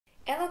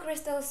Hello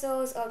Crystal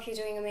Souls, hope you're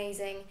doing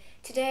amazing.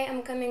 Today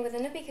I'm coming with a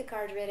new pick a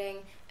card reading,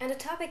 and the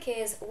topic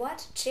is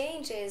what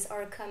changes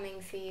are coming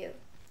for you.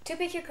 To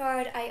pick your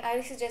card, I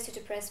highly suggest you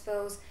to press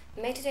pause,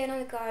 meditate on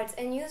the cards,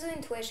 and use your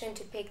intuition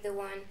to pick the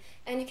one.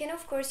 And you can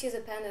of course use a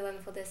pendulum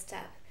for this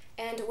step.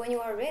 And when you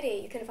are ready,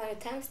 you can find a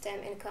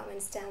timestamp in the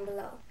comments down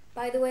below.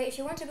 By the way, if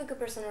you want to book a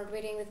personal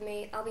reading with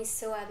me, I'll be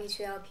so happy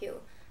to help you.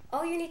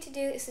 All you need to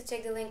do is to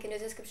check the link in the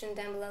description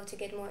down below to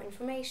get more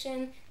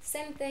information.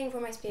 Same thing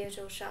for my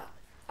spiritual shop.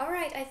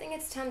 Alright, I think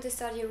it's time to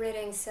start your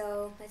reading,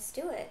 so let's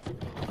do it.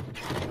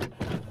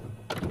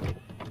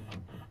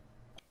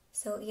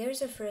 So here's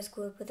the first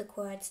group with the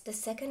quartz, the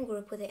second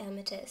group with the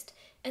amethyst,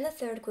 and the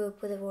third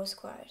group with the rose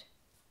quartz.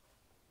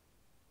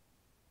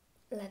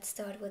 Let's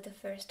start with the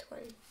first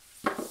one.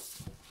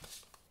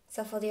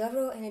 So for the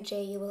overall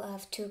energy, you will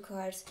have two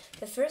cards.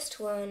 The first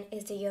one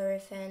is the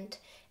Hierophant,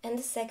 and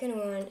the second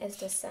one is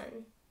the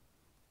Sun.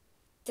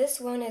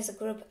 This one is a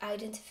group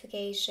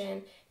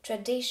identification,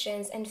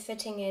 traditions, and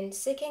fitting in,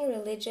 seeking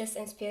religious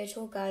and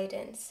spiritual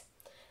guidance.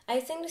 I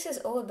think this is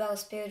all about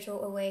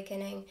spiritual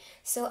awakening.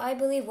 So I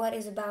believe what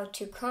is about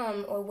to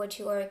come, or what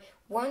you are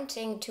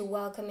wanting to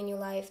welcome in your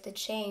life, the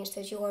change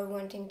that you are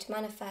wanting to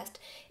manifest,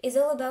 is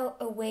all about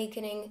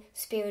awakening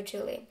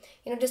spiritually.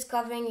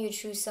 Discovering your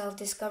true self,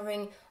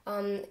 discovering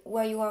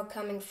where you are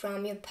coming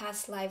from, your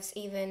past lives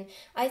even.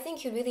 I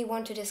think you really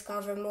want to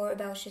discover more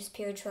about your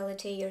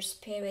spirituality, your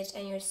spirit,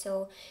 and your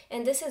soul.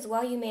 And this is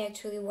why you may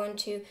actually want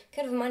to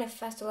kind of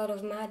manifest a lot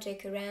of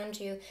magic around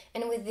you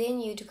and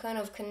within you, to kind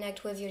of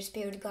connect with your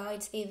spirit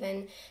guides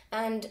even,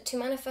 and to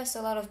manifest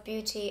a lot of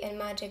beauty and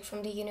magic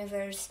from the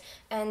universe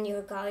and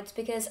your guides,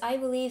 because I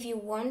believe you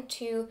want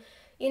to,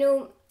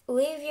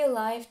 live your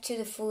life to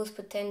the fullest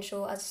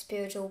potential as a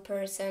spiritual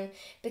person,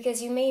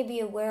 because you may be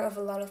aware of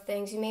a lot of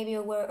things. You may be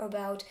aware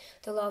about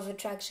the law of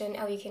attraction,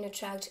 how you can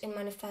attract and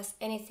manifest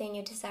anything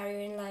you desire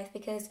in life,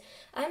 because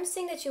I'm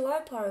seeing that you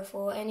are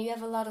powerful and you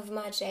have a lot of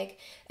magic,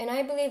 and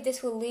I believe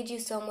this will lead you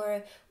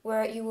somewhere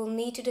where you will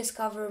need to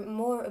discover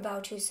more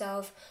about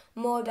yourself,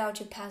 more about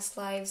your past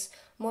lives,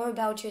 more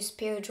about your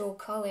spiritual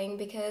calling,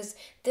 because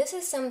this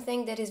is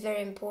something that is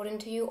very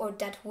important to you, or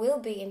that will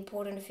be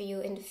important for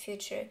you in the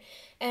future.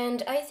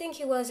 And I think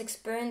you was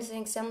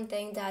experiencing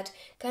something that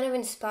kind of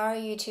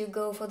inspired you to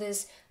go for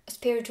this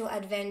spiritual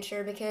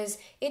adventure, because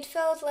it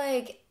felt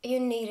like you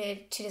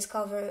needed to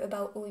discover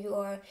about who you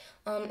are,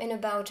 and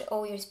about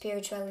all your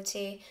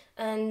spirituality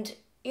and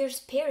your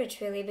spirit,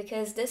 really,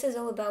 because this is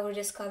all about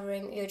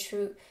discovering your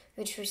true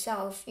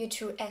self, your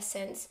true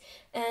essence.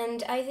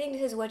 And I think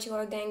this is what you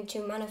are going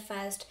to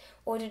manifest,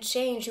 or the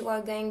change you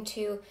are going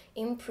to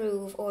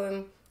improve,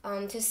 or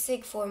to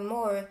seek for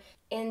more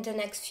in the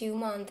next few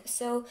months.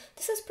 So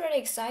this is pretty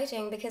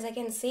exciting, because I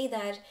can see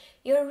that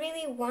you're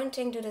really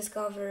wanting to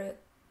discover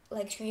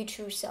your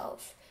true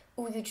self,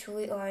 who you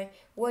truly are,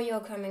 where you're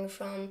coming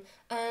from.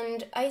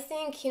 And I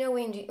think,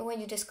 when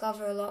you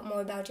discover a lot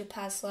more about your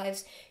past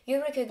lives,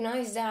 you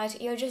recognize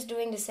that you're just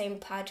doing the same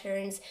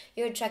patterns.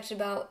 You're attracted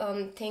about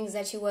things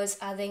that you was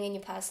having in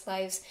your past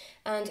lives.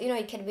 And,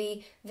 it can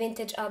be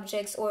vintage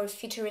objects or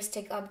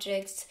futuristic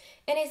objects,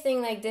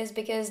 anything like this,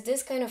 because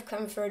this kind of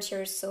comforts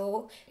your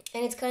soul,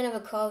 and it's kind of a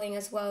calling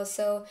as well.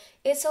 So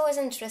it's always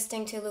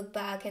interesting to look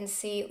back and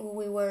see who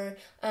we were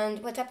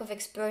and what type of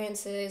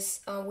experiences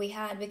we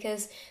had,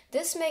 because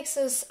this makes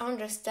us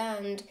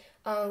understand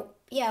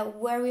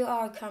where we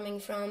are coming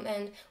from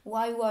and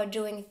why we are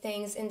doing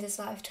things in this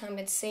lifetime.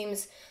 It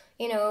seems,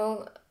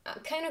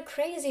 kind of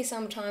crazy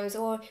sometimes,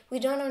 or we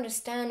don't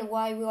understand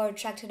why we are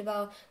attracted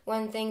about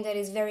one thing that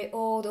is very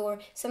old, or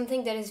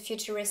something that is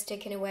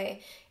futuristic in a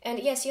way. And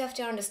yes, you have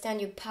to understand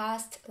your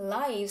past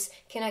lives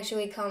can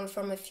actually come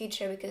from a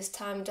future, because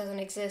time doesn't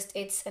exist,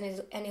 it's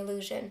an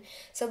illusion.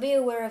 So be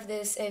aware of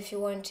this if you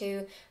want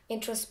to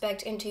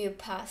introspect into your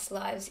past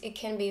lives. It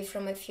can be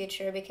from a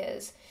future,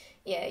 because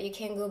you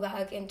can go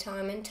back in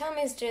time, and time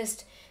is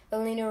just a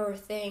linear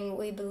thing,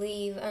 we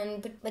believe,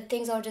 but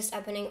things are just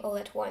happening all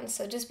at once.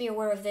 So just be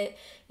aware of that.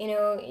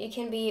 You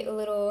can be a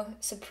little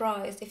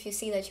surprised if you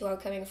see that you are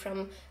coming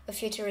from a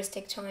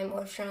futuristic time,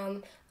 or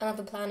from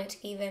another planet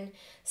even.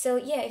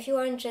 So if you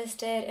are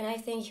interested, and I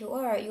think you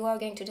are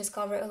going to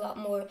discover a lot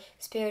more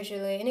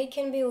spiritually, and it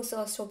can be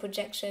also astral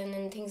projection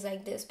and things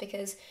like this,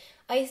 because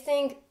I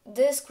think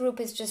this group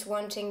is just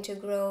wanting to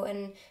grow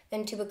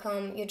and to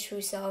become your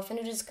true self, and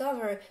to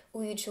discover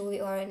who you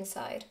truly are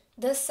inside.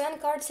 The Sun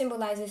card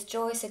symbolizes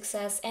joy,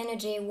 success,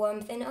 energy,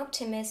 warmth, and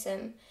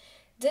optimism.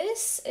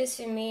 This is,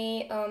 for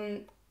me,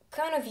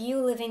 kind of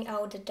you living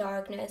out the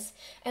darkness.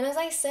 And as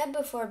I said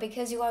before,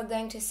 because you are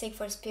going to seek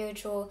for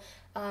spiritual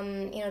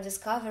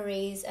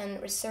discoveries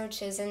and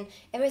researches and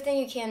everything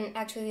you can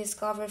actually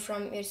discover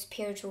from your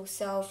spiritual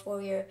self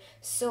or your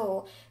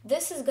soul.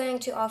 This is going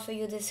to offer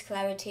you this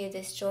clarity,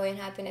 this joy and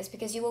happiness,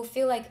 because you will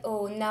feel like,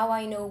 oh, now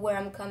I know where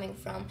I'm coming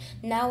from.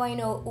 Now I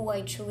know who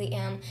I truly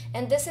am.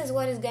 And this is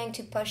what is going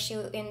to push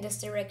you in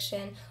this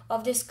direction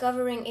of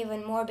discovering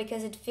even more,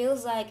 because it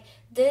feels like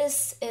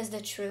this is the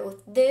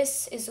truth.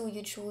 This is who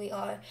you truly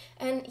are.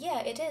 And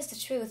yeah, it is the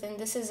truth, and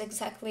this is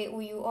exactly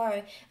who you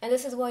are. And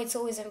this is why it's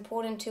always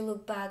important to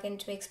look back and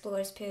to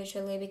explore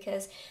spiritually,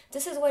 because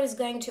this is what is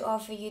going to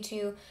offer you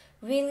to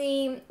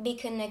really be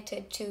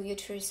connected to your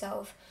true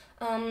self.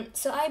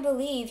 So I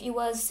believe you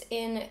was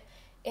in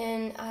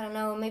I don't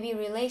know, maybe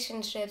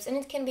relationships, and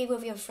it can be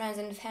with your friends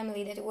and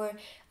family that were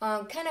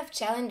kind of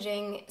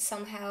challenging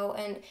somehow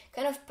and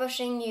kind of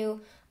pushing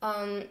you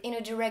in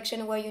a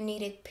direction where you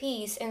needed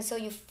peace, and so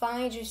you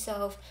find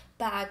yourself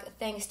back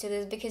thanks to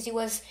this, because you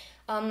was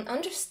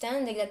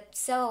understanding that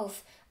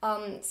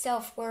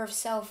self-worth,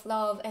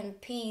 self-love and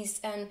peace,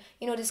 and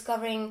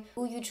discovering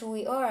who you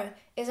truly are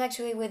is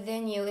actually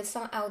within you. It's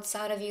not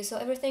outside of you. So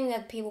everything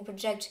that people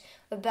project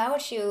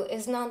about you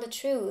is not the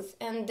truth,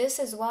 and this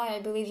is why I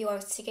believe you are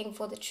seeking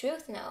for the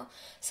truth now.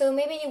 So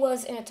maybe you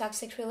was in a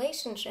toxic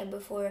relationship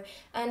before,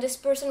 and this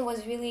person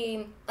was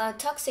really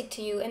toxic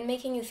to you and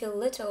making you feel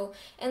little,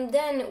 and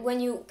then when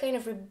you kind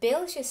of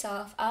rebuild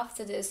yourself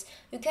after this,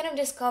 you kind of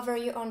discover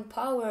your own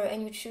power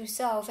and your true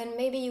self. And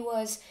maybe you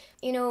was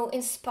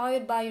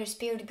inspired by your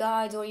spirit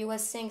guides, or you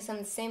was seeing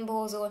some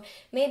symbols, or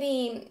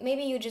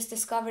maybe you just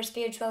discovered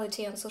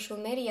spirituality on social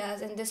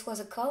medias and this was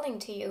a calling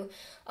to you.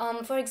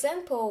 For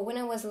example, when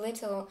I was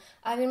little,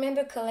 I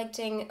remember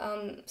collecting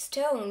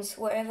stones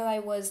wherever I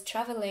was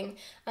traveling,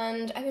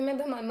 and I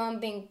remember my mom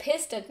being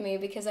pissed at me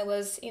because I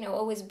was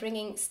always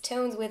bringing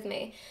stones with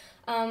me.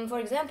 For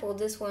example,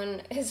 this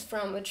one is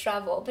from a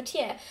travel, but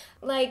yeah,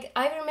 like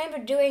I remember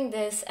doing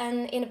this,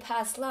 and in a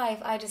past life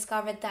I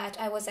discovered that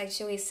I was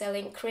actually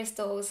selling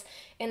crystals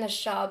in a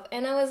shop,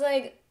 and I was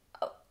like,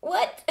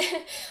 what?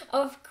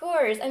 Of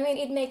course, I mean,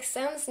 it makes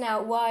sense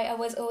now why I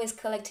was always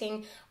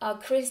collecting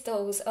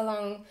crystals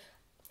along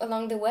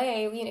the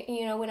way,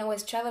 when I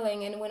was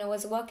traveling and when I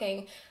was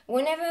walking.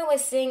 Whenever I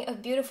was seeing a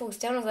beautiful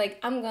stone, I was like,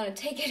 I'm gonna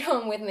take it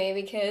home with me,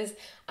 because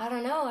I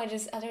don't know, I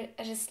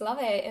just love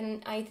it,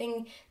 and I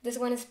think this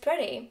one is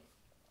pretty.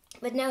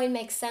 But now it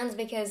makes sense,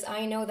 because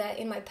I know that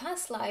in my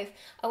past life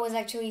I was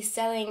actually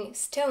selling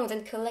stones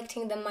and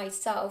collecting them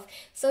myself.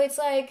 So it's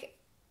like,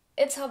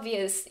 it's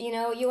obvious,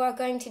 you are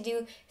going to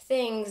do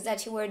things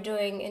that you were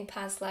doing in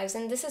past lives,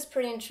 and this is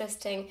pretty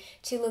interesting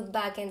to look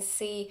back and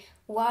see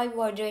why we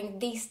are doing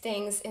these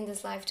things in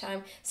this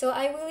lifetime. So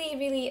I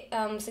really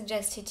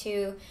suggest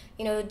you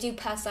to do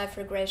past life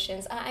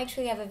regressions. I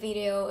actually have a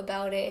video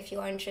about it if you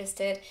are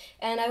interested,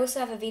 and I also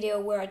have a video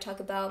where I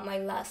talk about my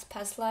last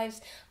past lives.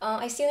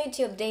 I still need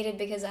to update it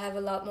because I have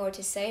a lot more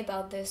to say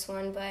about this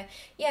one, but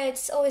yeah,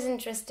 it's always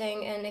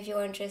interesting, and if you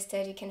are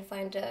interested you can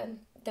find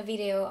the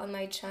video on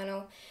my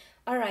channel.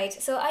 Alright,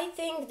 so I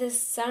think this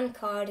Sun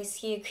card is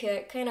here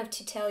kind of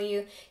to tell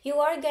you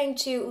are going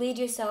to lead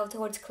yourself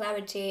towards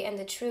clarity and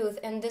the truth,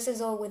 and this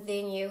is all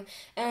within you.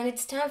 And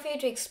it's time for you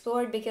to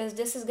explore it, because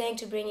this is going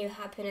to bring you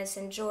happiness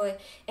and joy,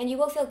 and you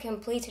will feel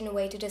complete in a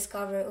way to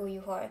discover who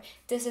you are.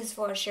 This is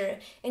for sure.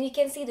 And you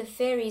can see the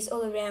fairies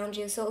all around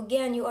you, so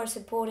again, you are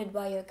supported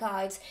by your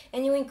guides,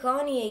 and you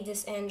incarnate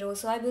this angel.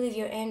 So I believe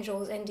your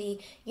angels and the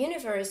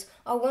universe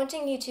are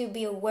wanting you to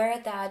be aware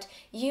that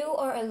you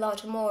are a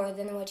lot more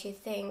than what you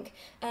think.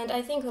 And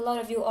I think a lot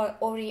of you are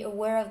already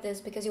aware of this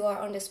because you are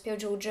on the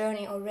spiritual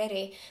journey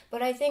already.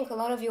 But I think a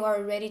lot of you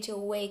are ready to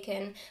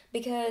awaken,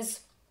 because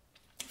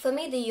for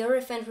me, the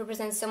Hierophant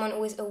represents someone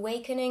who is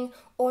awakening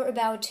or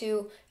about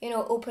to,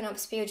 open up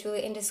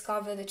spiritually and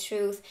discover the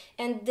truth.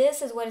 And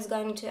this is what is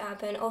going to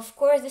happen. Of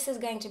course, this is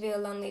going to be a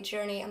lonely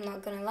journey, I'm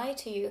not going to lie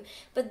to you.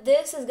 But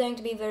this is going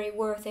to be very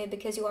worth it,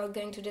 because you are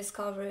going to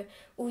discover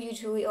who you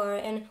truly are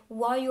and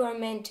why you are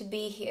meant to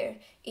be here,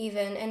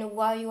 even, and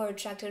why you are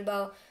attracted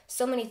about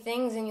so many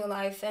things in your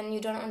life and you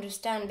don't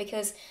understand,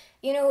 because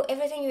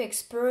everything you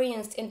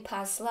experienced in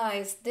past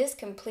lives, this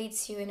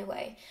completes you in a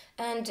way.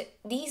 And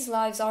these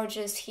lives are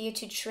just here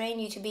to train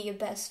you to be your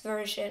best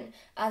version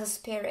as a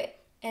spirit.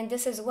 And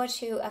this is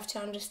what you have to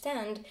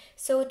understand.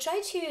 So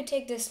try to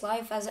take this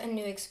life as a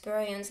new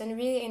experience and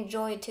really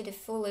enjoy it to the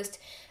fullest.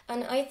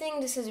 And I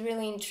think this is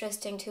really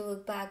interesting to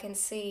look back and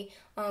see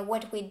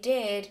what we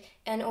did,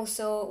 and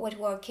also what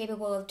we are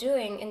capable of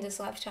doing in this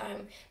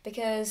lifetime.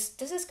 Because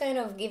this is kind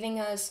of giving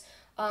us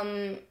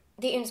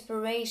the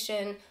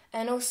inspiration,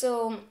 and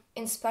also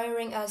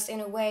inspiring us in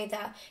a way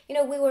that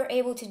we were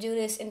able to do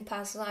this in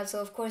past lives. So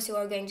of course you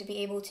are going to be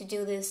able to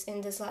do this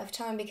in this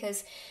lifetime,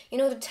 because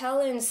the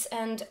talents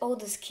and all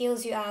the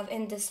skills you have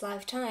in this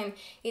lifetime,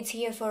 it's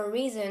here for a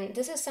reason.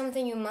 This is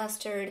something you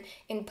mastered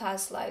in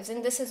past lives,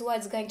 and this is why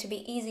it's going to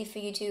be easy for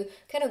you to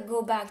kind of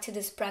go back to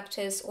this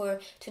practice or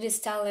to this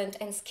talent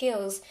and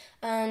skills,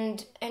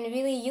 and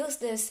really use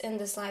this in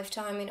this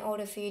lifetime in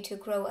order for you to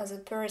grow as a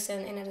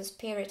person and as a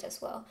spirit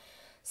as well.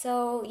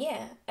 So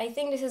yeah, I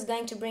think this is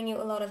going to bring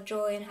you a lot of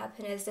joy and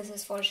happiness, this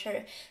is for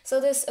sure.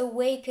 So this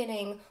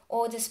awakening,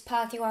 or this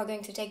path you are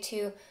going to take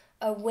to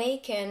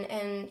awaken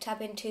and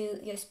tap into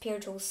your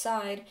spiritual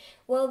side,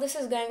 well, this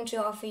is going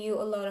to offer you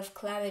a lot of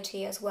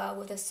clarity as well,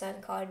 with the Sun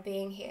card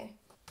being here.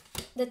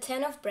 The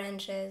Ten of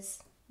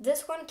Branches.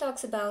 This one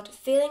talks about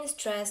feeling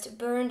stressed,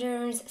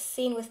 burdens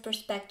seen with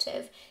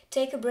perspective.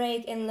 Take a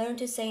break and learn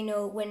to say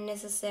no when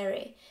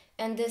necessary.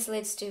 And this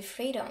leads to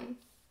freedom.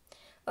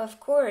 Of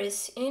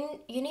course, you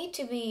need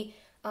to be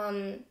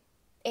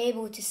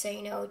able to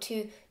say no,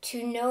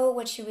 to know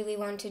what you really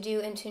want to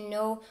do, and to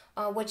know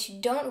what you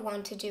don't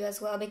want to do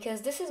as well,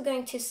 because this is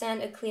going to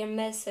send a clear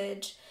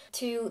message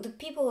to the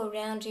people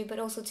around you, but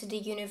also to the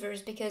universe.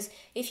 Because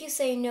if you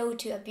say no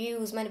to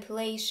abuse,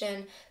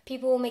 manipulation,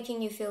 people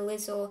making you feel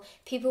little,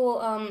 people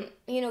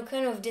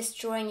kind of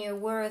destroying your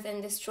worth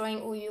and destroying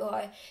who you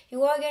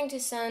are going to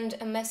send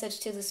a message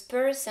to this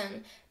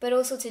person, but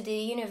also to the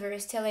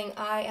universe, telling,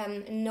 I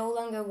am no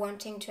longer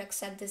wanting to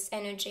accept this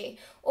energy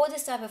or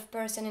this type of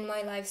person in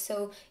my life,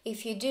 so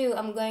if you do,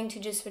 I'm going to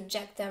just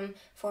reject them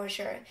for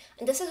sure.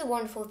 And this is a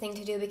wonderful thing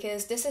to do,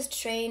 because this is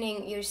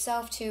training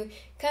yourself to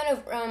kind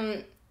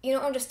of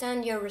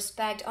understand your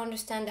respect,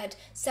 understand that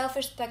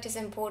self-respect is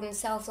important,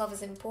 self-love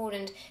is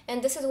important,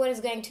 and this is what is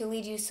going to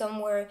lead you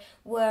somewhere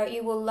where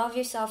you will love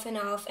yourself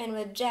enough and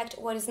reject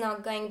what is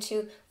not going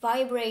to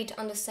vibrate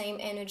on the same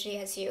energy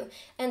as you.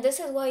 And this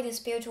is why the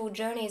spiritual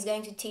journey is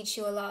going to teach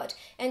you a lot,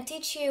 and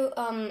teach you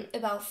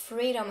about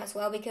freedom as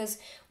well, because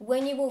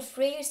when you will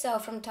free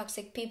yourself from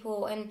toxic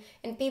people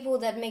and people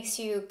that makes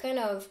you kind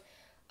of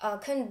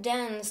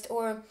condensed,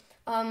 or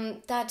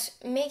that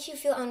make you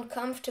feel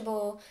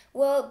uncomfortable,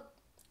 well,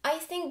 I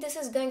think this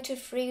is going to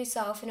free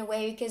yourself in a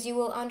way, because you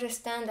will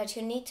understand that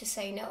you need to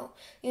say no.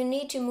 You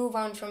need to move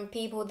on from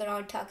people that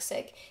are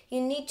toxic. You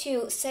need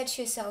to set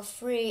yourself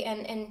free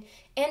and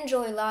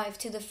enjoy life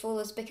to the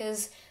fullest,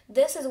 because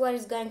this is what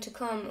is going to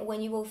come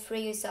when you will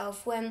free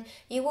yourself, when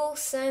you will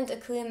send a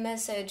clear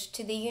message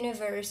to the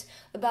universe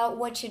about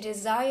what you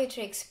desire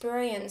to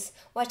experience,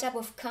 what type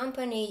of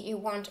company you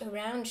want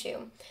around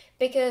you.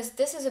 Because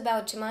this is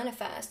about to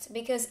manifest.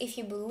 Because if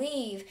you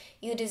believe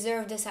you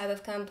deserve this type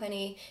of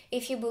company,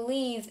 if you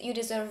believe you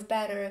deserve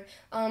better,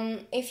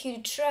 if you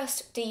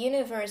trust the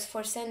universe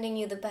for sending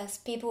you the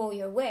best people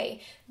your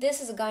way, this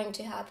is going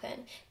to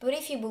happen. But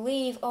if you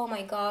believe, oh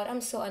my God,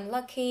 I'm so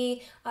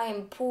unlucky, I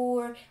am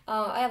poor,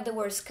 I have the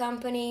worst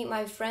company,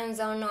 my friends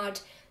are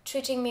not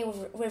treating me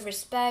with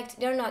respect,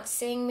 they're not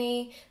seeing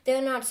me,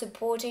 they're not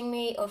supporting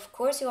me, of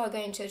course you are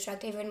going to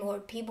attract even more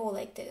people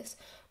like this.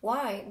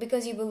 Why?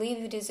 Because you believe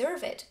you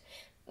deserve it.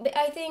 But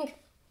I think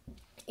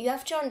you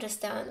have to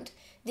understand,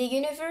 the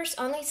universe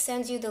only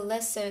sends you the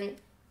lesson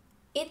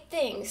it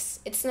thinks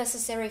it's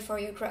necessary for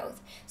your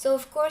growth. So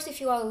of course, if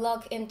you are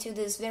locked into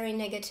this very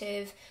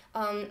negative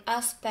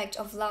aspect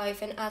of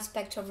life and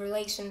aspect of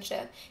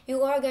relationship,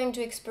 you are going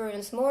to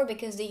experience more,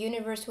 because the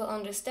universe will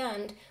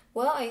understand,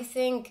 well, I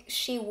think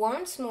she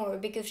wants more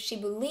because she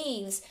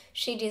believes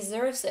she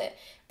deserves it,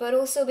 but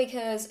also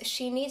because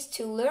she needs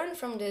to learn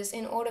from this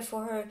in order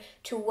for her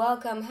to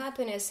welcome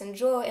happiness and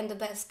joy and the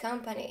best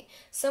company.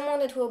 Someone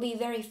that will be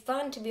very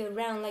fun to be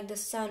around, like the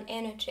Sun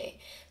energy.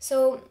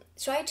 So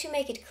try to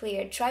make it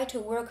clear, try to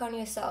work on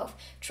yourself,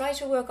 try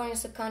to work on your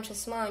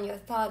subconscious mind, your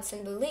thoughts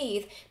and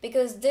belief,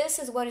 because this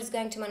is what is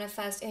going to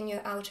manifest in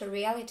your outer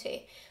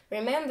reality.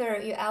 Remember,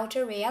 your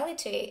outer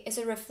reality is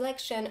a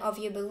reflection of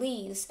your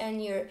beliefs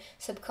and your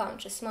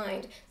subconscious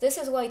mind. This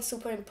is why it's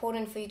super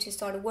important for you to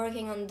start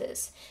working on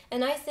this.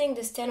 And I think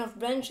this Ten of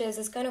Branches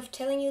is kind of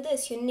telling you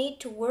this. You need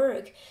to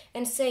work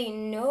and say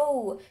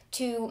no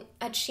to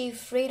achieve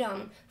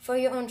freedom, for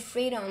your own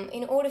freedom,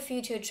 in order for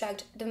you to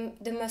attract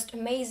the most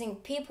amazing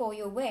people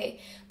your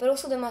way, but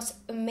also the most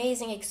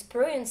amazing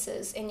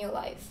experiences in your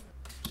life.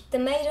 The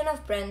Maiden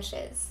of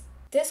Branches.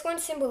 This one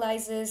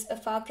symbolizes a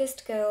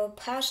focused girl,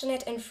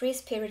 passionate and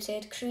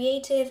free-spirited,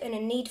 creative and a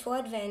need for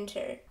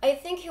adventure. I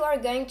think you are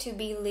going to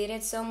be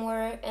leaded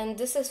somewhere, and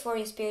this is for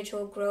your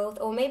spiritual growth,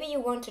 or maybe you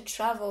want to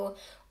travel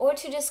or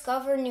to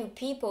discover new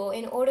people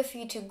in order for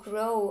you to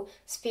grow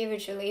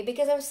spiritually,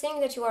 because I'm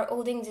seeing that you are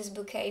holding this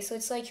bouquet, so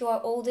it's like you are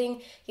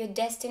holding your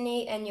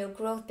destiny and your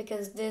growth,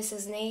 because this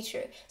is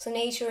nature. So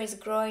nature is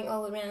growing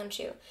all around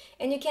you.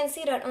 And you can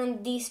see that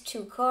on these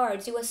two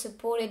cards, you are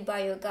supported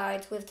by your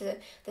guides, with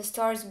the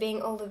stars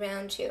being all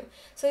around you.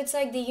 So it's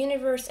like the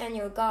universe and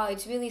your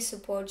guides really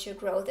support your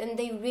growth, and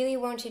they really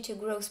want you to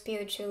grow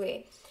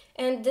spiritually.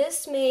 And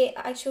this may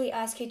actually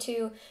ask you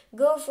to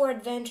go for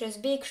adventures,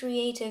 be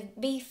creative,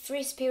 be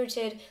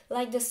free-spirited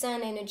like the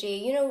Sun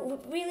energy.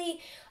 Really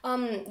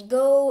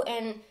go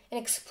and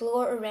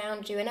explore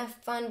around you and have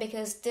fun,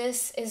 because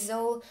this is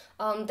all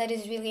that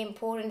is really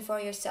important for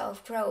your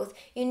self-growth.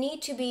 You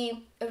need to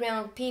be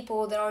around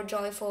people that are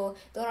joyful,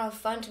 that are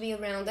fun to be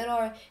around, that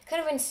are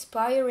kind of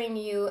inspiring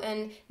you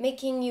and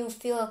making you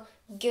feel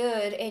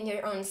good in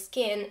your own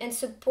skin, and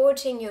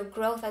supporting your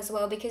growth as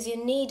well, because you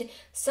need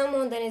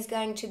someone that is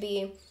going to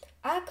be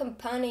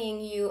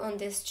accompanying you on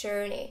this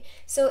journey.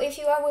 So if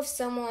you are with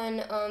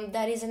someone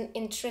that isn't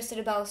interested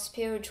about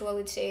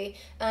spirituality,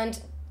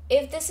 and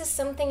if this is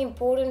something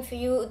important for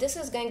you, this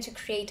is going to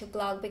create a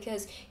block,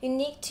 because you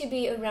need to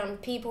be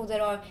around people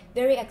that are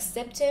very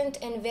acceptant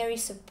and very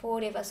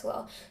supportive as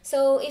well.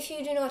 So if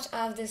you do not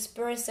have this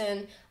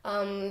person,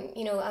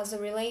 as a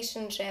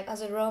relationship,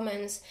 as a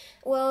romance,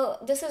 well,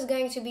 this is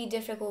going to be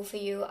difficult for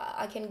you,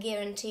 I can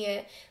guarantee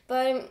it.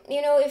 But,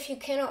 if you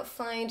cannot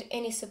find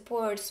any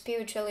support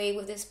spiritually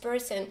with this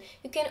person,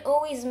 you can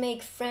always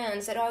make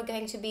friends that are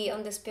going to be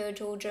on the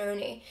spiritual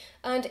journey.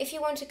 And if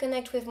you want to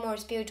connect with more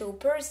spiritual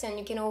person,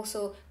 you can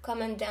also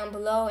comment down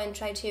below and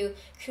try to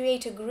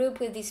create a group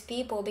with these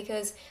people,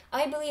 because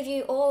I believe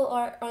you all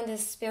are on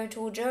this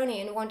spiritual journey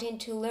and wanting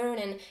to learn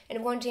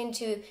and wanting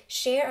to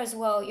share as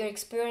well your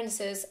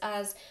experiences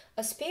as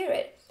a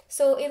spirit.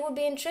 So it would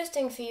be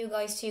interesting for you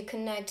guys to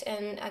connect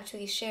and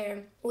actually share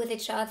with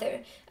each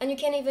other. And you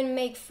can even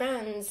make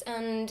friends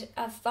and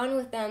have fun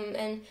with them.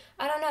 And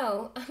I don't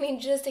know,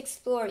 just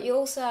explore. You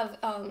also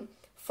have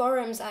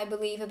forums, I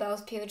believe, about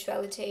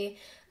spirituality.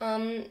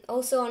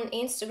 Also on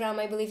Instagram,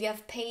 I believe you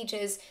have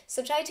pages.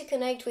 So try to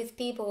connect with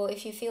people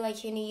if you feel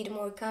like you need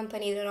more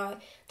company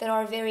that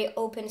are very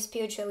open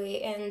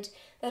spiritually and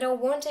that are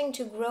wanting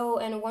to grow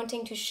and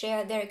wanting to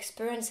share their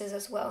experiences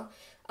as well.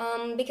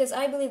 Because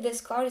I believe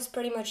this card is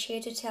pretty much here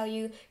to tell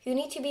you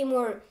need to be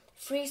more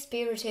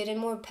free-spirited and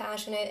more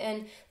passionate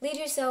and lead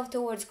yourself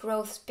towards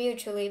growth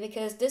spiritually,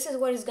 because this is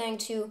what is going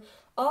to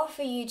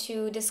offer you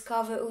to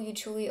discover who you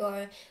truly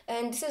are,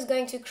 and this is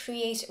going to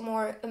create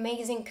more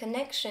amazing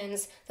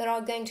connections that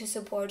are going to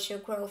support your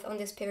growth on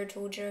the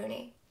spiritual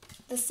journey.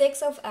 The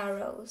Six of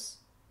Arrows.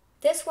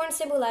 This one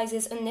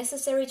symbolizes a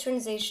necessary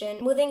transition,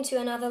 moving to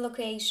another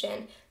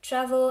location,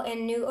 travel,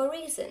 and new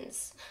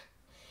horizons.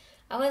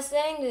 I was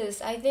saying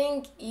this, I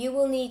think you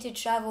will need to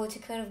travel to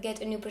kind of get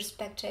a new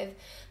perspective.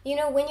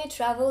 When you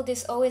travel,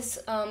 this always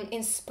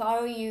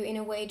inspire you in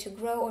a way to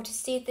grow or to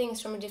see things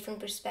from a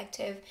different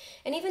perspective.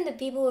 And even the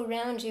people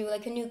around you,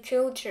 like a new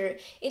culture,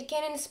 it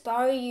can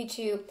inspire you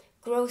to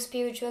grow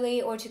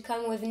spiritually or to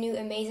come with new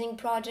amazing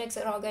projects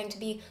that are going to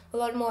be a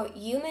lot more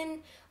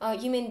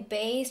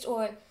human-based,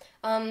 or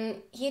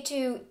here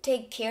to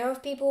take care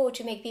of people or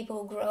to make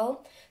people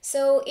grow.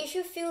 So if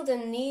you feel the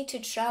need to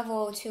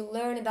travel to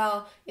learn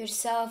about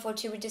yourself or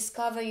to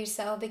rediscover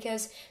yourself,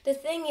 because the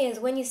thing is,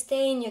 when you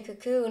stay in your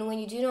cocoon, when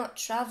you do not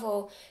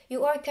travel,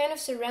 you are kind of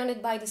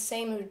surrounded by the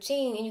same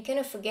routine and you kind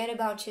of forget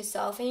about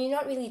yourself and you're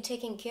not really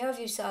taking care of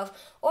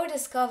yourself or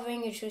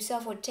discovering your true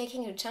self or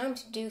taking your time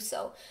to do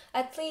so.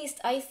 At least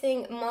I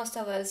think most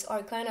of us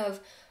are kind of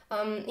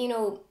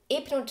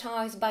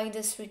hypnotized by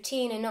this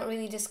routine and not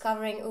really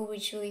discovering who we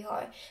truly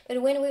are.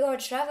 But when we are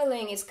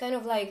traveling, it's kind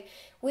of like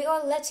we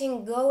are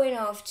letting go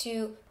enough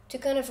to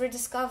kind of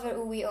rediscover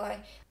who we are.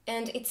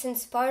 And it's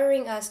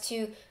inspiring us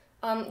to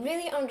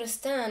really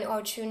understand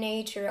our true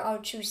nature, our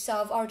true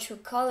self, our true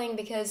calling,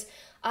 because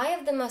I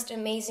have the most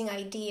amazing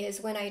ideas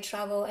when I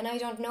travel, and I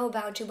don't know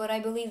about you, but I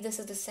believe this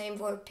is the same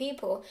for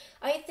people.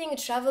 I think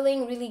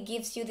traveling really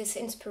gives you this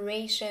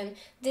inspiration,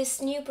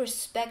 this new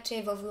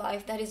perspective of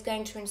life that is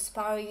going to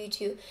inspire you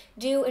to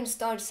do and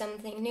start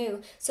something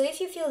new. So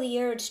if you feel the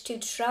urge to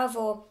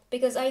travel,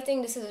 because I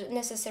think this is a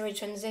necessary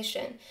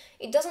transition,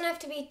 it doesn't have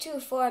to be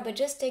too far, but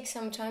just take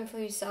some time for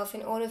yourself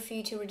in order for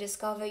you to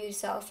rediscover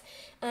yourself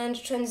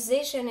and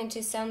transition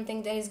into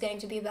something that is going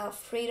to be about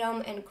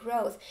freedom and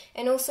growth,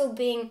 and also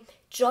being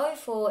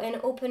joyful and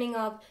opening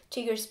up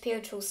to your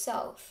spiritual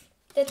self.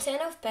 The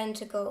Ten of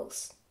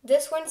Pentacles.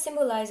 This one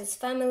symbolizes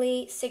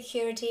family,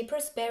 security,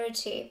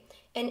 prosperity,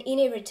 and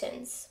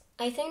inheritance.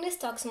 I think this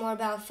talks more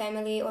about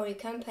family or your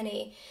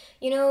company.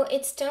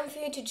 It's time for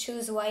you to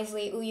choose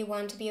wisely who you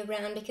want to be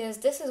around, because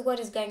this is what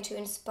is going to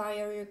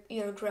inspire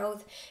your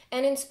growth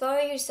and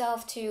inspire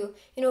yourself to,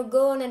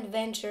 go on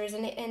adventures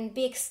and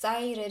be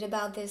excited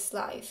about this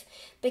life.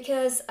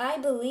 Because I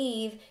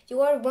believe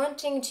you are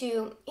wanting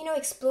to,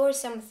 explore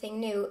something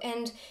new,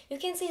 and you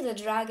can see the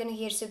dragon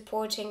here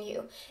supporting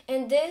you.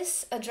 And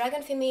a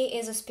dragon for me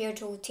is a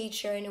spiritual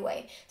teacher in a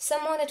way,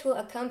 someone that will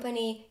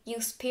accompany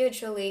you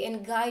spiritually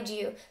and guide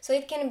you. So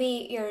it can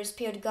be your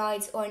spirit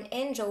guides or an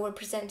angel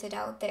represented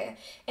out there.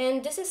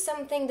 And this is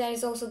something that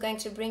is also going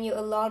to bring you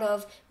a lot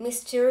of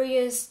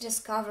mysterious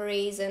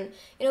discoveries, and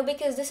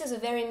because this is a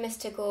very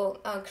mystical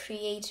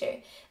creator,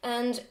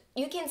 and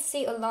you can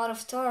see a lot of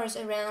stars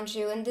around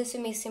you, and this to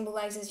me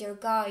symbolizes your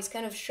guides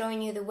kind of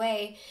showing you the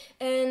way,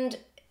 and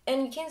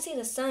you can see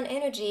the sun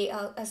energy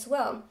as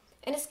well,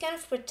 and it's kind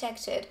of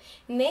protected.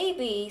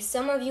 Maybe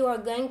some of you are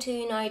going to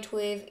unite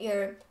with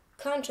your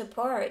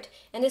counterpart,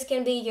 and this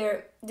can be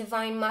your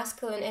divine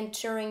masculine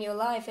entering your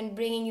life and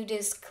bringing you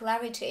this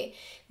clarity.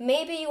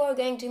 Maybe you are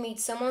going to meet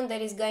someone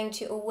that is going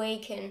to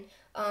awaken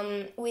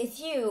with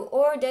you,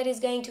 or that is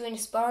going to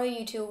inspire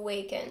you to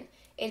awaken.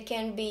 It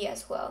can be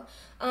as well.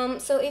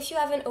 So if you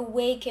haven't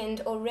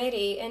awakened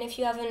already, and if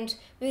you haven't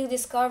really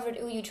discovered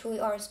who you truly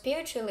are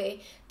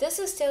spiritually, this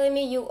is telling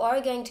me you are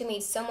going to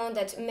meet someone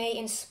that may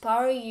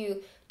inspire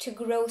you to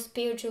grow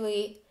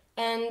spiritually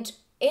and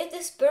if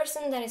this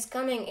person that is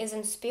coming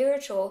isn't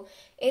spiritual,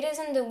 it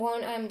isn't the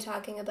one I'm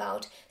talking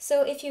about.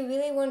 So if you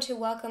really want to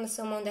welcome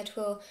someone that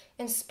will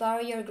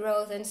inspire your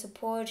growth and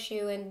support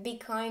you and be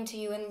kind to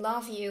you and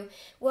love you,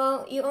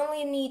 well, you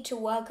only need to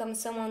welcome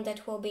someone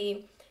that will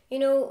be, you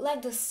know,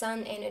 like the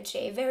sun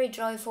energy, very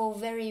joyful,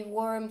 very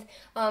warm,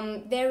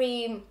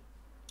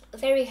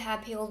 very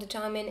happy all the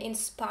time and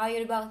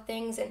inspired about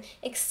things and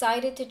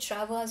excited to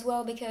travel as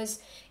well, because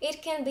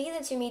it can be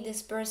that you meet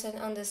this person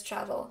on this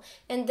travel,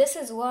 and this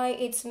is why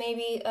it's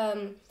maybe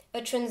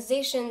a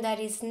transition that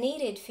is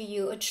needed for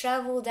you, a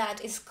travel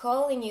that is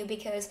calling you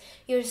because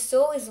your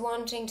soul is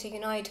wanting to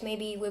unite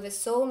maybe with a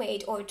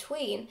soulmate or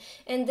twin,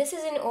 and this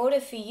is in order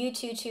for you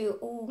to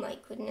oh my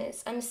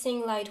goodness, I'm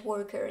seeing light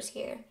workers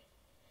here.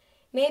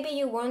 Maybe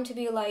you want to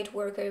be a light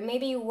worker.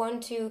 Maybe you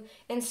want to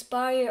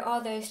inspire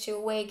others to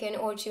awaken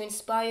or to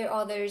inspire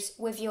others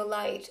with your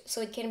light.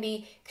 So it can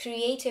be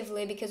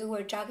creatively, because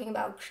we're talking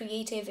about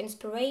creative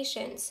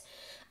inspirations.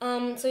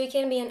 So you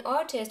can be an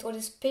artist, or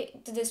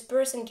this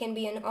person can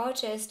be an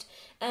artist,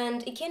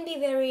 and it can be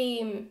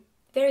very,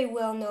 very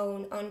well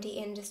known on the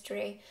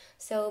industry.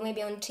 So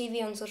maybe on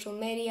TV, on social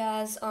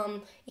medias.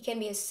 It can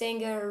be a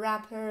singer, a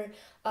rapper,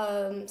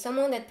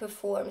 someone that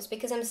performs.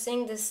 Because I'm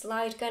seeing this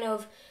light kind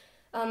of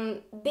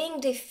being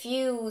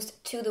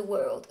diffused to the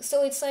world.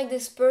 So it's like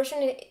this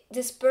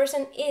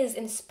person is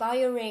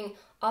inspiring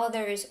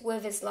others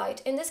with his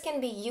light, and this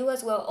can be you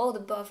as well, all the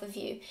both of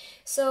you.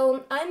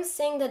 So I'm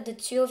saying that the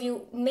two of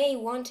you may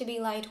want to be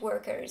light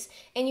workers,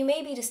 and you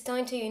may be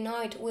destined to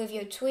unite with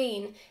your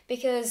twin,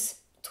 because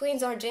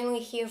twins are generally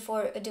here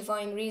for a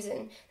divine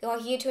reason. They are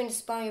here to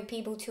inspire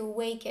people to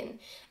awaken.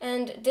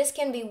 And this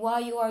can be why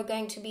you are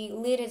going to be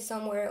led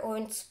somewhere or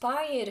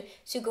inspired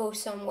to go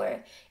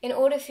somewhere, in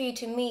order for you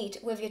to meet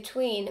with your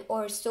twin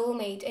or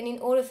soulmate, and in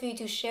order for you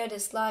to share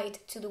this light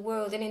to the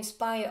world and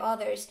inspire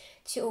others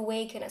to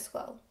awaken as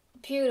well.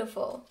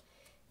 Beautiful.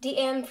 The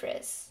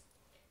Empress.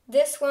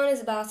 This one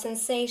is about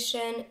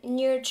sensation,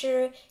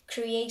 nurture,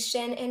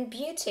 creation, and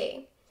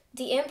beauty.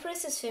 The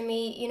Empress is for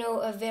me, you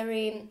know, a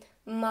very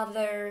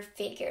mother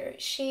figure.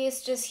 She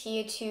is just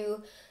here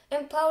to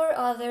empower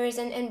others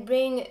and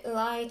bring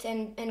light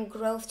and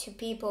growth to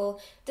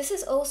people. This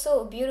is also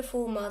a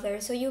beautiful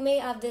mother, so you may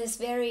have this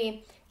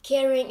very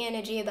caring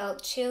energy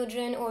about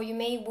children, or you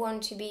may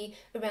want to be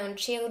around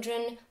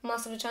children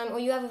most of the time, or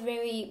you have a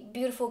very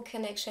beautiful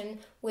connection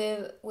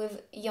with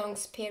young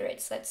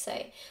spirits, let's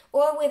say,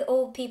 or with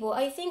old people.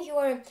 I think you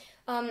are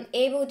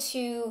able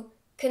to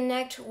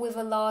connect with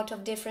a lot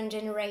of different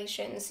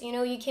generations. You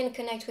know, you can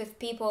connect with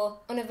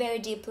people on a very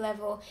deep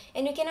level,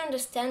 and you can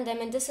understand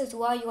them, and this is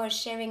why you are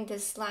sharing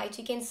this light.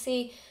 You can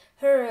see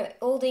her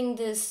holding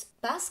this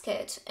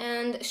basket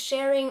and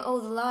sharing all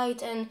the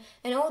light, and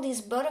all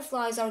these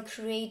butterflies are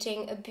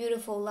creating a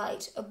beautiful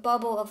light, a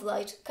bubble of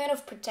light, kind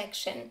of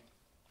protection.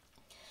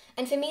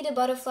 And for me, the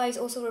butterflies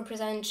also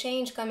represent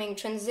change coming,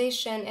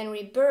 transition, and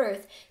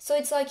rebirth. So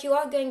it's like you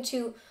are going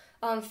to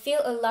feel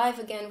alive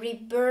again,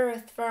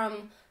 rebirth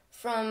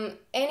from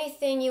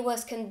anything you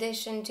was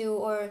conditioned to,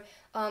 or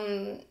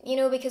you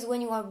know, because when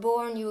you are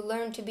born you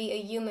learn to be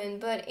a human,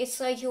 but it's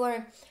like you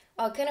are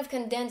kind of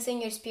condensing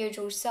your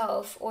spiritual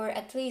self, or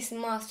at least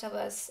most of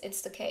us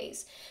it's the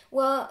case.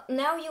 Well,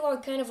 now you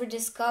are kind of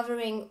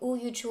rediscovering who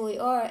you truly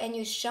are, and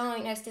you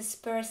shine as this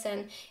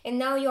person, and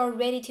now you are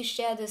ready to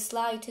share this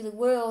light to the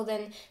world,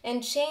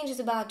 and change is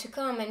about to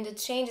come, and the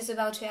change is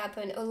about to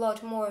happen a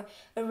lot more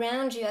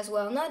around you as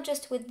well, not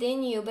just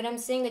within you, but I'm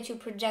saying that you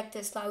project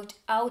this light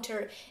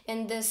outer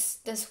in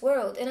this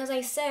world. And as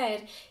I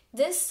said,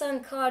 this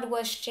Sun card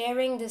was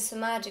sharing this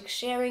magic,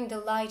 sharing the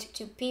light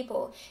to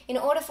people in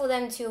order for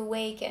them to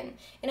awaken.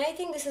 And I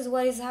think this is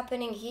what is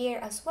happening here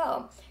as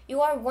well.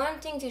 You are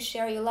wanting to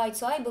share your light.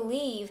 So I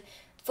believe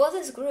for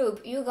this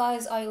group, you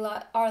guys are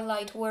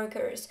light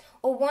workers,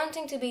 or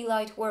wanting to be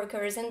light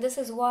workers. And this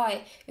is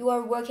why you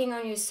are working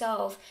on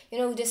yourself, you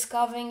know,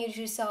 discovering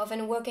yourself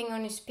and working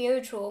on your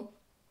spiritual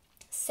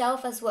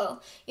self as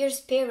well, your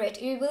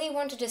spirit. You really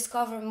want to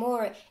discover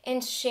more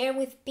and share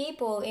with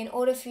people in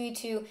order for you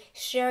to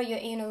share your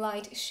inner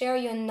light, share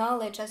your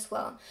knowledge as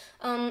well,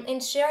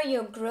 and share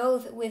your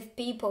growth with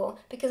people,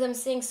 because I'm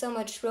seeing so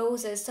much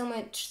roses, so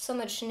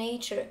much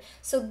nature.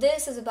 So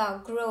this is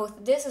about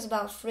growth, this is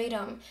about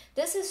freedom,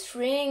 this is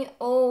freeing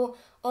all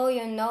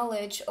your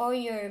knowledge, all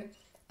your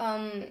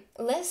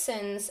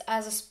lessons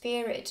as a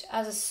spirit,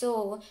 as a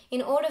soul,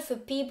 in order for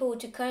people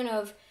to kind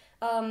of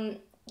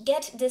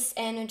get this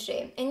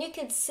energy. And you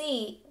could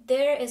see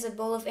there is a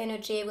ball of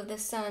energy with the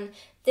sun,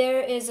 there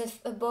is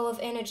a ball of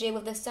energy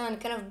with the sun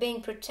kind of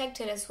being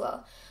protected as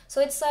well.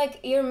 So it's like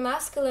your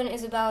masculine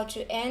is about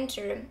to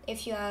enter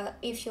if you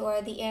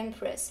are the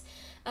Empress,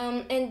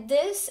 and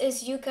this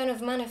is you kind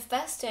of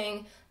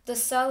manifesting the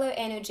solar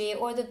energy,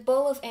 or the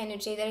ball of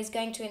energy that is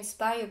going to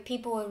inspire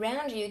people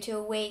around you to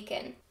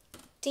awaken.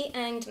 The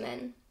Hanged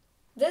Man.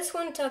 This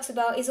one talks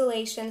about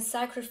isolation,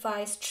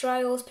 sacrifice,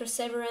 trials,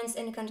 perseverance,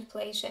 and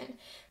contemplation.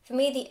 For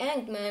me, the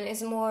Hanged Man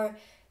is more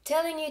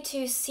telling you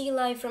to see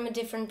life from a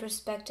different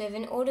perspective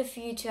in order for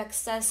you to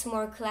access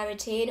more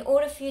clarity, in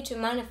order for you to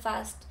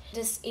manifest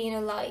this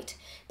inner light.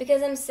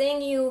 Because I'm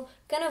saying you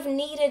kind of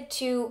needed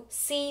to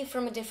see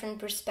from a different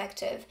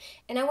perspective.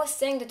 And I was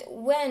saying that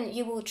when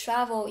you will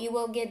travel, you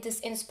will get this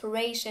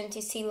inspiration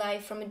to see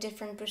life from a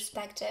different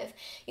perspective.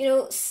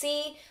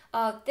 See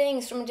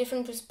things from a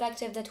different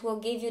perspective that will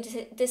give you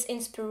this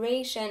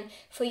inspiration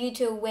for you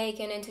to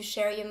awaken and to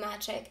share your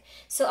magic.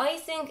 So I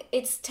think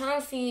it's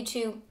time for you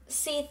to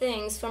see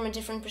things from a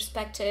different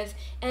perspective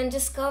and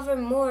discover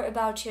more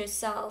about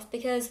yourself,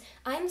 because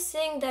I'm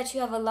seeing that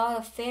you have a lot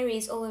of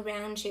fairies all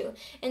around you,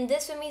 and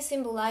this for me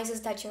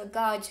symbolizes that your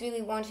guides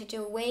really want you to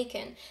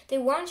awaken. They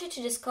want you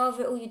to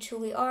discover who you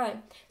truly are.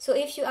 So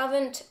if you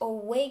haven't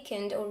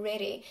awakened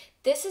already,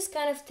 this is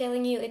kind of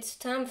telling you it's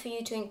time for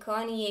you to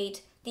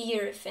incarnate the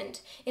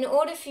Hierophant in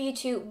order for you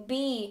to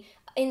be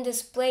in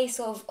this place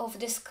of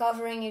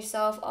discovering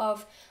yourself,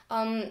 of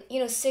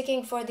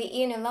seeking for the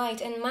inner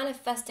light and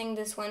manifesting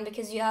this one,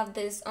 because you have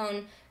this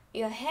on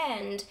your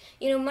hand,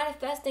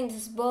 manifesting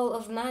this ball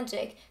of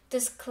magic,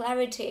 this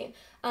clarity.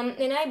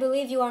 And I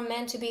believe you are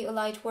meant to be a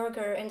light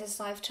worker in this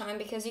lifetime,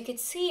 because you could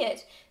see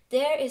it.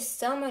 There is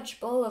so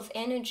much ball of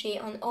energy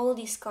on all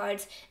these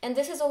cards, and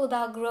this is all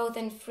about growth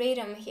and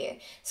freedom here.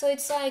 So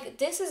it's like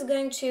this is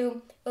going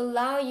to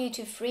allow you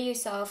to free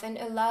yourself and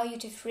allow you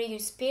to free your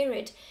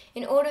spirit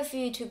in order for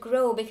you to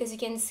grow, because you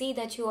can see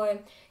that you are,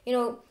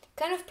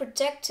 kind of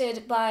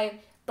protected by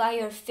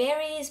your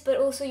fairies, but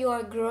also you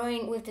are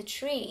growing with the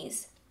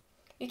trees.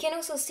 You can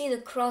also see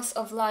the cross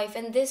of life,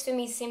 and this for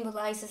me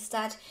symbolizes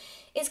that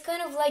it's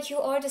kind of like you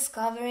are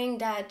discovering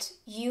that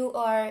you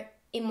are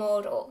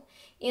immortal.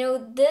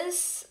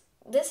 This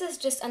is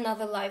just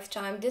another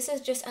lifetime. This is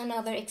just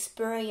another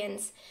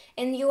experience,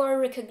 and you are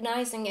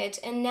recognizing it.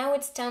 And now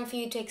it's time for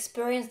you to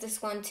experience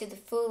this one to the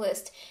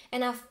fullest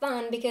and have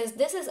fun, because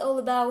this is all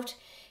about,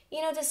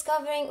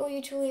 discovering who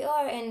you truly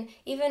are and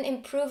even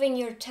improving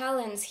your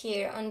talents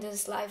here on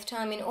this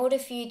lifetime in order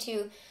for you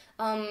to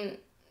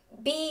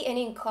be and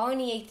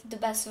incarnate the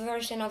best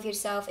version of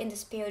yourself in the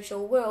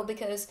spiritual world.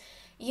 Because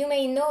you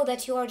may know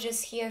that you are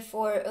just here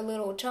for a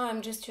little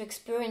time, just to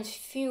experience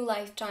few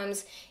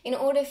lifetimes, in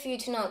order for you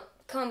to not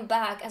come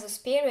back as a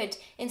spirit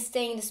and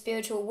stay in the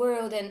spiritual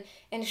world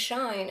and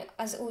shine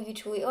as who you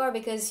truly are,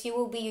 because you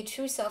will be your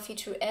true self, your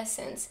true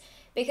essence.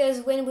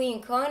 Because when we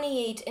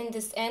incarnate in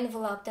this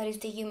envelope that is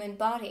the human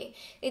body,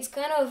 it's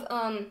kind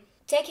of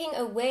taking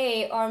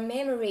away our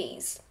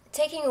memories,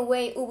 taking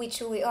away who we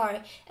truly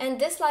are.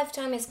 And this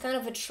lifetime is kind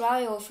of a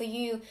trial for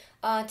you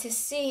to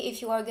see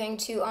if you are going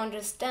to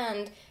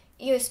understand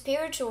your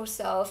spiritual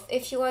self,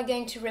 if you are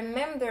going to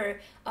remember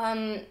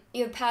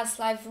your past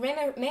life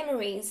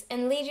memories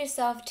and lead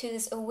yourself to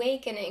this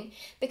awakening.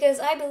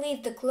 Because I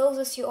believe the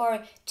closest you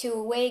are to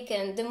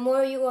awaken, the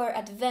more you are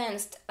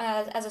advanced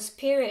as a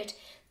spirit,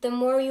 the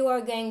more you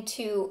are going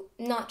to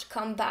not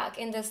come back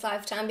in this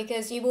lifetime,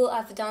 because you will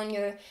have done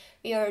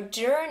your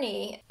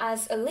journey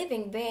as a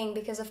living being.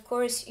 Because of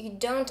course you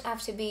don't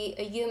have to be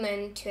a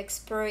human to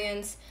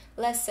experience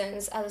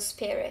lessons as a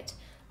spirit.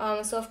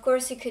 So of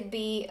course you could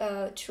be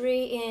a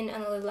tree in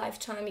another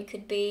lifetime, you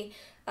could be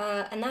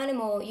an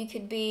animal, you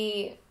could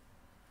be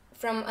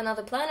from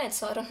another planet,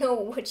 so I don't know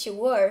what you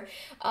were.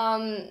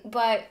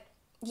 But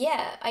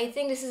yeah, I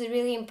think this is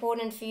really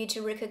important for you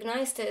to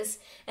recognize this.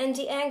 And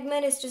the Hanged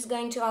Man is just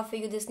going to offer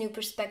you this new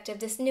perspective,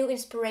 this new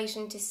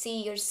inspiration to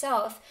see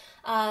yourself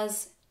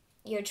as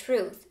your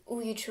truth,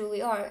 who you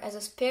truly are as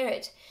a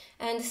spirit.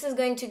 And this is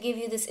going to give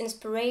you this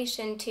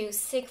inspiration to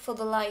seek for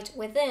the light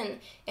within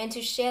and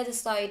to share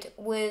this light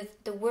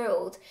with the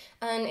world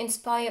and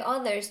inspire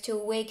others to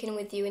awaken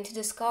with you and to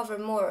discover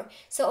more.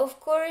 So of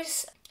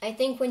course, I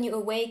think when you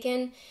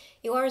awaken,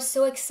 you are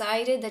so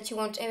excited that you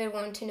want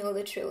everyone to know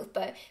the truth.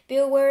 But be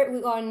aware,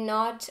 we are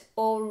not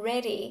all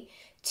ready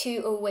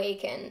to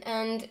awaken.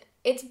 And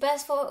it's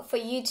best for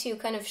you to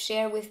kind of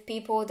share with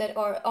people that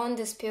are on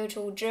the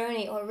spiritual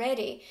journey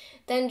already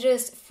than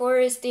just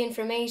force the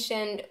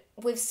information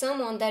with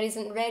someone that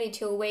isn't ready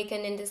to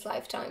awaken in this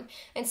lifetime.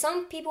 And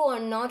some people are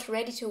not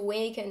ready to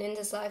awaken in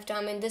this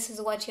lifetime, and this is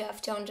what you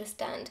have to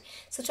understand.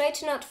 So try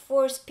to not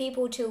force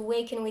people to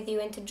awaken with you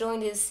and to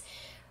join this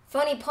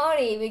funny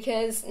party,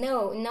 because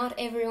no, not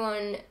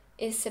everyone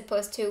is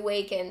supposed to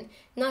awaken.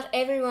 Not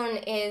everyone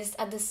is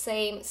at the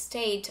same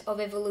state of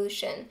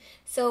evolution.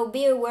 So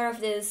be aware of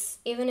this.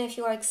 Even if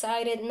you are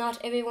excited, not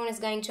everyone is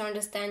going to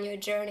understand your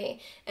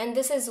journey. And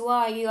this is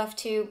why you have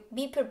to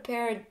be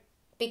prepared,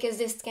 because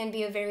this can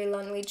be a very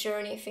lonely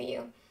journey for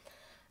you.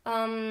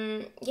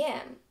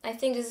 Yeah, I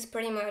think this is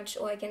pretty much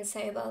all I can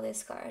say about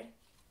this card.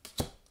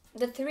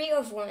 The Three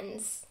of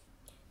Wands.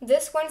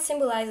 This one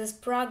symbolizes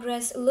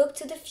progress, look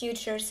to the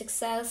future,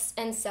 success,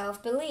 and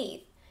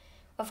self-belief.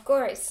 Of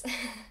course.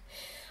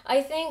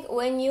 I think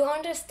when you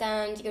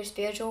understand your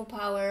spiritual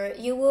power,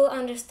 you will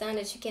understand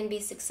that you can be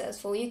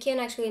successful. You can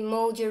actually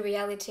mold your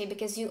reality,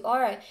 because you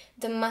are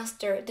the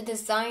master, the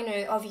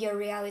designer of your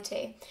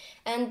reality.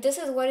 And this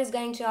is what is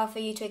going to offer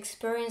you to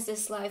experience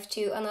this life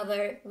to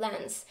another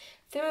lens.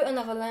 through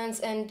another lens,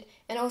 and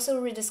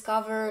also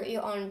rediscover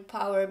your own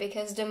power,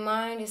 because the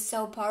mind is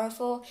so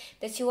powerful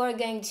that you are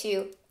going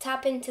to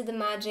tap into the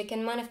magic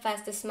and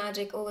manifest this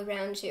magic all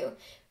around you.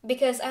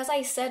 Because as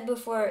I said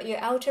before, your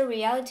outer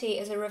reality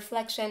is a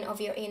reflection of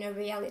your inner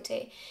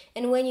reality.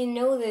 And when you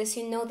know this,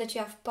 you know that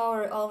you have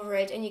power over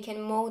it and you can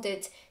mold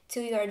it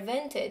to your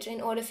advantage in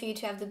order for you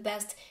to have the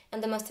best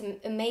and the most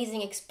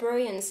amazing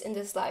experience in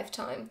this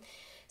lifetime.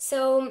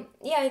 So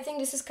yeah, I think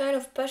this is kind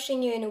of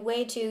pushing you in a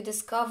way to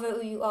discover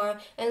who you are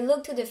and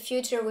look to the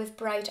future with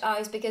bright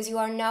eyes, because you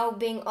are now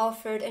being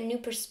offered a new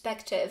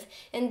perspective,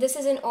 and this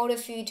is in order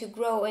for you to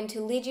grow and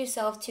to lead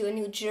yourself to a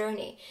new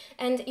journey.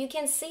 And you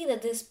can see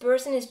that this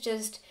person is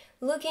just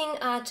looking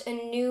at a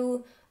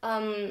new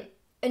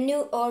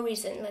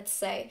horizon, let's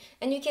say,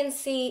 and you can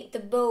see the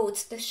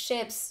boats, the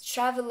ships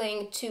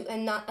traveling to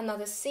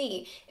another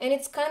sea, and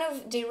it's kind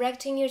of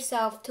directing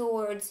yourself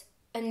towards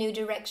a new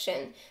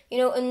direction,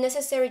 a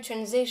necessary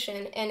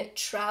transition and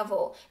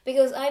travel,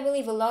 because I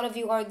believe a lot of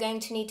you are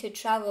going to need to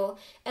travel,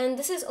 and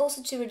this is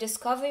also to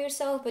rediscover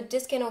yourself, but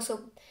this can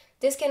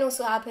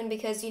also happen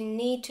because you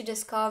need to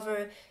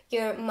discover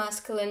your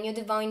masculine, your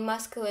divine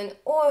masculine,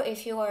 or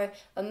if you are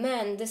a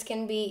man, this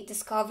can be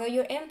discover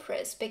your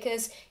empress,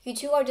 because you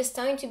two are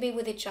destined to be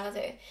with each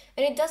other.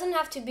 And it doesn't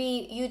have to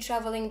be you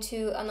traveling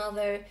to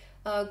another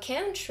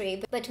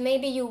country, but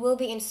maybe you will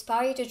be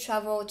inspired to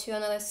travel to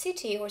another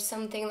city or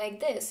something like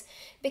this,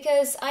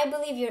 because I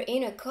believe your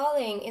inner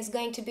calling is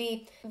going to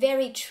be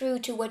very true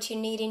to what you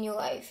need in your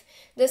life.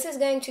 This is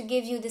going to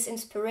give you this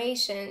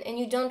inspiration and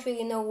you don't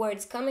really know where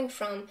it's coming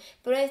from,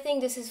 but I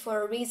think this is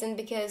for a reason,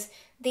 because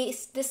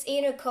this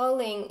inner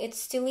calling,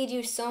 it's to lead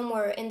you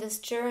somewhere in this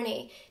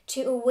journey,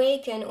 to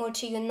awaken or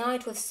to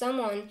unite with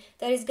someone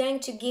that is going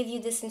to give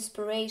you this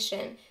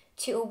inspiration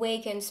to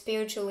awaken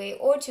spiritually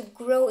or to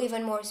grow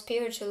even more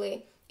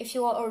spiritually if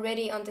you are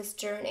already on this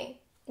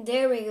journey.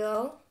 There we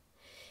go.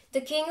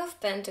 The King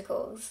of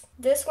Pentacles.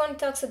 This one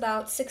talks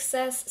about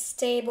success,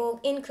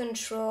 stable, in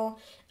control,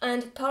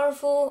 and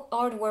powerful,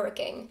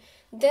 hardworking.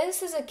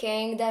 This is a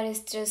king that is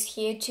just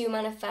here to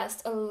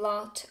manifest a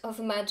lot of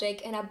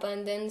magic and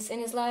abundance in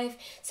his life.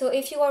 So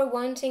if you are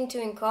wanting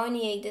to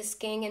incarnate this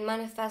king and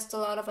manifest a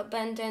lot of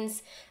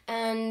abundance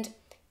and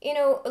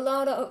a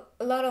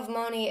lot of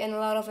money and a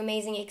lot of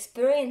amazing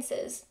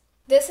experiences,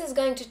 this is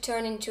going to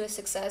turn into a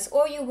success,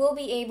 or you will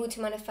be able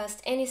to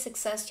manifest any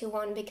success you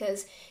want,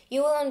 because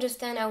you will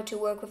understand how to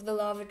work with the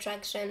law of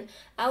attraction,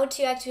 how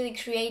to actually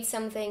create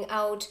something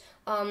out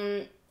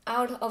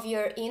of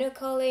your inner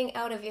calling,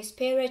 out of your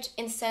spirit,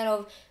 instead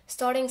of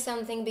starting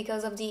something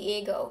because of the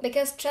ego.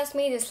 Because trust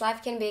me, this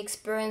life can be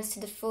experienced to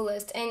the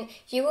fullest, and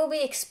you will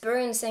be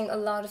experiencing a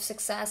lot of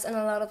success and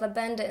a lot of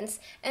abundance,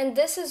 and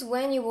this is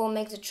when you will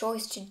make the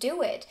choice to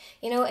do it,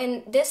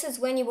 and this is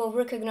when you will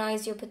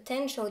recognize your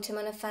potential to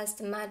manifest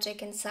the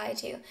magic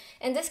inside you.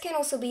 And this can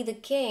also be the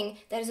king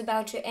that is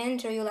about to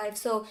enter your life,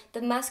 so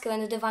the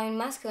masculine, the divine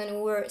masculine,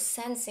 we're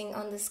sensing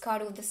on this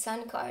card with the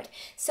sun card.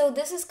 So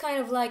this is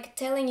kind of like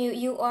telling you,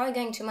 you are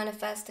going to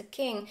manifest the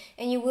king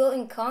and you will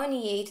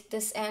incarnate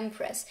this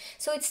empress.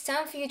 So it's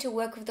time for you to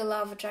work with the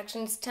law of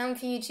attraction. It's time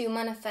for you to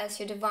manifest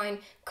your divine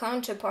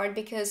counterpart,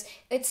 because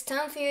it's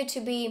time for you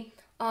to be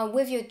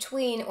with your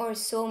twin or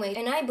soulmate.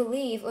 And I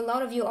believe a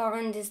lot of you are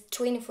on this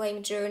twin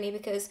flame journey,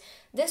 because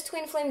this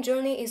twin flame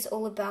journey is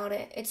all about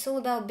it. It's all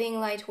about being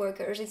light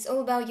workers. It's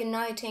all about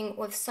uniting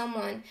with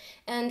someone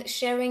and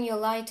sharing your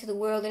light to the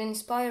world and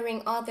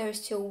inspiring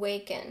others to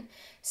awaken.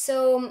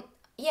 So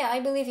yeah,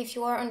 I believe if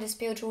you are on the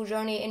spiritual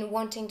journey and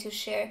wanting to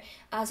share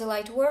as a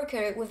light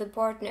worker with a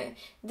partner,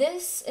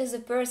 this is the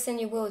person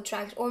you will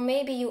attract. Or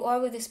maybe you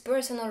are with this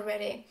person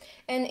already,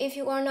 and if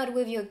you are not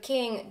with your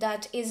king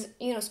that is,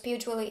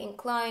 spiritually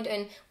inclined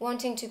and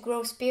wanting to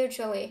grow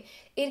spiritually,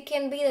 it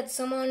can be that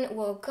someone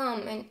will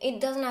come, and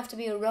it doesn't have to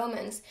be a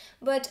romance,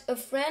 but a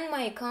friend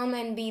might come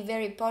and be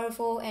very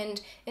powerful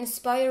and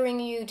inspiring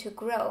you to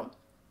grow.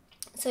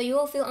 So you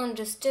will feel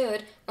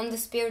understood on the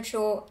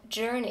spiritual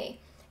journey.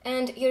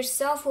 And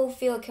yourself will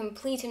feel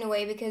complete in a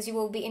way, because you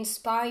will be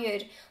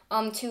inspired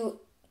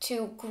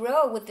to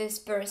grow with this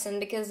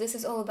person, because this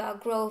is all about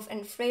growth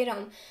and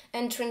freedom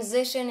and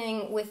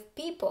transitioning with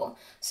people.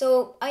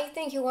 So I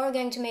think you are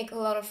going to make a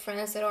lot of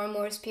friends that are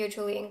more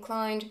spiritually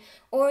inclined,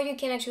 or you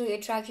can actually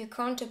attract your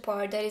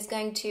counterpart that is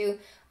going to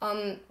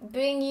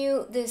bring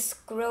you this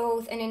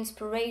growth and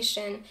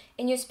inspiration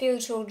in your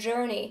spiritual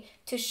journey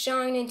to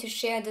shine and to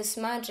share this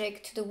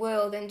magic to the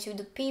world and to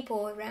the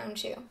people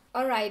around you.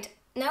 Alright.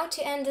 Now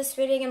to end this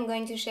reading, I'm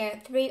going to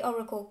share 3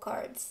 oracle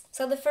cards.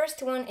 So the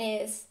first one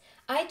is,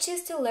 I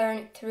choose to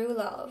learn through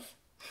love.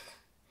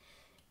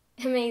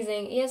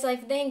 Amazing. Yes, I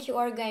think you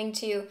are going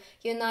to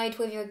unite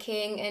with your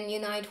king and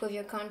unite with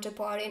your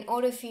counterpart in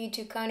order for you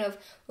to kind of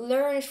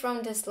learn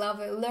from this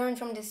lover, learn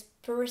from this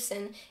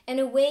person and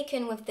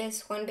awaken with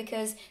this one,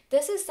 because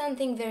this is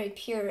something very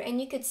pure,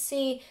 and you could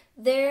see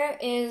there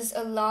is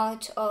a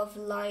lot of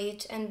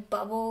light and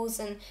bubbles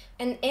and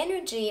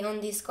energy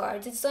on these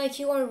cards. It's like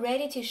you are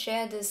ready to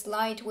share this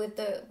light with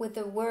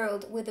the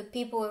world, with the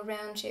people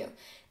around you.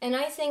 And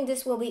I think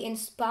this will be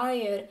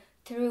inspired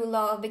through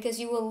love, because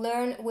you will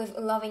learn with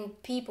loving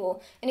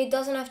people, and it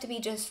doesn't have to be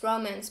just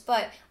romance.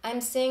 But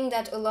I'm saying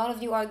that a lot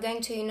of you are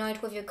going to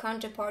unite with your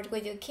counterpart,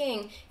 with your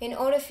king, in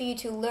order for you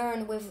to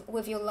learn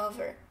with your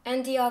lover.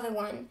 And the other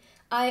one,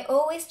 I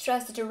always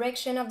trust the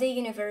direction of the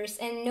universe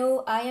and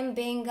know I am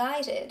being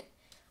guided.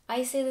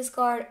 I see this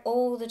card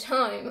all the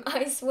time,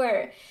 I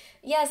swear.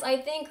 Yes, I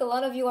think a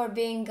lot of you are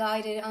being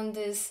guided on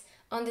this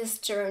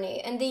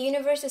journey, and the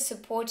universe is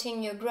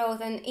supporting your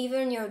growth, and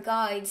even your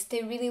guides,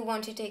 they really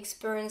want you to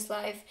experience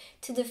life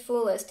to the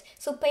fullest.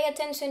 So pay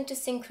attention to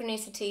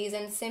synchronicities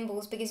and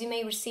symbols, because you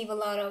may receive a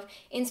lot of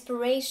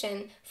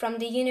inspiration from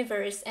the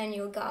universe and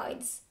your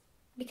guides,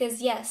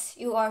 because yes,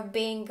 you are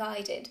being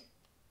guided.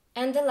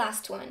 And the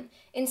last one,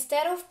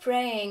 instead of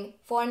praying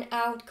for an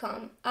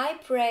outcome, I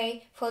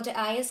pray for the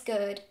highest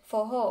good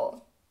for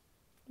all.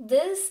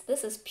 This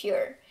is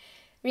pure,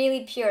 really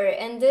pure.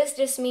 And this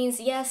just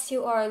means, yes,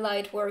 you are a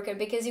light worker,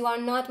 because you are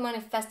not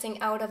manifesting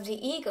out of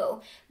the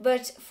ego,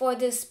 but for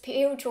the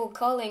spiritual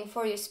calling,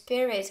 for your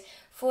spirit,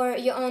 for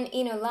your own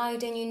inner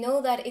light. And you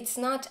know that it's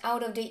not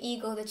out of the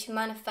ego that you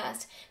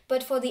manifest,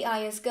 but for the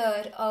highest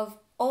good of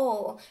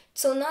all.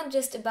 So not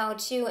just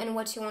about you and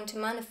what you want to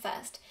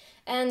manifest.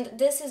 And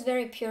this is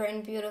very pure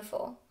and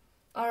beautiful.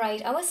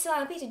 Alright, I was so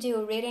happy to do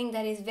a reading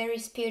that is very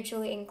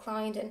spiritually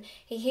inclined and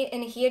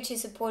here to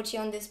support you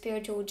on this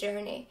spiritual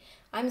journey.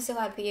 I'm so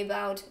happy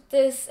about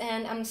this,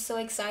 and I'm so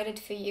excited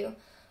for you.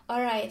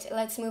 Alright,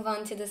 let's move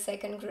on to the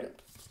second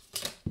group.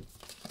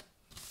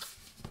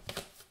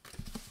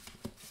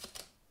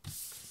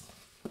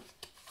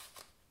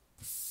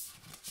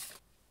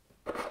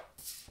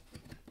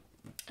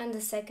 And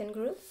the second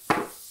group.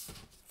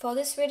 For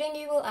this reading,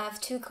 you will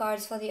have 2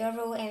 cards for the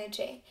overall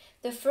energy.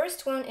 The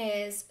first one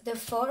is the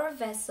Four of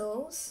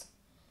Vessels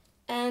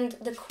and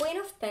the Queen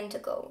of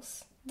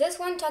Pentacles. This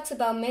one talks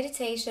about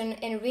meditation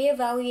and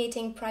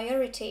reevaluating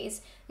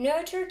priorities,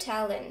 nurture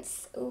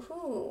talents.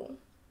 Ooh.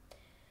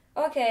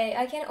 Okay,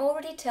 I can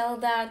already tell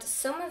that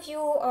some of you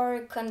are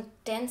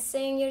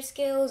condensing your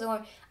skills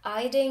or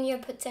hiding your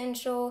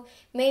potential.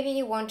 Maybe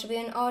you want to be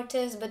an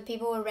artist, but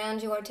people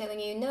around you are telling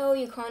you, no,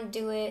 you can't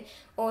do it,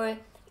 or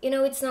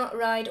it's not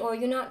right, or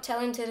you're not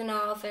talented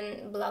enough,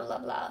 and blah, blah,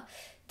 blah.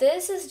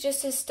 This is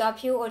just to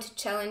stop you or to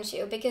challenge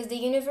you, because the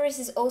universe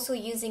is also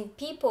using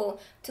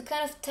people to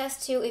kind of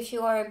test you if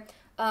you are,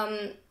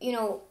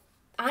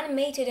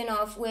 animated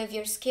enough with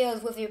your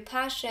skills, with your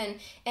passion.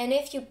 And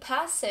if you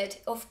pass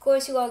it, of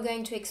course you are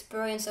going to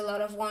experience a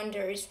lot of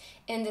wonders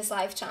in this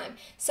lifetime.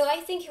 So I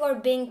think you are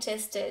being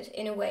tested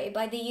in a way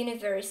by the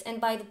universe and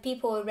by the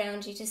people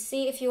around you to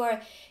see if you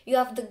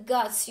have the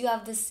guts, you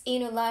have this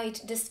inner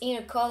light, this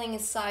inner calling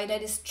inside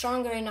that is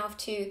stronger enough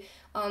to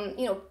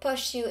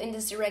push you in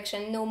this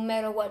direction, no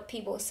matter what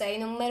people say,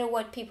 no matter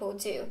what people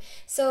do.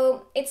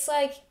 So it's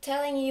like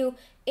telling you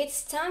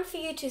it's time for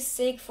you to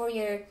seek for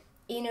your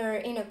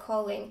inner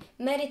calling.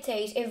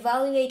 Meditate,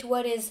 evaluate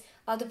what is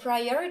the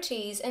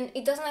priorities, and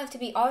it doesn't have to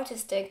be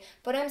artistic,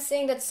 but I'm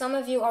saying that some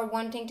of you are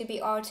wanting to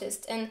be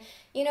artists, and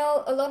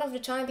a lot of the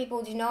time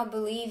people do not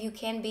believe you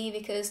can be,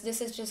 because this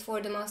is just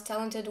for the most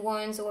talented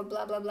ones, or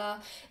blah blah blah.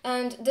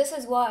 And this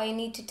is why I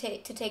need to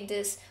take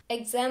this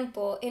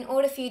example in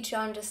order for you to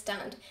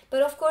understand.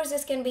 But of course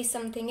this can be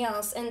something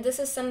else, and this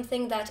is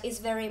something that is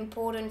very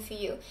important for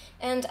you.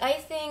 And I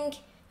think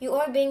you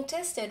are being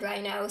tested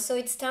right now, so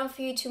it's time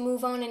for you to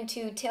move on and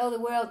to tell the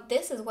world,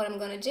 this is what I'm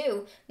going to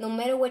do. No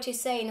matter what you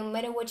say, no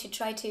matter what you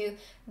try to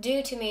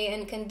do to me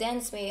and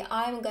condense me,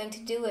 I'm going to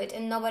do it,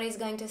 and nobody's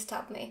going to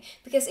stop me.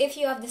 Because if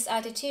you have this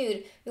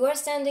attitude, you are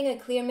sending a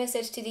clear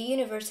message to the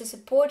universe to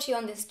support you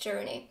on this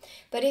journey.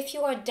 But if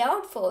you are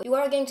doubtful, you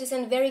are going to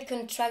send very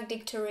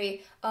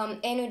contradictory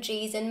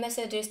energies and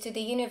messages to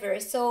the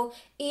universe, so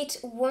it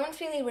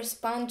won't really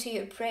respond to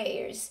your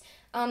prayers.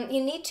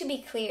 You need to be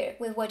clear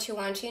with what you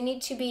want. You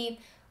need to be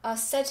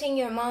setting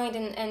your mind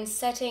and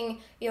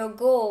setting your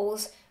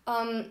goals,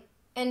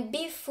 and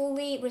be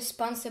fully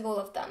responsible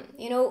of them.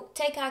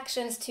 Take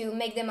actions to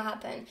make them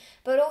happen,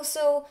 but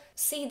also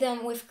see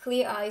them with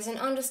clear eyes and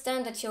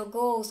understand that your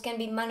goals can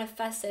be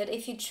manifested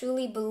if you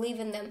truly believe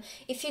in them,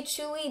 if you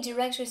truly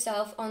direct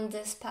yourself on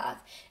this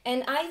path.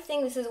 And I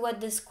think this is what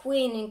this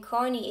queen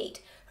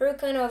incarnate, her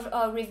kind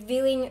of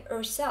revealing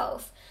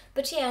herself.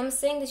 But yeah, I'm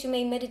saying that you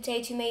may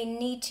meditate, you may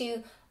need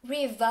to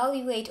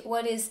reevaluate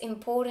what is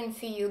important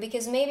for you,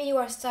 because maybe you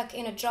are stuck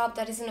in a job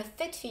that isn't a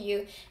fit for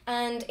you,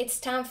 and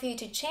it's time for you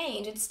to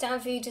change. It's time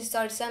for you to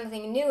start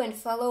something new and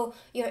follow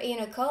your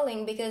inner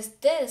calling, because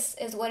this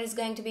is what is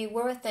going to be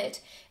worth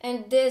it,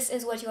 and this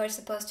is what you are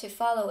supposed to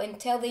follow. And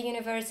tell the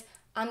universe,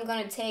 I'm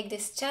gonna take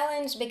this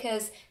challenge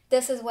because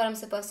this is what I'm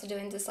supposed to do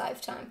in this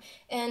lifetime.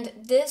 And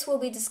this will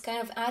be this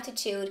kind of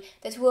attitude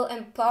that will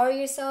empower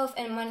yourself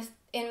and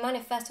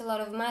manifest a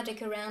lot of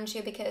magic around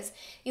you, because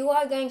you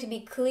are going to be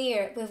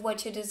clear with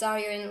what you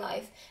desire in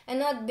life and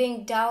not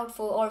being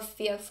doubtful or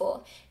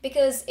fearful.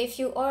 Because if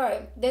you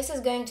are, this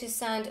is going to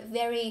send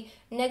very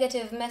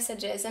negative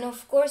messages, and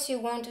of course you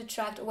won't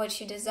attract what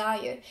you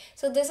desire.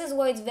 So this is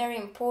why it's very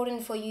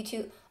important for you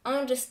to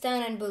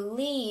understand and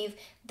believe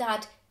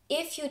that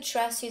if you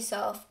trust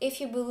yourself,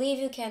 if you believe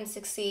you can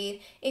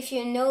succeed, if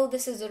you know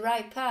this is the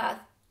right path,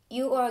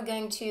 you are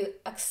going to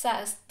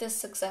access this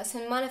success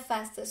and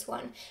manifest this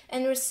one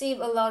and receive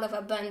a lot of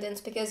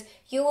abundance, because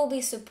you will be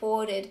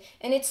supported.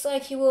 And it's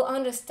like you will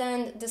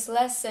understand this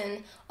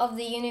lesson of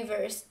the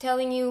universe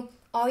telling you,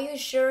 are you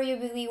sure you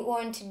really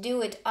want to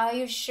do it? Are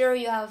you sure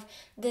you have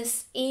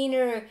this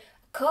inner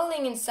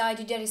calling inside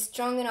you that is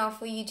strong enough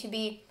for you to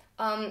be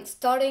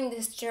starting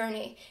this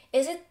journey?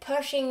 Is it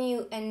pushing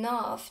you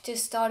enough to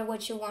start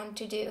what you want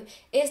to do?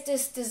 Is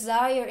this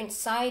desire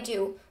inside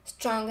you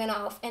strong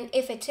enough? And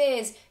if it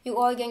is, you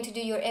are going to do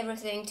your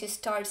everything to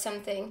start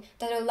something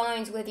that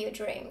aligns with your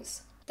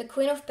dreams. The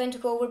Queen of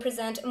Pentacles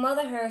represents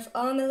Mother Earth,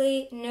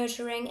 Amelie,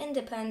 nurturing and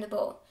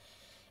dependable.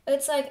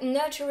 It's like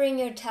nurturing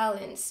your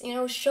talents,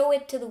 show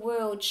it to the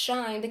world,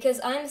 shine,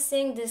 because I'm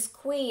seeing this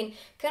queen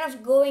kind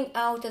of going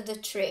out of the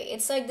tree.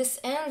 It's like this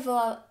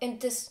envelope,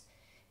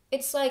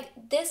 it's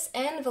like this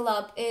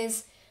envelope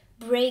is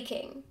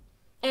breaking.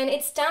 And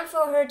it's time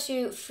for her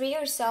to free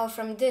herself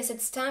from this.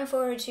 It's time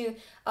for her to,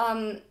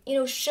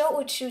 show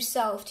her true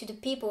self to the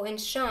people and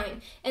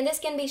shine. And this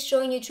can be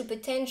showing your true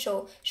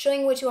potential,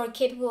 showing what you are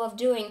capable of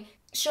doing,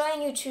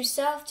 showing your true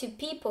self to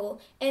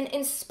people, and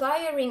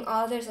inspiring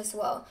others as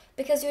well,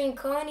 because you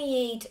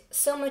incarnate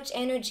so much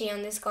energy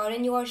on this card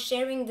and you are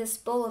sharing this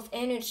ball of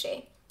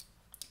energy.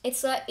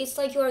 It's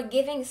like you are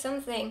giving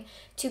something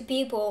to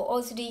people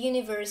or to the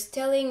universe,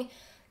 telling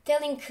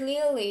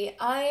clearly,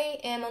 I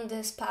am on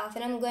this path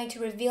and I'm going to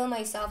reveal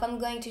myself, I'm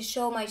going to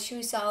show my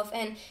true self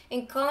and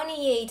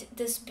incarnate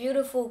this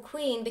beautiful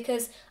queen,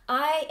 because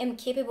I am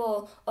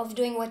capable of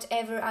doing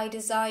whatever I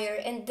desire,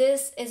 and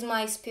this is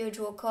my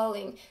spiritual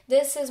calling,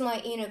 this is my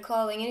inner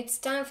calling, and it's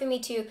time for me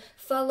to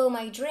follow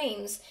my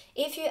dreams.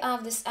 If you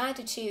have this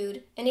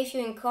attitude and if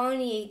you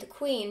incarnate the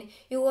queen,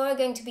 you are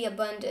going to be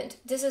abundant.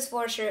 This is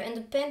for sure, and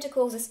the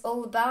Pentacles is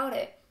all about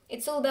it.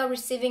 It's all about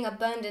receiving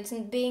abundance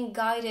and being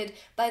guided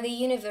by the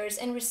universe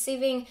and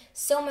receiving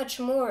so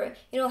much more,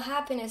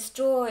 happiness,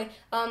 joy,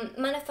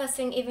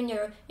 manifesting even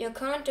your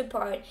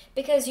counterpart,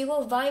 because you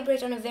will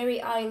vibrate on a very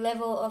high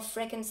level of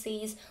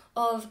frequencies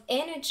of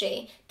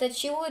energy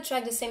that you will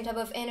attract the same type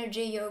of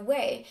energy your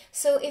way.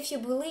 So if you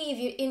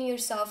believe in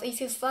yourself,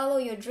 if you follow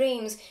your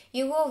dreams,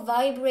 you will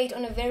vibrate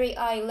on a very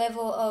high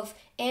level of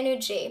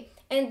energy.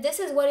 And this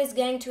is what is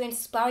going to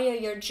inspire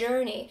your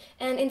journey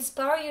and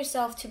inspire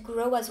yourself to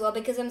grow as well,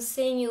 because I'm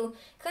seeing you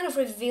kind of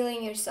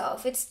revealing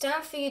yourself. It's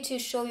time for you to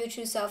show your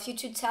true self, your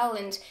true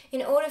talent,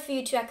 in order for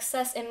you to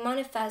access and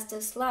manifest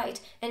this light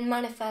and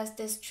manifest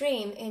this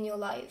dream in your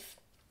life.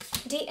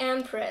 The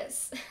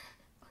Empress.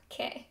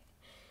 Okay.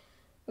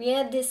 We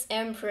had this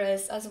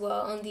Empress as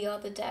well on the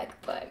other deck,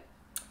 but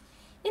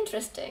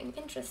interesting.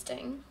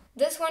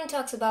 This one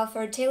talks about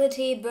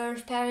fertility,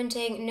 birth,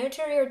 parenting,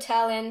 nurture your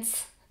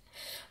talents.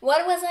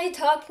 What was I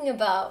talking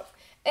about?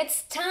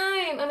 It's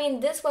time!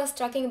 This was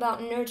talking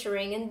about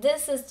nurturing, and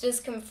this is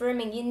just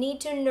confirming you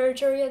need to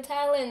nurture your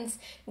talents.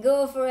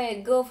 Go for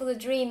it. Go for the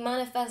dream.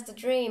 Manifest the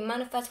dream.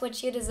 Manifest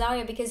what you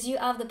desire, because you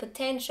have the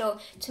potential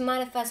to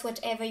manifest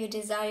whatever you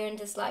desire in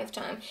this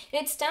lifetime.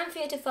 And it's time for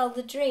you to follow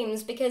the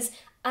dreams, because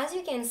as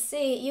you can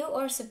see, you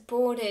are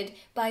supported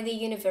by the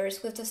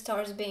universe, with the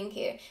stars being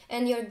here,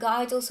 and your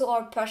guides also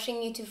are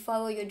pushing you to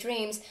follow your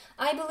dreams.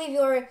 I believe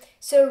you're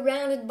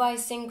surrounded by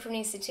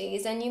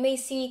synchronicities, and you may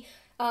see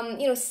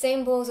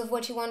symbols of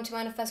what you want to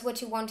manifest,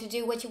 what you want to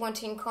do, what you want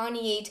to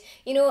incarnate.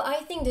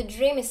 I think the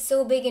dream is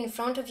so big in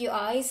front of your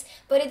eyes,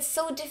 but it's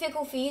so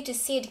difficult for you to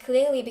see it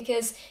clearly,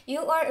 because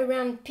you are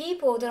around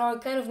people that are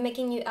kind of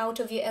making you out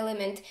of your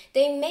element.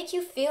 They make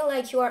you feel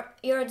like you're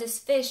this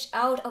fish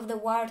out of the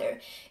water.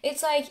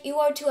 It's like you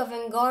are too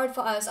avant-garde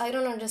for us. I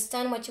don't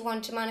understand what you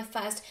want to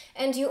manifest,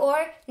 and you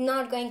are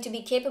not going to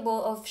be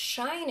capable of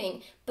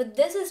shining. But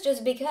this is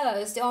just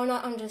because they are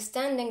not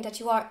understanding that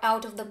you are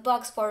out of the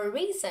box for a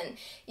reason.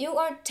 You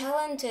are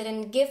talented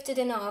and gifted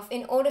enough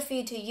in order for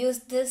you to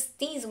use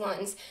these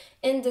ones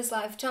in this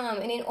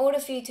lifetime, and in order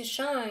for you to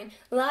shine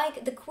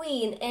like the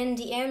Queen and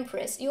the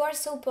Empress. You are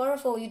so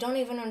powerful, you don't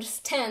even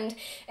understand.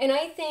 And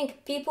I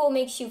think people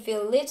make you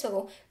feel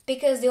little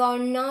because they are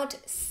not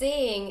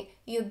seeing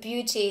your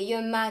beauty,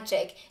 your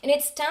magic. And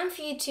it's time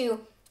for you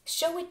to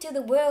show it to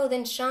the world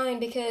and shine,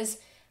 because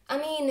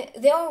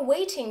they are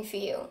waiting for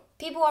you.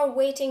 People are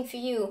waiting for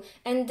you.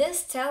 And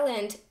this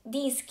talent,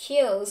 these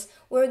skills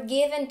were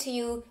given to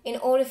you in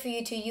order for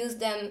you to use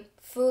them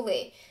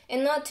fully,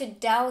 and not to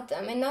doubt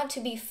them, and not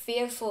to be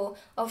fearful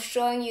of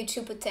showing your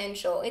true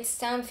potential. It's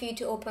time for you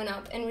to open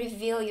up and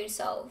reveal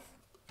yourself.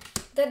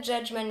 The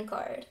Judgment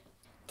card.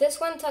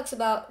 This one talks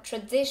about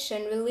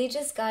tradition,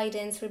 religious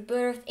guidance,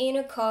 rebirth,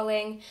 inner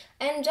calling,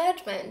 and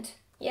judgment.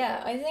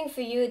 Yeah, I think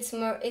for you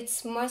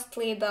it's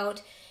mostly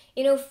about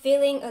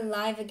feeling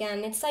alive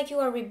again. It's like you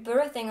are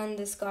rebirthing on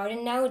this card,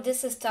 and now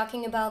this is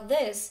talking about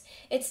this.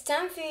 It's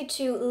time for you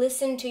to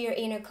listen to your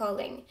inner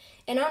calling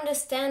and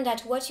understand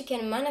that what you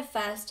can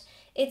manifest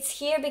It's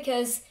here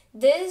because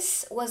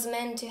this was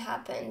meant to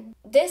happen.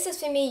 This is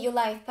for me your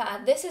life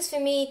path. This is for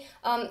me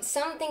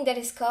something that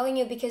is calling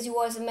you because you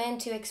was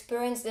meant to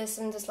experience this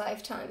in this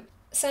lifetime.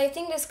 So I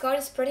think this card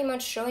is pretty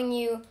much showing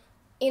you,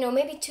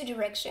 maybe two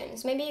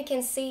directions. Maybe you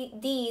can see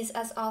these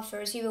as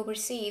offers you will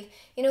receive.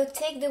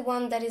 Take the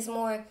one that is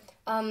more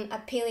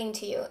appealing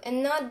to you,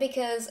 and not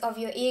because of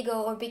your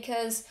ego or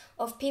because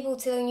of people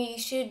telling you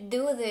should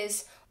do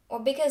this, or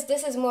because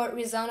this is more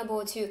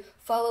reasonable to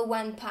follow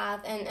one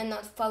path and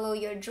not follow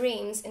your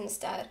dreams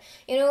instead.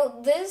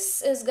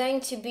 This is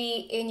going to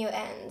be in your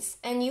hands,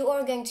 and you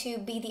are going to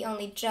be the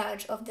only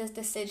judge of this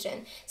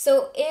decision.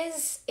 So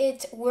is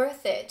it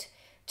worth it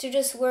to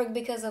just work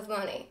because of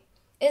money?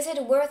 Is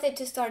it worth it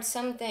to start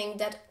something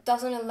that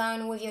doesn't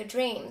align with your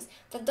dreams,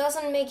 that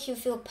doesn't make you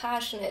feel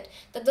passionate,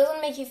 that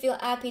doesn't make you feel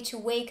happy to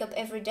wake up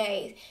every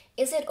day?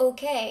 Is it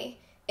okay?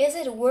 Is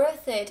it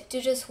worth it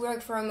to just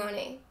work for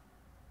money?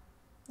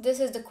 This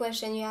is the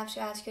question you have to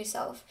ask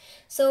yourself.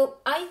 So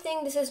I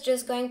think this is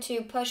just going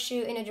to push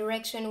you in a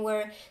direction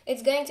where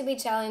it's going to be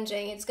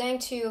challenging. It's going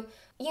to,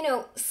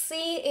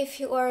 see if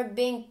you are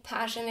being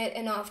passionate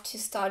enough to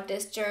start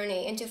this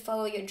journey and to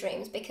follow your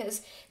dreams,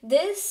 because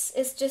this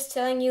is just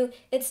telling you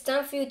it's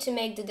time for you to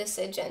make the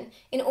decision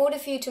in order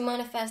for you to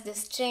manifest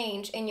this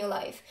change in your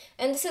life.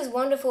 And this is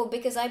wonderful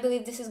because I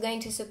believe this is going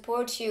to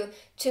support you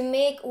to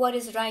make what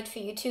is right for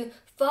you, to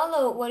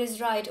follow what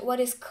is right, what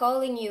is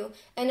calling you.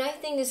 And I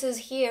think this is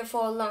here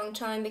for a long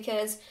time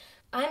because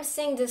I'm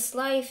seeing this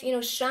life,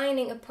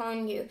 shining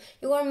upon you.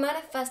 You are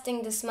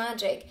manifesting this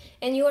magic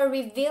and you are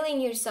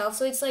revealing yourself.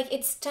 So it's like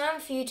it's time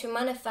for you to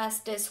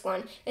manifest this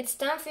one. It's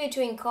time for you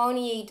to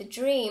incarnate the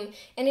dream,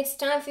 and it's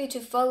time for you to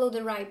follow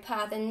the right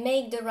path and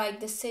make the right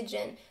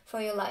decision for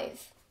your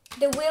life.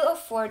 The Wheel of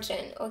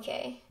Fortune,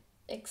 okay.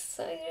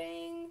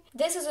 Exciting.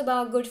 This is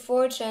about good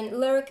fortune,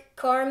 luck,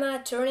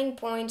 karma, turning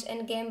point,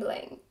 and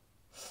gambling.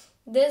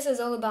 This is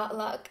all about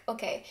luck.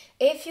 Okay,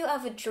 if you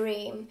have a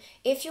dream,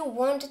 if you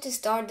wanted to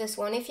start this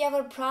one, if you have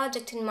a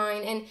project in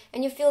mind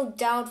and you feel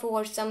doubtful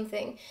or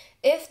something,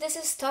 if this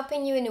is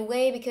stopping you in a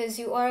way because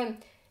you are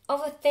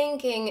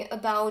overthinking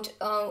about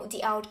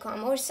the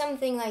outcome or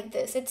something like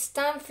this, it's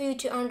time for you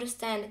to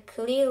understand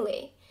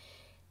clearly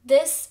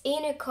this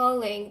inner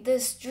calling,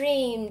 this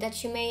dream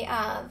that you may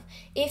have.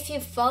 If you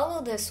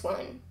follow this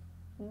one,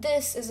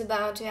 this is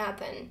about to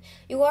happen.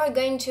 You are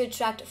going to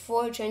attract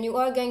fortune. You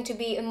are going to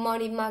be a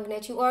money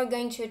magnet. You are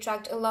going to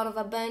attract a lot of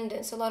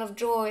abundance, a lot of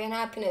joy and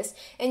happiness.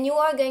 And you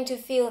are going to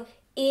feel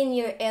in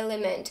your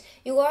element.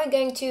 You are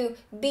going to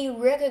be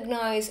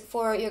recognized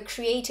for your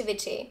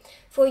creativity,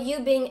 for you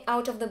being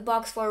out of the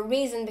box for a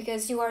reason,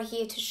 because you are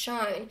here to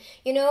shine.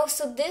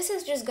 So this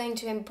is just going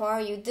to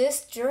empower you.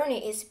 This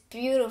journey is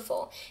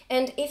beautiful.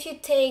 And if you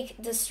take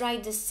this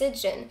right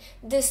decision,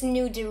 this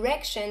new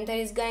direction that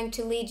is going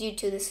to lead you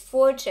to this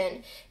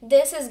fortune,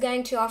 this is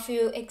going to offer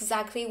you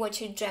exactly what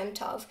you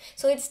dreamt of.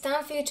 So it's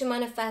time for you to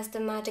manifest the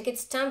magic.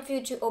 It's time for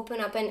you to open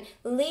up and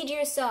lead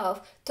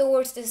yourself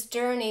towards this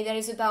journey that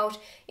is about,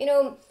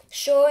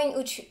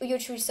 showing your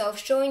true self,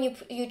 showing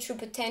your true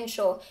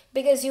potential,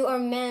 because you are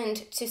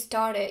meant to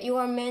start it. You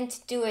are meant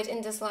to do it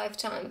in this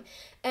lifetime.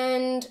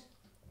 And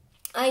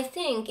I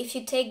think if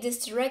you take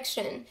this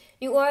direction,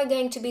 you are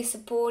going to be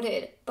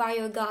supported by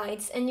your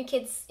guides, and you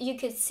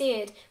could see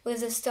it with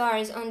the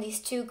stars on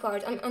these two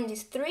cards, on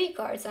these three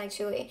cards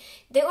actually.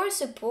 They are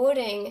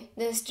supporting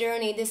this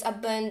journey, this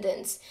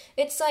abundance.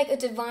 It's like a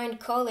divine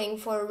calling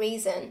for a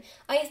reason.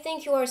 I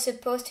think you are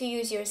supposed to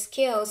use your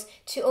skills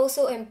to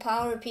also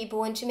empower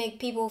people and to make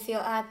people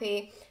feel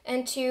happy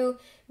and to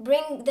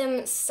bring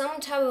them some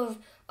type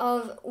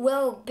of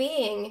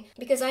well-being,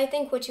 because I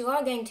think what you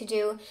are going to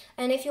do,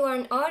 and if you are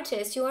an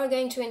artist, you are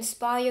going to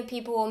inspire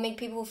people or make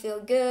people feel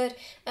good.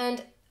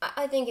 And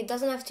I think it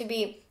doesn't have to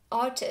be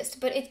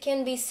artist, but it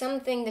can be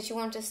something that you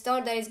want to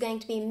start that is going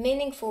to be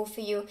meaningful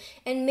for you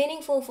and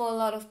meaningful for a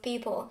lot of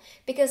people,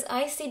 because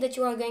I see that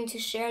you are going to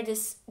share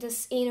this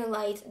inner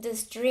light,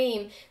 this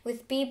dream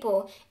with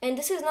people, and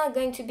this is not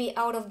going to be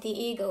out of the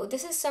ego.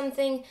 This is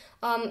something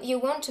you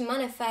want to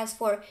manifest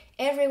for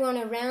everyone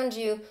around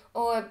you,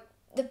 or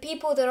the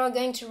people that are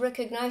going to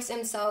recognize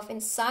themselves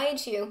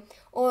inside you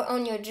or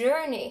on your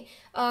journey,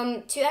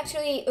 to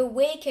actually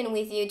awaken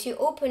with you, to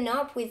open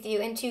up with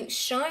you, and to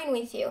shine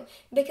with you,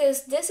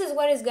 because this is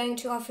what is going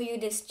to offer you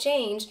this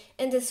change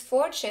and this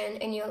fortune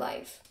in your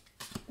life.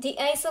 The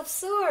Ace of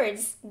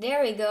Swords.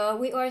 There we go.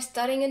 We are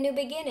starting a new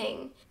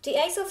beginning. The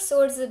Ace of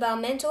Swords is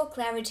about mental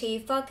clarity,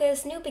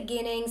 focus, new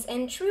beginnings,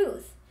 and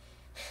truth.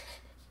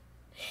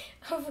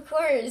 Of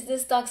course,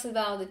 this talks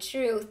about the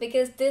truth,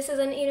 because this is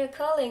an inner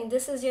calling,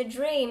 this is your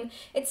dream.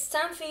 It's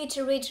time for you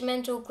to reach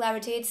mental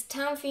clarity. It's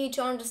time for you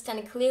to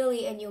understand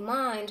clearly in your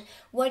mind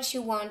what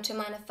you want to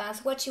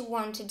manifest, what you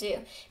want to do,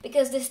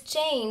 because this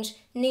change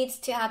needs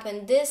to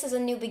happen. This is a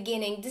new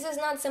beginning. This is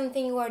not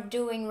something you are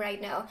doing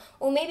right now,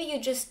 or maybe you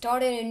just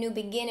started a new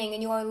beginning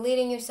and you are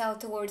leading yourself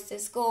towards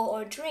this goal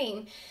or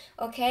dream.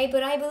 Okay,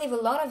 but I believe a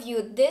lot of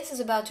you, this is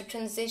about to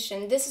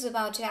transition. This is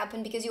about to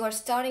happen because you are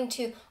starting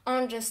to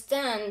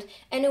understand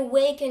and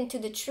awaken to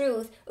the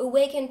truth,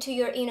 awaken to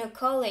your inner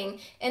calling.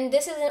 And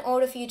this is in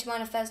order for you to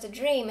manifest the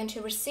dream and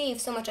to receive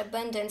so much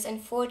abundance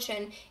and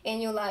fortune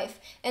in your life.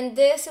 And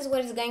this is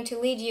what is going to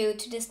lead you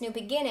to this new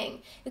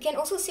beginning. You can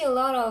also see a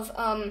lot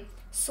of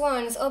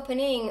swans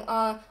opening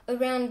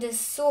around this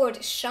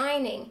sword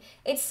shining.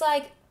 It's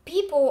like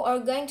people are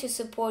going to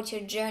support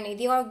your journey.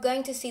 They are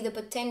going to see the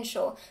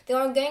potential. They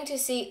are going to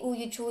see who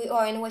you truly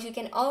are and what you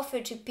can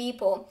offer to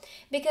people,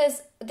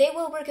 because they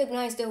will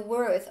recognize the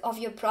worth of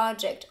your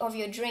project, of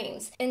your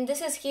dreams. And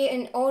this is here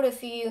in order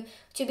for you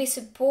to be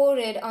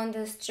supported on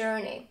this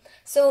journey.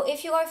 So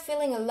if you are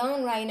feeling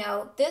alone right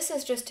now, this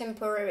is just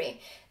temporary.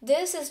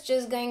 This is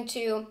just going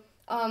to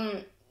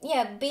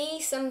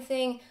be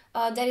something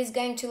that is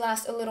going to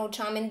last a little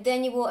time, and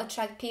then you will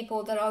attract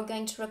people that are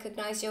going to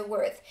recognize your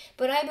worth.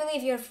 But I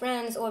believe your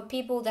friends or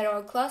people that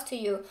are close to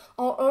you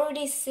are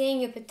already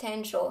seeing your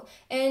potential,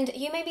 and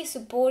you may be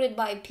supported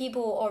by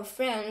people or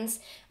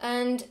friends,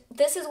 and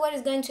this is what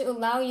is going to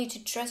allow you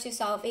to trust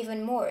yourself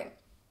even more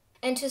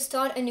and to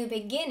start a new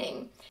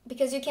beginning,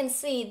 because you can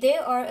see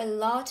there are a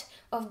lot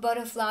of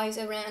butterflies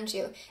around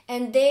you,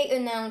 and they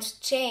announce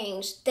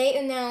change, they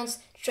announce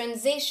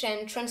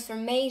transition,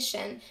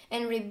 transformation,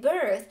 and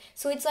rebirth.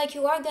 So it's like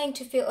you are going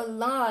to feel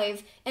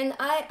alive, and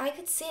I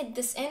could see it,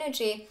 this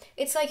energy.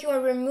 It's like you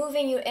are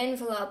removing your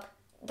envelope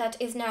that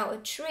is now a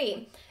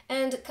tree,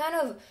 and kind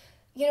of,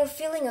 you know,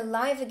 feeling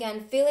alive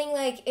again, feeling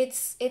like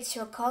it's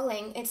your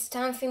calling. It's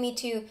time for me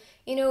to,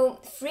 you know,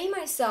 free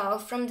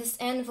myself from this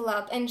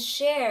envelope and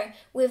share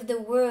with the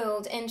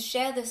world, and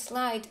share this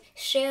light,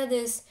 share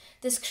this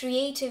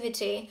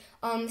creativity,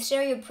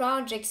 share your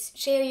projects,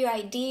 share your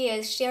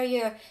ideas, share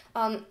your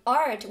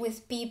art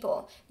with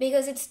people,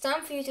 because it's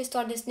time for you to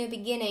start this new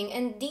beginning,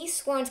 and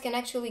these ones can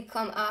actually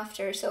come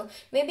after. So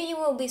maybe you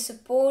will be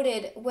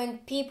supported when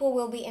people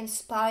will be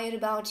inspired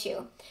about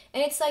you,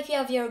 and it's like you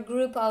have your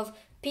group of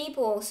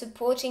people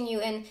supporting you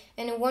and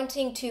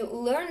wanting to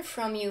learn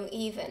from you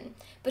even.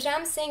 But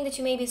I'm saying that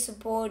you may be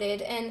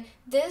supported, and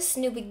this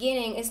new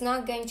beginning is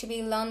not going to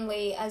be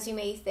lonely as you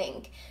may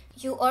think.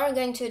 You are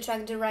going to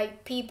attract the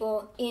right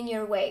people in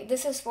your way.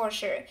 This is for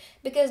sure.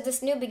 Because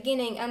this new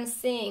beginning I'm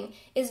seeing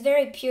is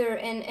very pure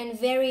and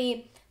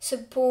very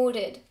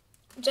supported.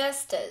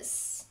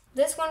 Justice.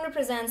 This one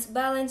represents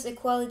balance,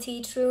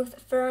 equality,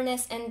 truth,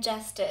 fairness, and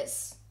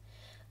justice.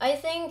 I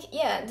think,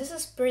 yeah, this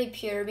is pretty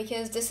pure,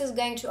 because this is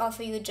going to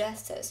offer you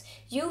justice.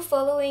 You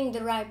following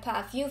the right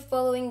path, you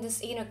following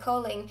this inner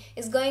calling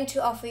is going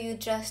to offer you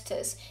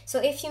justice. So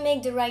if you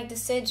make the right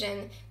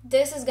decision,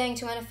 this is going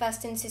to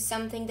manifest into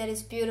something that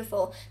is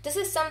beautiful. This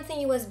is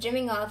something you was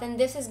dreaming of, and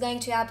this is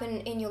going to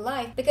happen in your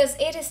life, because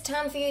it is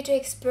time for you to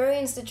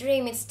experience the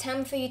dream. It's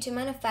time for you to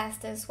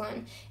manifest this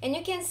one. And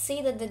you can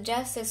see that the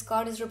justice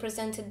card is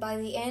represented by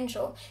the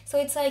angel. So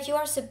it's like you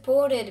are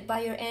supported by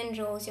your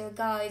angels, your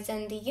guides,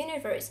 and the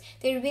universe.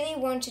 They really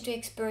want you to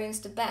experience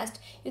the best.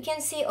 You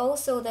can see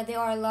also that there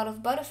are a lot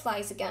of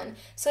butterflies again.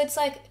 So it's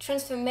like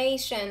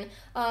transformation,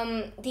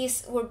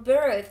 this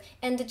rebirth,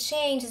 and the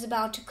change is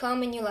about to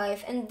come in your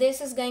life, and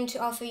this is going to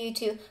offer you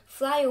to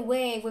fly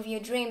away with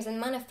your dreams and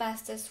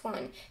manifest this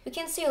one. You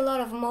can see a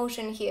lot of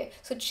motion here,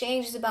 so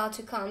change is about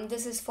to come.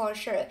 This is for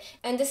sure,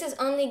 and this is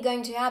only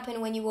going to happen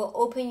when you will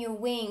open your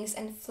wings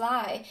and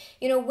fly,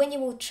 you know, when you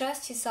will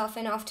trust yourself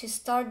enough to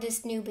start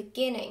this new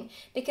beginning,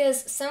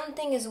 because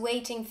something is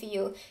waiting for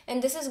you,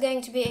 and this is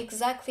going to be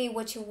exactly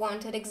what you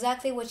wanted,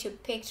 exactly what you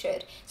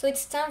pictured. So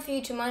it's time for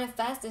you to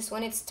manifest this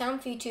one. It's time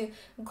for you to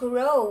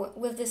grow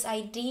with this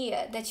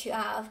idea that you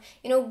have,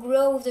 you know,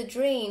 grow with the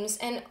dreams,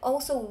 and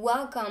also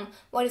welcome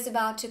what is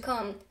about to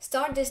come.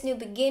 Start this new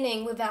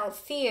beginning without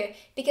fear,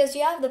 because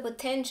you have the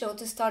potential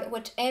to start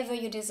whatever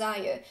you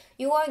desire.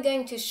 You are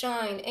going to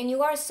shine, and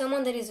you are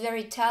someone that is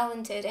very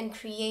talented and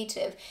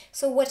creative.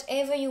 So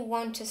whatever you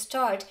want to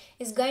start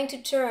is going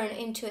to turn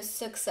into a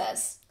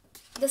success.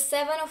 The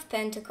Seven of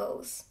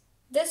Pentacles.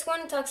 This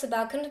one talks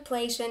about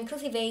contemplation,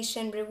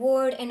 cultivation,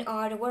 reward, and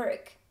hard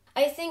work.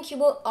 I think you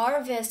will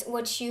harvest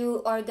what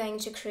you are going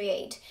to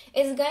create.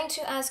 It's going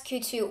to ask you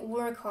to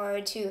work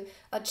hard, to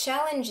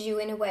challenge you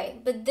in a way.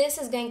 But this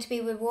is going to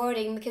be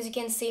rewarding, because you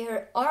can see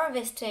her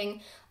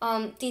harvesting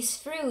these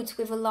fruits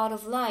with a lot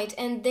of light,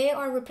 and they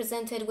are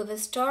represented with a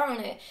star on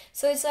it.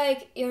 So it's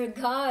like your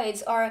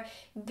guides are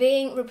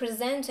being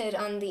represented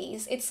on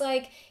these. It's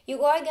like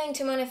you are going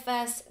to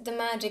manifest the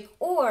magic,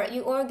 or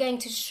you are going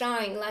to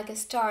shine like a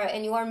star,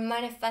 and you are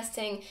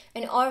manifesting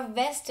and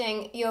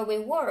harvesting your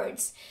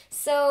rewards.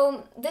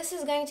 So this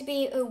is going to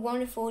be a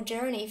wonderful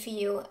journey for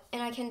you,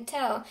 and I can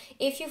tell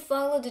if you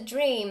follow the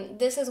dream,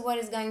 this is what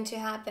is going to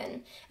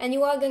happen, and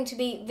you are going to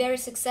be very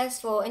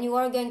successful, and you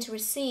are going to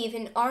receive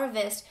and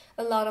harvest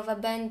a lot of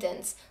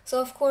abundance. So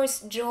of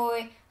course,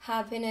 joy,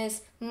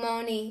 happiness,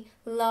 money,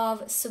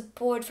 love,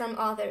 support from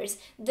others.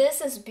 This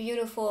is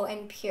beautiful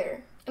and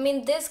pure. I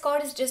mean, this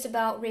card is just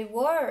about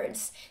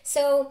rewards.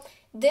 So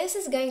this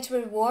is going to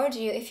reward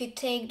you if you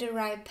take the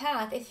right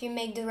path, if you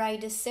make the right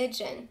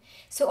decision.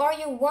 So are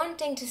you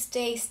wanting to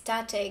stay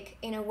static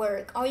in a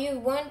work? Are you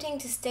wanting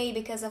to stay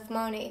because of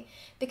money?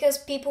 Because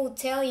people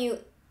tell you,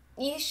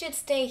 you should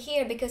stay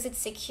here because it's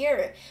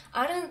secure.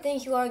 I don't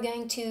think you are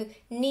going to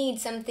need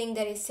something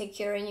that is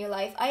secure in your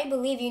life. I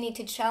believe you need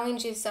to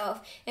challenge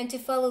yourself and to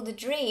follow the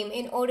dream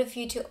in order for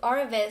you to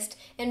harvest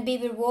and be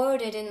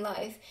rewarded in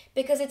life,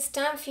 because it's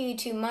time for you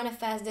to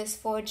manifest this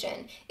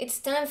fortune. It's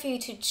time for you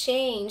to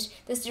change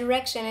this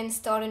direction and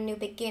start a new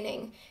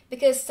beginning,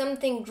 because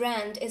something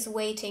grand is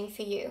waiting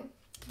for you.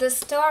 The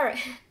star.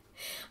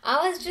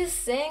 I was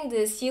just saying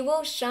this, you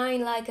will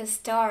shine like a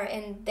star,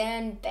 and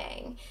then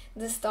bang,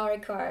 the star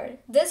card.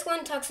 This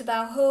one talks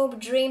about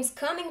hope, dreams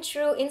coming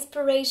true,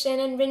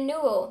 inspiration and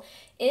renewal.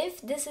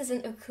 If this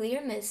isn't a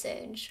clear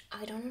message,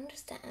 I don't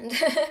understand.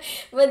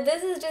 But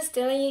this is just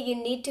telling you, you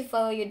need to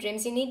follow your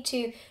dreams. You need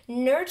to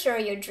nurture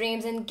your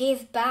dreams and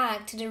give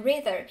back to the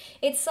river.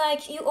 It's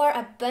like you are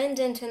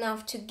abundant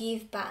enough to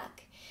give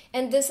back.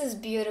 And this is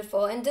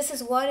beautiful, and this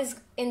is what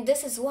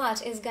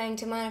is going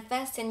to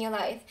manifest in your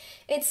life.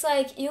 It's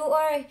like you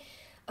are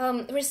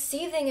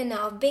receiving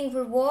enough, being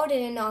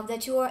rewarded enough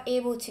that you are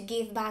able to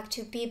give back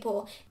to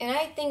people. And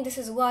I think this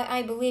is why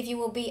I believe you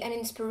will be an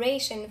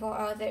inspiration for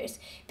others,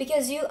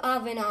 because you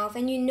have enough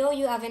and you know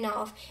you have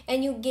enough,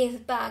 and you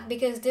give back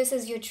because this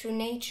is your true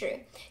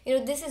nature.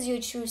 This is your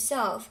true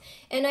self.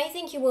 And I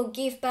think you will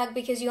give back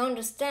because you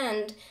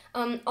understand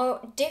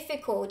how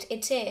difficult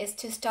it is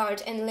to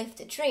start and live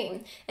the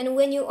dream. And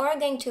when you are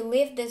going to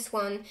live this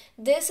one,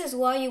 this is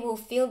why you will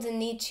feel the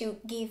need to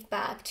give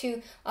back,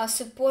 to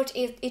support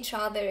each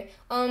other.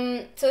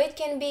 So it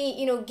can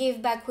be,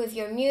 give back with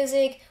your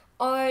music,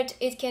 art.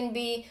 It can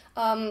be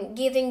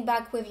giving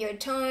back with your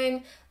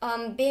time,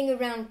 being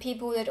around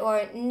people that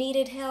are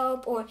needed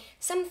help or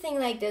something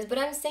like this. But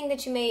I'm saying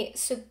that you may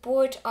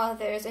support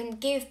others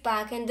and give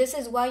back, and this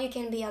is why you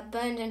can be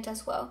abundant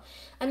as well.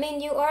 I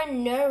mean, you are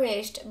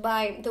nourished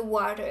by the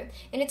water,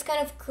 and it's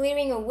kind of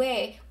clearing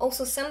away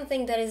also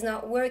something that is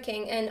not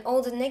working and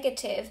all the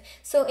negative.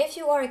 So if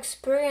you are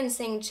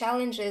experiencing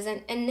challenges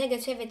and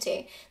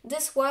negativity,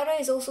 this water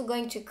is also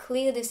going to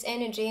clear this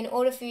energy in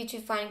order for you to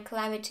find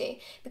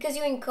clarity, because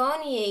you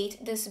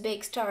incarnate this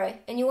big star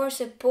and you are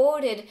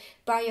supported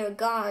by your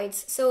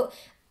guides. So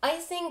I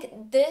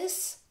think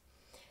this,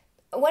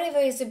 whatever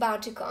is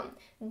about to come,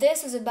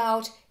 this is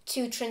about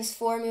to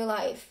transform your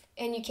life.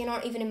 And you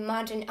cannot even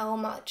imagine how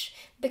much,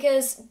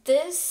 because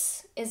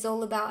this is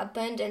all about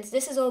abundance.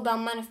 This is all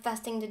about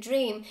manifesting the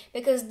dream,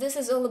 because this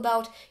is all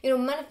about,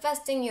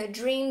 manifesting your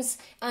dreams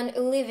and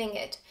living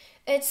it.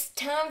 It's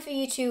time for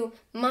you to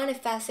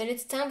manifest it.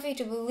 It's time for you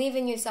to believe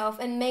in yourself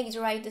and make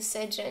the right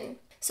decision.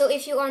 So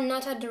if you are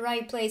not at the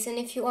right place, and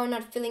if you are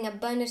not feeling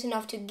abundant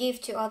enough to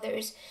give to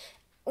others,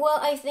 well,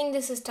 I think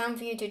this is time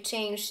for you to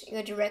change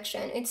your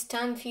direction. It's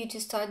time for you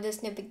to start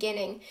this new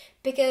beginning,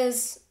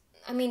 because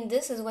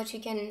this is what you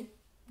can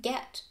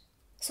get.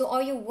 So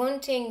are you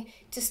wanting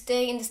to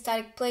stay in the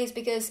static place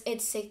because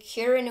it's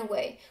secure in a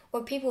way,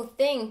 or people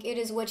think it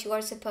is what you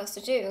are supposed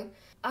to do?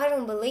 I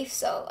don't believe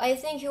so. I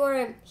think you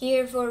are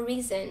here for a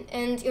reason,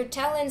 and your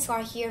talents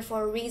are here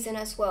for a reason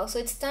as well. So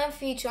it's time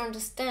for you to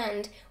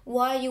understand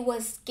why you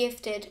was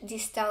gifted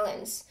these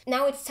talents.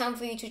 Now it's time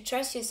for you to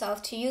trust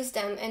yourself, to use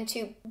them and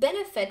to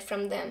benefit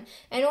from them,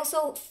 and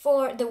also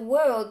for the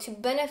world to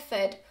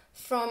benefit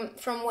from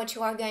what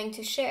you are going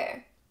to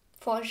share.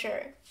 For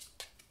sure.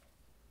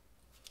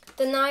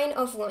 The 9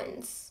 of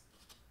Wands.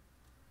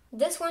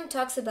 This one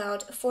talks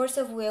about force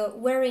of will,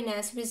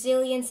 wariness,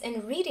 resilience,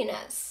 and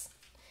readiness.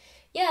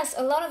 Yes,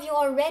 a lot of you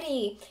are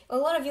ready. A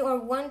lot of you are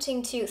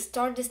wanting to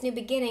start this new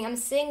beginning. I'm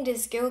seeing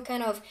this girl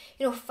kind of,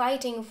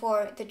 fighting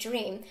for the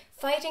dream,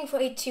 fighting for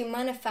it to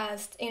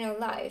manifest in her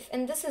life.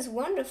 And this is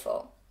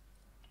wonderful.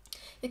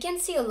 You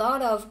can see a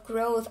lot of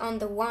growth on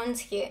the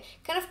wands here,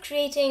 kind of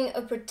creating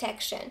a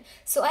protection.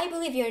 So I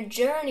believe your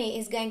journey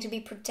is going to be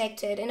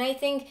protected, and I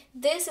think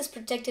this is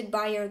protected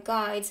by your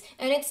guides,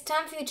 and it's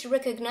time for you to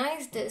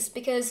recognize this,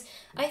 because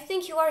I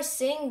think you are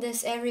seeing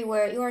this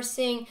everywhere. You are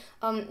seeing,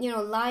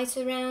 lights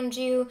around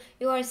you.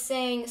 You are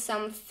seeing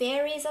some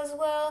fairies as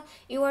well.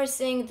 You are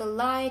seeing the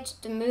light,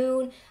 the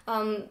moon,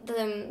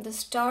 the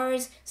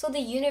stars. So the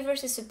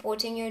universe is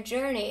supporting your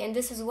journey, and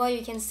this is why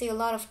you can see a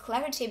lot of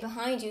clarity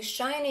behind you,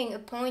 shining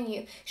upon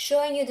you,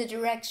 showing you the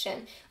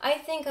direction. I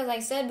think, as I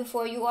said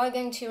before, you are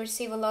going to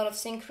receive a lot of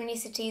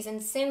synchronicities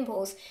and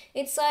symbols.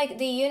 It's like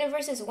the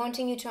universe is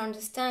wanting you to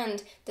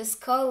understand this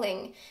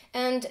calling,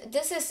 and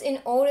this is in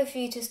order for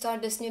you to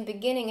start this new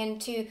beginning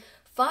and to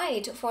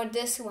fight for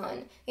this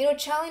one.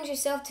 Challenge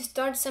yourself to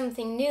start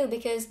something new,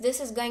 because this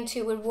is going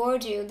to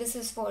reward you. This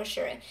is for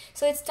sure.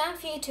 So it's time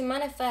for you to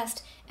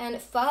manifest and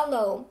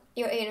follow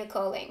your inner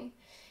calling,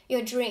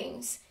 your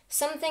dreams,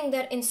 something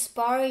that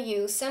inspires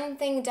you,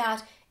 something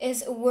that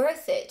is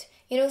worth it,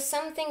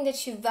 something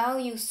that you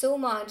value so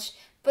much,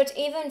 but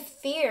even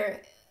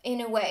fear in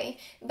a way.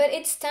 But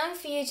it's time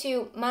for you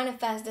to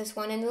manifest this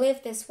one and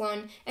live this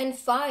one and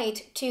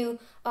fight to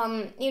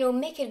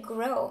make it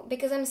grow,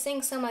 because I'm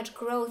seeing so much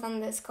growth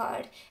on this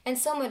card and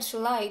so much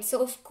light.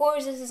 So of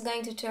course this is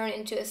going to turn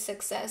into a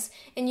success,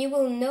 and you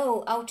will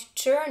know how to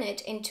turn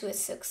it into a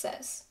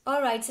success.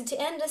 Alright, so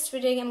to end this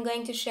reading, I'm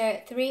going to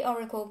share 3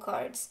 oracle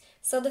cards.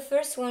 So the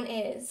first one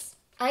is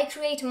I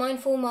create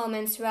mindful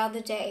moments throughout the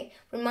day,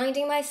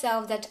 reminding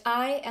myself that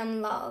I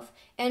am love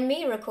and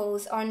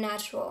miracles are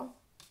natural.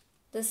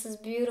 This is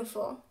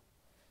beautiful.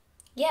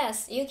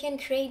 Yes, you can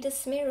create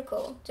this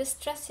miracle.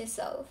 Just trust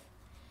yourself.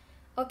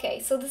 Okay,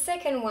 so the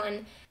second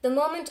one, the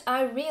moment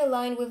I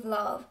realign with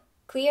love,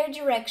 clear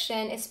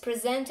direction is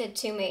presented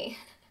to me.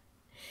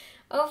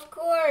 Of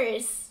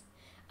course!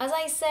 As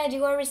I said,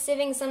 you are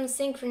receiving some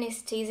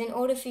synchronicities in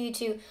order for you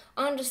to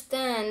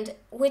understand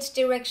which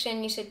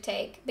direction you should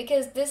take,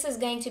 because this is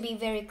going to be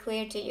very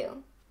clear to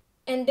you.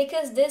 And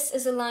because this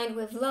is aligned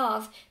with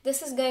love,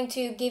 this is going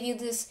to give you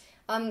this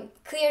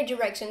clear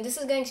direction. This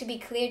is going to be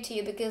clear to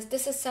you because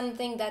this is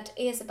something that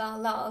is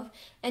about love,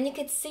 and you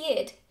could see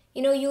it.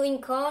 You know, you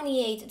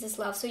incarnate this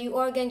love, so you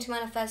are going to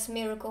manifest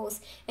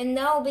miracles. And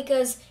now,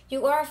 because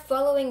you are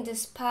following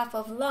this path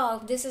of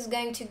love, this is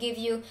going to give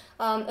you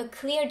a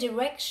clear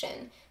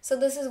direction. So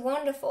this is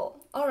wonderful.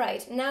 All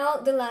right, now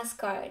the last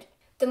card.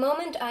 The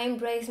moment I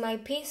embrace my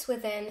peace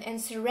within and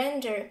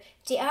surrender,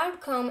 the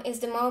outcome is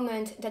the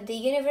moment that the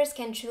universe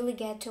can truly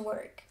get to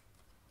work.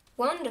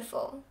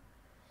 Wonderful.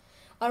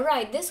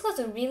 Alright, this was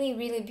a really,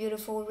 really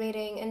beautiful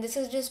reading, and this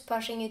is just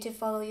pushing you to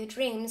follow your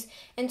dreams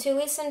and to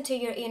listen to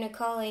your inner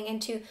calling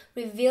and to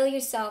reveal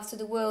yourself to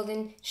the world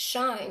and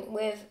shine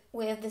with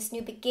this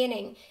new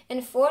beginning.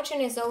 And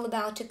fortune is all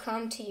about to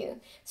come to you.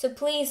 So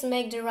please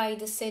make the right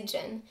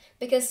decision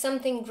because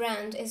something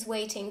grand is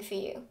waiting for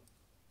you.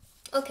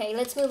 Okay,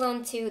 let's move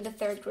on to the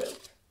third group.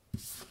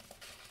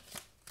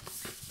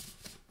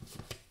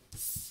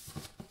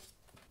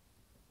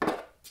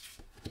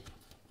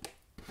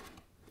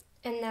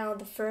 And now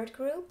the third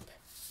group.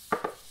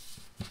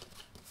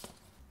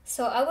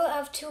 So I will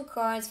have 2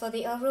 cards for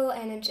the overall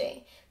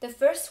energy. The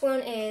first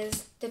one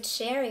is the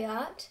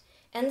Chariot,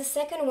 and the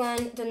second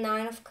one, the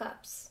Nine of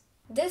Cups.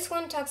 This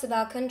one talks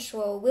about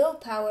control,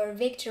 willpower,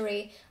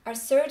 victory,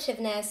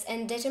 assertiveness,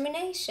 and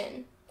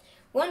determination.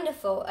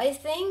 Wonderful. I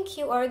think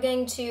you are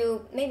going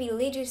to maybe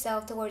lead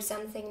yourself towards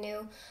something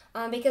new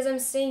because I'm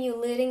seeing you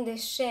leading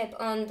this ship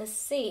on the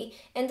sea,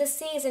 and the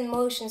sea is in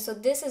motion, so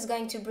this is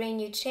going to bring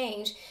you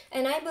change.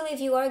 And I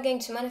believe you are going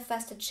to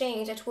manifest a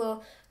change that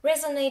will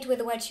resonate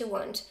with what you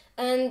want.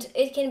 And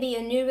it can be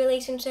a new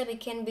relationship, it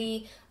can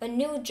be a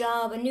new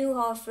job, a new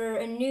offer,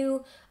 a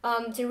new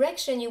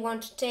direction you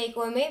want to take,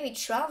 or maybe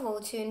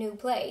travel to a new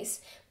place.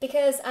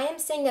 Because I am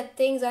saying that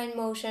things are in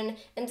motion,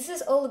 and this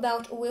is all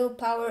about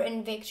willpower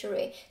and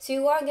victory. So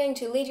you are going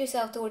to lead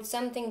yourself towards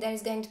something that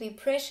is going to be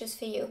precious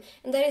for you,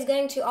 and that is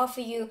going to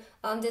offer you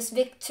this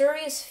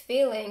victorious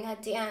feeling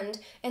at the end,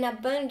 and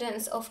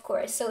abundance, of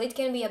course. So it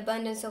can be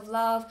abundance of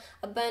love,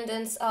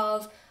 abundance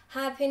of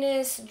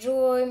happiness,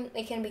 joy,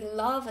 it can be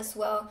love as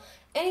well.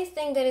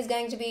 Anything that is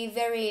going to be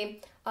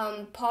very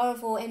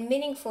powerful and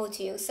meaningful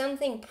to you,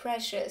 something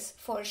precious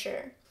for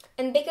sure.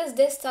 And because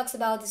this talks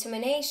about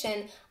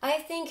determination, I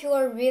think you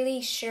are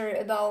really sure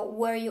about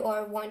where you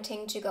are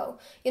wanting to go.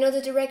 You know,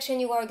 the direction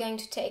you are going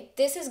to take.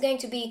 This is going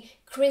to be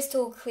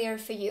crystal clear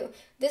for you.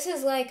 This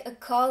is like a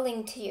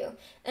calling to you.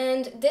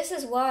 And this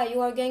is why you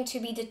are going to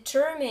be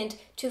determined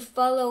to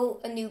follow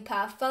a new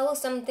path, follow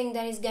something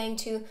that is going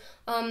to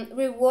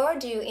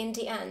reward you in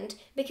the end.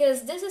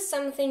 Because this is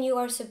something you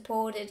are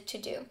supported to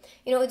do.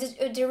 You know,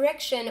 a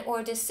direction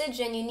or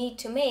decision you need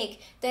to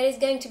make that is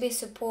going to be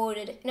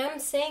supported. And I'm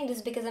saying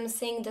this because I'm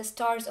seeing the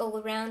stars all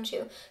around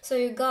you. So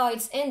your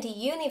guides and the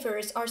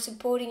universe are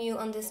supporting you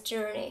on this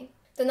journey.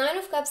 The Nine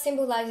of Cups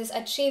symbolizes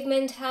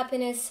achievement,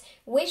 happiness,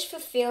 wish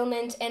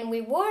fulfillment, and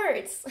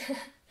rewards.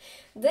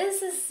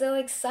 This is so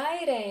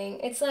exciting.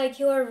 It's like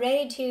you are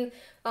ready to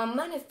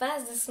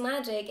manifest this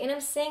magic. And I'm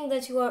saying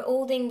that you are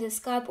holding this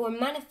cup or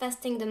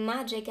manifesting the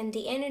magic and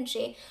the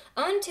energy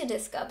onto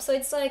this cup. So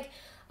it's like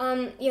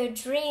your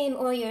dream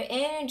or your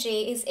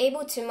energy is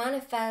able to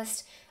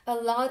manifest a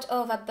lot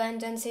of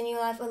abundance in your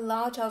life, a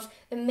lot of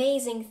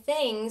amazing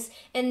things,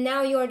 and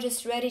now you are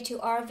just ready to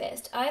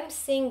harvest. I'm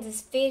seeing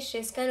these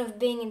fishes kind of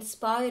being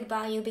inspired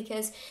by you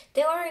because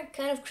they are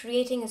kind of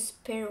creating a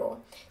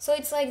spiral. So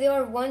it's like they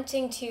are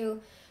wanting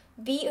to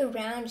be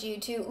around you,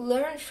 to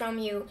learn from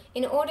you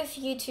in order for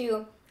you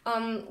to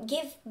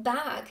give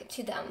back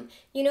to them.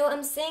 You know,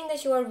 I'm saying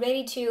that you are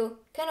ready to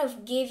kind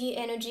of give you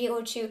energy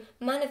or to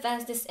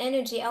manifest this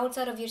energy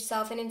outside of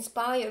yourself and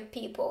inspire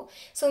people.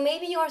 So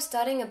maybe you are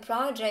starting a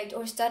project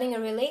or starting a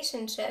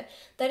relationship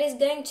that is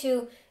going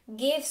to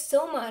give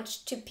so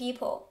much to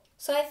people.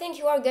 So I think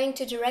you are going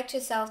to direct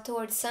yourself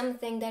towards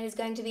something that is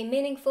going to be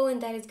meaningful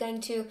and that is going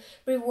to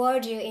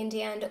reward you in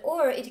the end.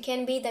 Or it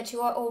can be that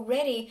you are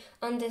already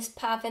on this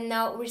path and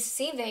now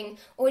receiving,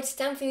 or it's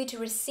time for you to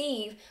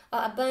receive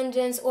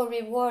abundance or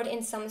reward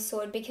in some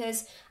sort.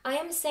 Because I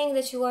am saying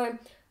that you are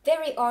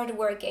very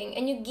hardworking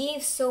and you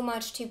give so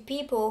much to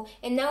people,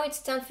 and now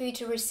it's time for you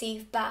to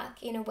receive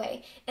back in a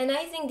way. And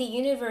I think the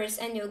universe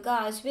and your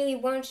gods really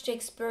want you to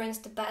experience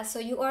the best, so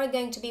you are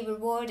going to be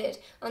rewarded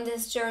on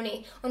this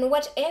journey. On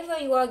whatever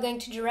you are going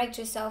to direct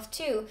yourself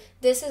to,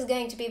 this is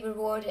going to be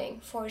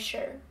rewarding for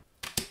sure.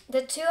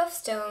 The Two of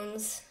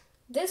Stones.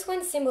 This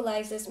one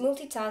symbolizes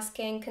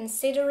multitasking,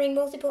 considering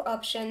multiple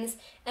options,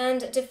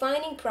 and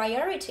defining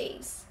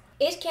priorities.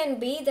 It can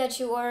be that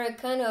you are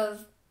kind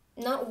of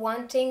not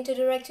wanting to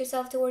direct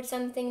yourself towards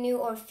something new,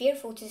 or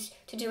fearful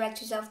to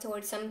direct yourself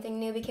towards something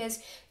new because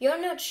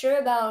you're not sure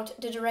about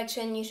the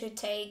direction you should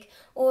take,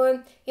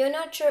 or you're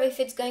not sure if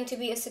it's going to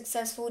be a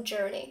successful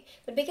journey.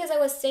 But because I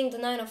was saying the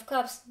Nine of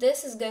Cups,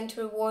 this is going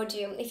to reward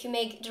you if you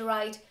make the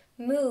right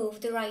move,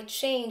 the right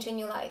change in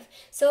your life.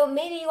 So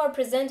maybe you are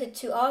presented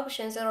two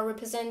options that are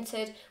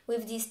represented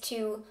with these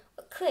two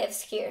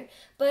cliffs here,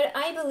 but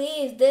I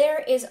believe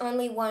there is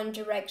only one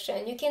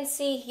direction. You can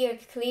see here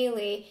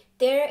clearly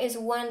there is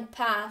one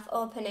path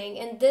opening,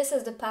 and this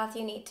is the path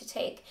you need to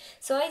take.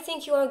 So I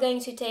think you are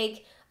going to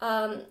take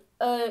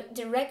a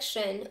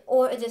direction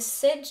or a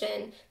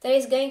decision that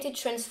is going to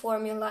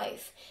transform your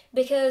life,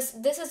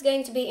 because this is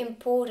going to be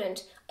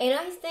important. And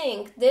I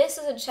think this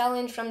is a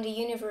challenge from the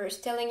universe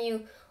telling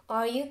you,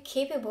 are you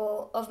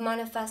capable of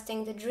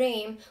manifesting the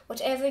dream,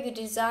 whatever you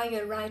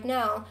desire right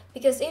now?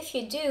 Because if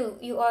you do,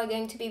 you are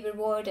going to be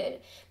rewarded.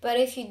 But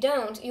if you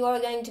don't, you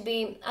are going to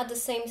be at the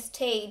same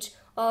stage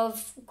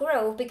of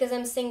growth, because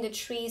I'm seeing the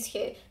trees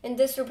here, and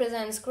this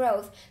represents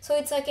growth. So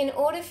it's like, in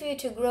order for you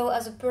to grow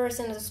as a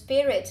person, as a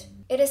spirit,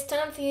 it is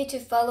time for you to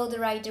follow the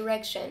right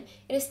direction.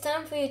 It is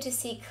time for you to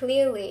see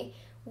clearly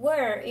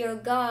where your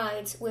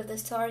guides with the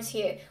stars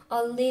here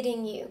are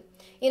leading you.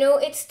 You know,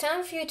 it's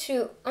time for you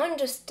to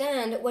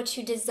understand what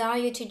you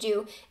desire to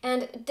do,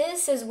 and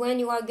this is when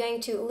you are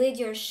going to lead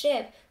your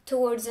ship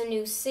towards a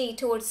new sea,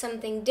 towards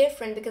something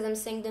different, because I'm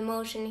seeing the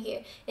motion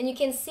here. And you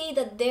can see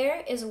that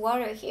there is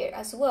water here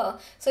as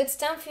well. So it's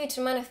time for you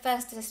to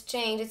manifest this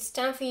change. It's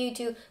time for you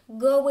to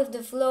go with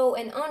the flow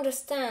and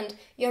understand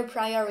your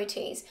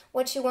priorities,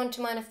 what you want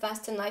to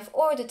manifest in life,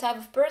 or the type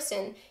of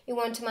person you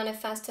want to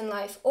manifest in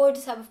life, or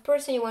the type of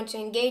person you want to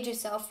engage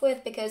yourself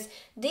with, because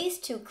these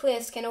two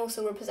cliffs can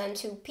also represent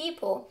two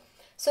people.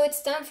 So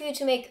it's time for you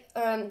to make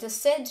a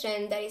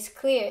decision that is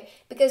clear,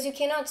 because you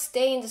cannot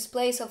stay in this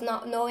place of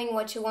not knowing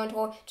what you want,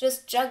 or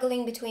just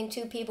juggling between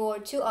two people or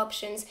two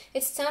options.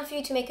 It's time for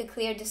you to make a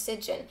clear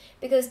decision,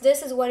 because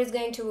this is what is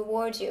going to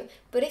reward you.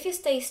 But if you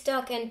stay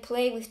stuck and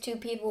play with two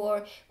people,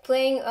 or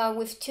playing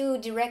with two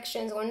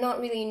directions, or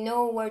not really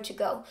know where to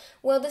go,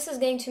 well, this is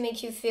going to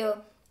make you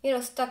feel,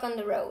 stuck on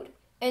the road.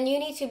 And you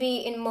need to be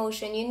in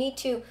motion. You need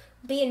to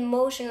be in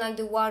motion like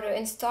the water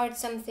and start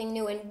something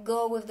new and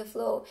go with the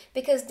flow,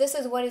 because this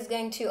is what is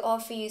going to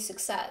offer you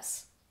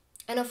success.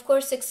 And of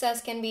course,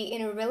 success can be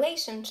in a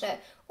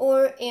relationship,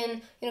 or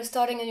in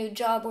starting a new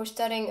job, or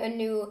starting a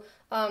new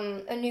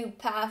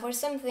path, or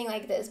something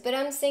like this. But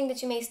I'm saying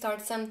that you may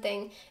start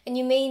something, and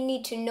you may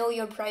need to know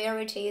your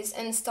priorities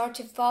and start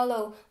to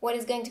follow what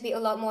is going to be a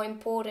lot more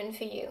important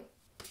for you.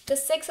 The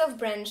Six of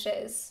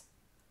Branches.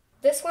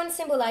 This one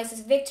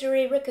symbolizes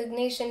victory,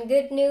 recognition,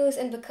 good news,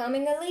 and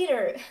becoming a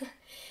leader.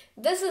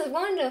 This is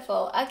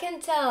wonderful. I can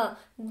tell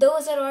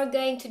those that are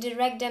going to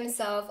direct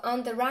themselves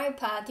on the right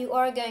path, you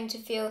are going to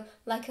feel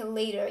like a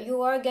leader.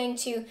 You are going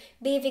to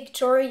be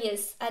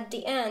victorious at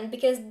the end,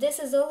 because this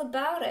is all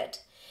about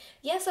it.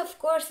 Yes, of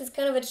course, it's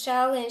kind of a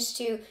challenge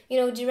to,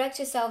 direct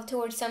yourself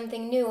towards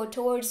something new, or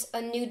towards a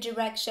new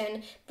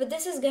direction. But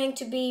this is going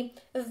to be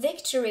a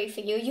victory for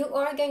you. You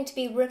are going to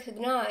be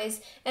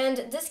recognized. And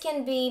this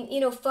can be,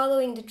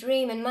 following the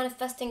dream and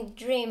manifesting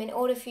the dream in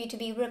order for you to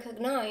be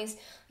recognized,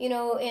 in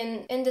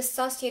the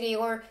society,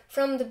 or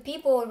from the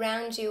people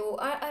around you.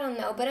 I don't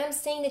know. But I'm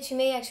saying that you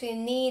may actually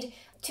need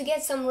to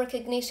get some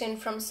recognition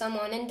from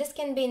someone, and this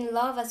can be in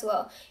love as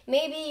well.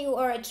 Maybe you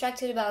are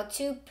attracted about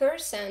two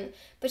person,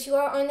 but you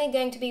are only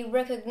going to be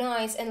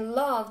recognized and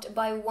loved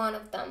by one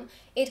of them.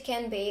 It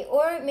can be.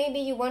 Or maybe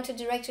you want to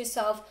direct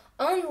yourself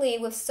only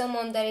with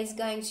someone that is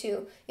going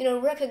to,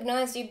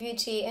 recognize your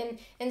beauty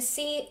and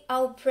see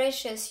how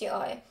precious you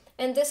are.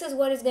 And this is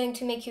what is going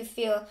to make you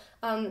feel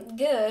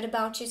good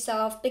about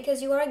yourself,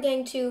 because you are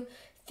going to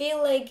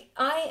feel like,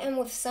 I am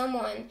with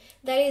someone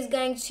that is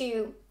going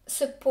to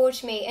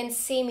support me and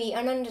see me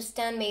and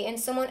understand me, and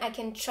someone I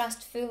can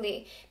trust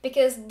fully,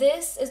 because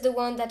this is the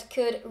one that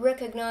could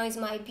recognize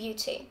my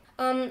beauty.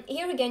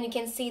 Here again, you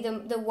can see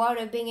the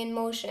water being in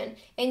motion,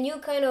 and you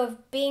kind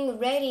of being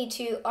ready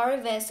to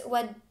harvest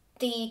what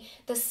the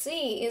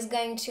sea is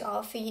going to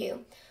offer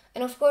you.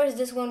 And of course,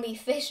 this won't be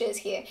fishes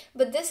here,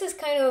 but this is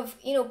kind of,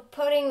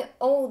 putting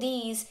all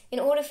these in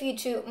order for you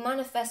to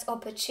manifest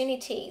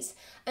opportunities.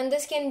 And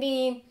this can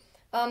be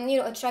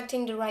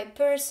attracting the right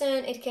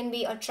person. It can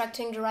be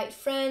attracting the right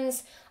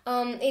friends.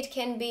 It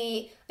can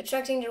be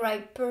attracting the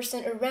right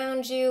person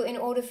around you in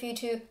order for you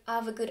to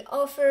have a good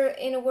offer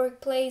in a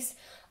workplace.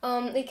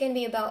 It can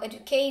be about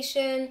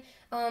education.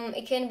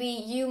 It can be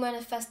you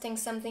manifesting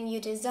something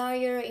you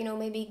desire,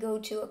 maybe go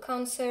to a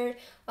concert,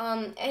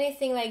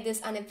 anything like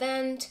this, an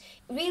event.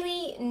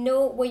 Really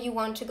know where you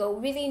want to go,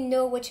 really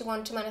know what you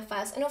want to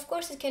manifest. And of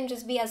course, it can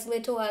just be as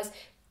little as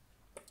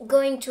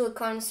going to a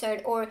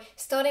concert or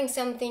starting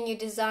something you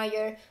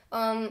desire,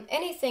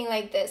 anything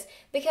like this,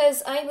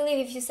 because I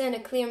believe if you send a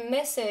clear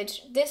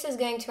message, this is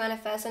going to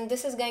manifest and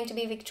this is going to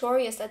be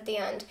victorious at the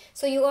end.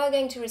 So you are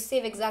going to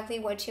receive exactly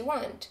what you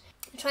want.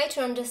 Try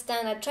to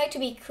understand that, try to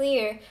be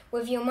clear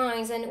with your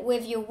minds and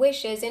with your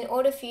wishes in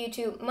order for you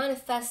to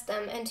manifest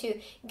them and to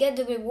get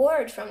the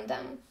reward from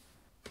them.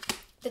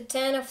 The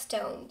Ten of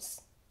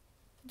Stones.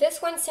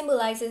 This one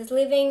symbolizes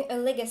leaving a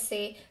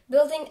legacy,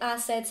 building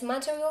assets,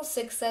 material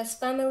success,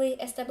 family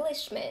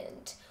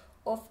establishment.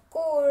 Of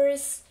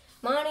course,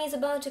 money is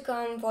about to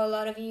come for a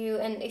lot of you,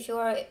 and if you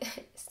are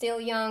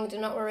still young, do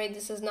not worry,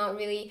 this is not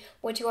really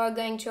what you are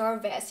going to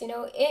harvest. You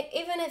know,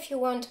 even if you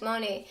want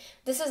money,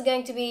 this is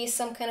going to be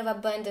some kind of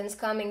abundance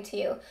coming to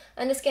you,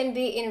 and this can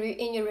be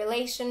in your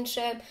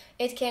relationship,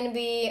 it can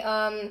be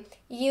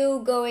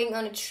you going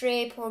on a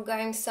trip or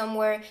going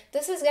somewhere.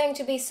 This is going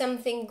to be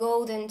something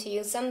golden to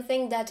you,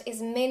 something that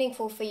is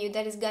meaningful for you,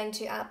 that is going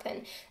to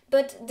happen.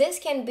 But this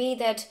can be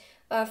that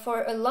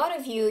for a lot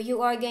of you,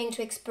 you are going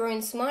to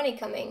experience money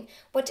coming.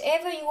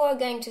 Whatever you are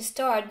going to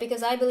start,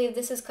 because I believe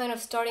this is kind of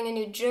starting a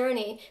new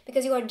journey,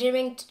 because you are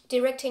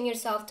directing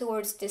yourself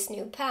towards this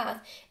new path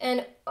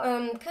and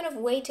kind of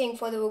waiting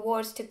for the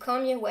rewards to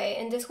come your way.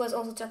 And this was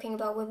also talking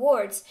about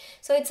rewards.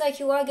 So it's like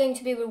you are going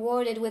to be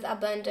rewarded with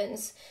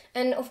abundance.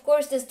 And of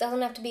course, this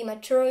doesn't have to be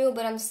material,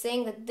 but I'm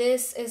saying that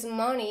this is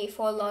money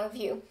for a lot of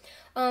you.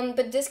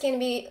 But this can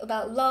be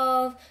about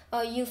love,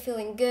 you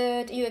feeling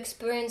good, you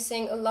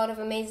experiencing a lot of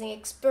amazing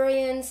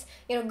experience,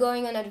 you know,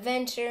 going on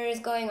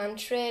adventures, going on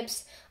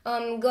trips,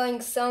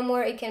 going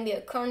somewhere. It can be a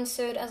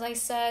concert, as I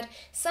said,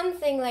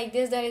 something like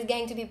this that is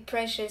going to be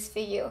precious for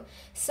you.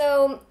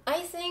 So I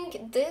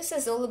think this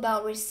is all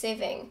about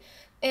receiving.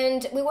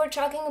 And we were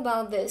talking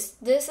about this.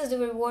 This is the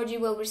reward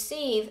you will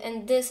receive,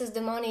 and this is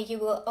the money you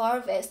will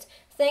harvest,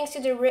 thanks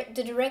to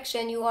the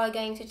direction you are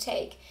going to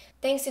take,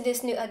 thanks to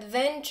this new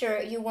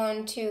adventure you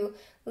want to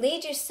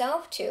lead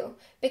yourself to.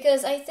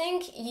 Because I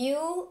think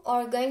you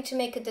are going to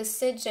make a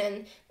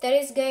decision that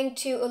is going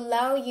to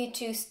allow you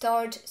to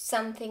start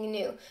something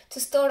new, to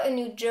start a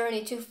new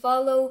journey, to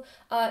follow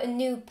a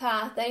new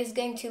path that is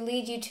going to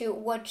lead you to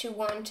what you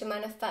want to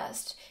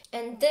manifest.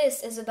 And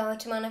this is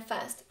about to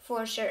manifest,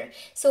 for sure.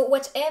 So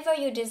whatever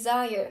you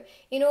desire,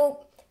 you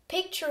know,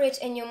 picture it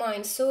in your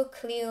mind so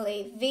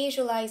clearly,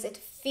 visualize it,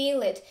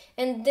 feel it,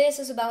 and this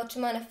is about to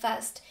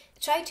manifest.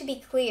 Try to be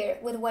clear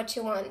with what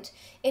you want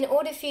in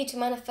order for you to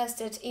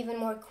manifest it even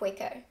more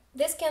quicker.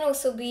 This can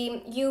also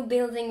be you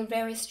building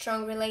very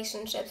strong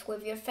relationships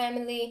with your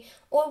family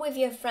or with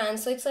your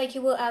friends. So it's like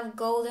you will have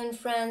golden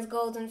friends,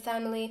 golden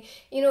family,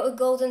 you know, a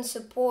golden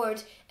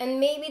support. And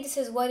maybe this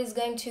is what is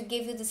going to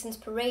give you this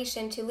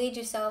inspiration to lead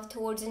yourself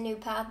towards a new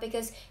path,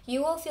 because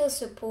you will feel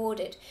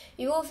supported.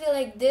 You will feel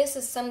like this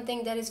is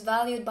something that is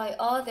valued by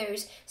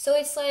others. So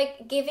it's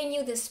like giving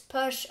you this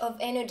push of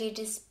energy,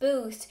 this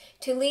boost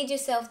to lead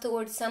yourself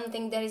towards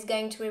something that is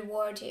going to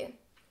reward you.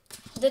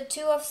 The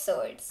Two of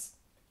Swords.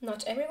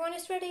 Not everyone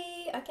is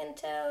ready, I can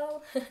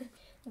tell.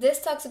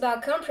 This talks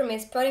about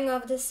compromise, putting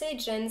off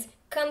decisions,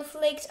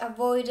 conflict,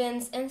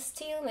 avoidance, and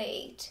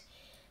stalemate.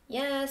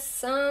 Yes,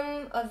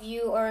 some of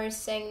you are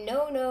saying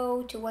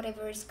no to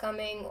whatever is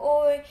coming,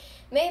 or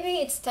maybe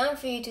it's time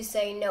for you to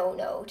say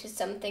no to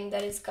something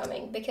that is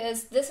coming,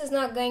 because this is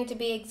not going to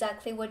be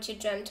exactly what you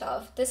dreamt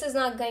of. This is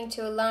not going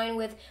to align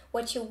with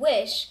what you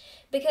wish,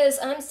 because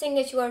I'm seeing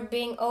that you are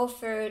being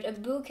offered a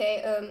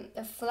bouquet,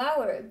 a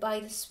flower by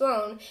the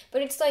throne,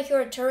 but it's like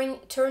you're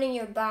turning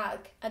your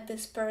back at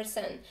this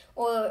person,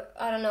 or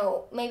I don't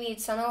know, maybe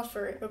it's an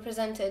offer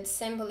represented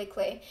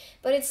symbolically,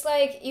 but it's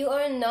like you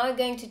are not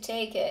going to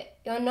take it,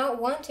 you're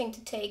not wanting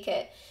to take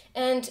it,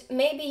 and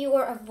maybe you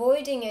are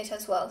avoiding it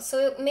as well.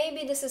 So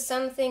maybe this is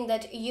something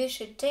that you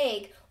should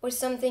take or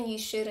something you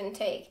shouldn't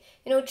take.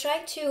 You know,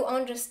 try to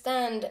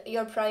understand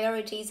your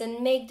priorities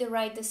and make the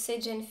right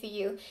decision for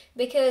you,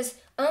 because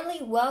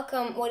only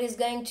welcome what is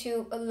going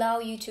to allow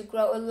you to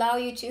grow, allow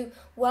you to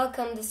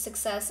welcome the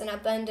success and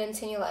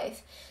abundance in your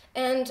life.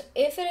 And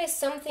if it is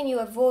something you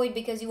avoid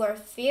because you are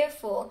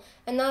fearful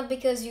and not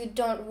because you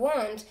don't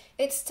want,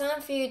 it's time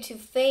for you to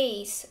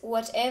face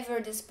whatever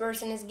this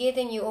person is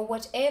giving you or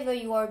whatever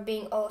you are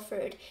being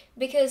offered,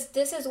 because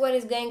this is what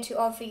is going to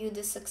offer you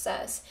the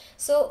success.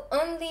 So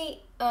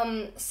only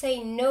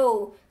say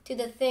no to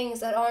the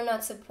things that are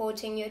not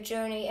supporting your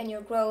journey and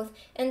your growth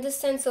and the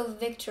sense of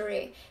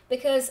victory,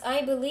 because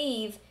I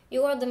believe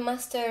you are the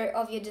master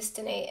of your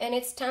destiny, and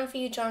it's time for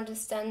you to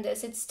understand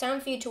this. It's time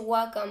for you to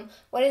welcome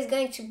what is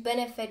going to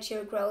benefit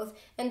your growth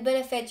and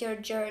benefit your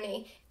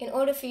journey in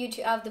order for you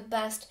to have the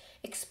best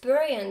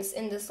experience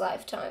in this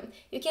lifetime.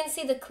 You can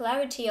see the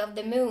clarity of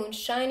the moon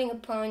shining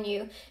upon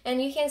you,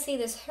 and you can see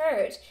this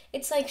heart.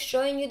 It's like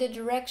showing you the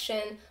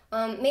direction.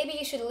 Maybe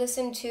you should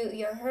listen to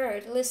your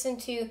heart, listen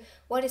to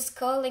what is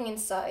calling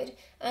inside,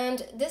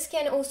 and this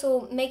can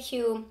also make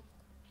you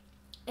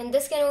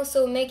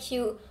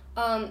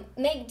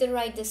make the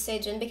right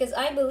decision, because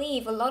I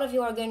believe a lot of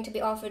you are going to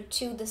be offered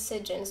two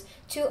decisions,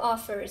 two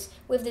offers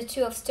with the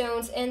Two of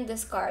Stones and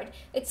this card.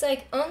 It's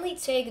like, only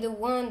take the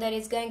one that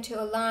is going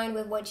to align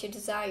with what you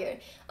desire.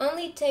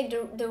 Only take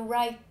the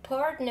right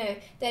partner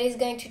that is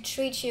going to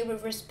treat you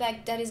with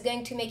respect, that is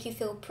going to make you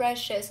feel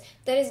precious,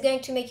 that is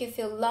going to make you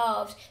feel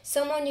loved,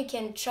 someone you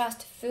can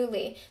trust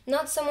fully,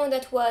 not someone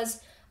that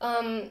was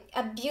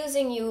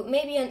abusing you.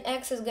 Maybe an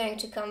ex is going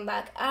to come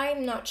back,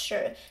 I'm not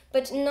sure,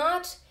 but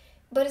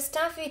it's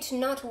time for you to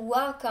not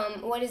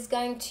welcome what is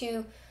going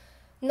to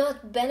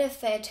not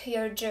benefit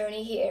your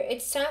journey here.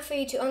 It's time for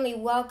you to only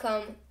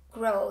welcome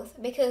growth,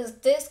 because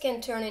this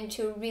can turn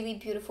into a really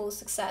beautiful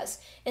success.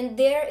 And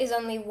there is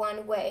only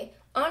one way.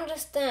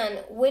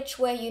 Understand which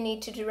way you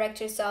need to direct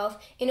yourself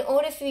in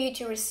order for you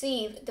to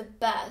receive the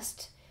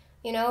best.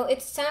 You know,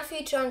 it's time for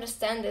you to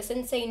understand this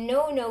and say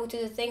no to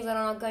the things that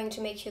are not going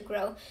to make you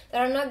grow, that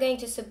are not going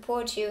to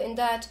support you, and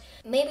that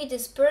maybe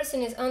this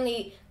person is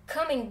only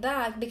coming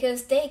back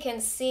because they can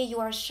see you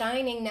are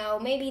shining now.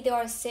 Maybe they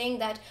are saying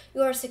that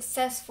you are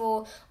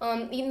successful,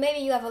 maybe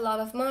you have a lot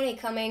of money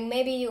coming,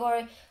 maybe you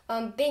are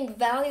being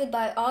valued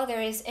by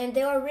others, and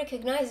they are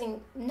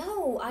recognizing,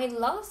 no, I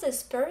lost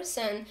this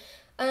person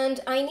and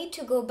I need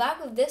to go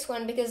back with this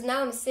one because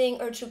now I'm seeing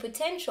her true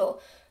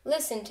potential.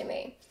 Listen to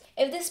me.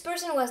 If this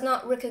person was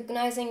not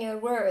recognizing your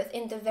worth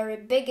in the very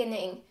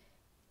beginning,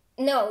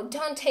 no,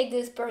 don't take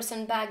this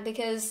person back,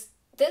 because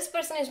this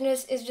person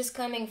is just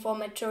coming for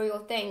material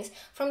things,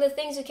 from the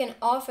things you can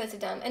offer to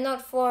them, and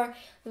not for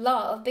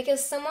love,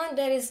 because someone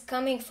that is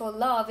coming for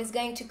love is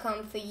going to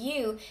come for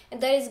you,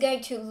 and that is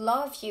going to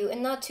love you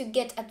and not to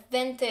get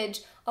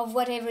advantage of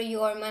whatever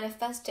you are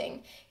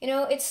manifesting. You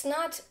know,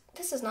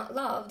 this is not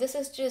love, this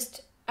is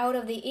just out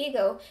of the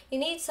ego. You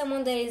need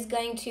someone that is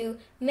going to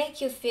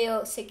make you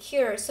feel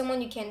secure,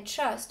 someone you can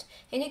trust,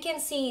 and you can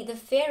see the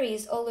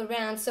fairies all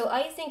around. So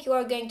I think you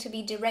are going to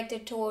be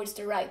directed towards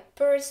the right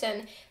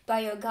person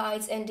by your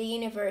guides and the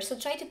universe. So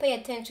try to pay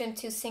attention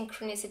to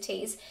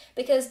synchronicities,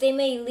 because they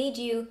may lead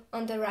you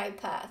on the right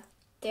path.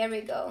 There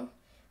we go.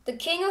 The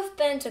King of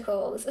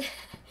Pentacles.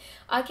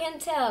 I can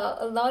tell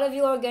a lot of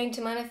you are going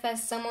to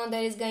manifest someone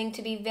that is going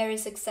to be very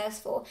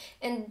successful.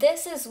 And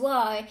this is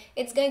why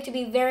it's going to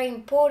be very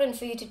important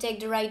for you to take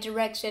the right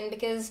direction,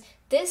 because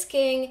this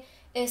king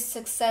is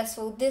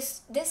successful.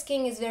 This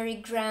king is very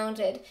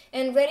grounded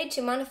and ready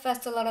to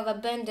manifest a lot of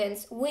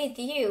abundance with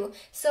you.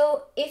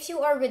 So if you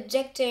are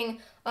rejecting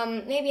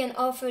maybe an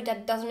offer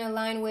that doesn't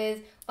align with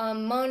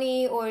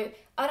money, or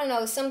I don't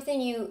know,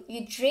 something you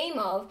dream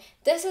of,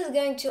 this is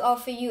going to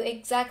offer you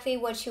exactly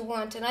what you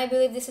want. And I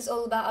believe this is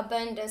all about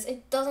abundance.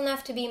 It doesn't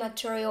have to be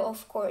material,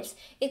 of course.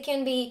 It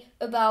can be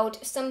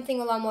about something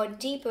a lot more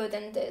deeper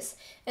than this.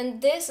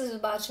 And this is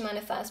about to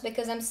manifest,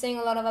 because I'm seeing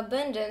a lot of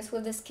abundance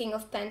with this King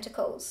of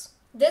Pentacles.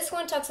 This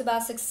one talks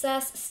about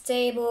success,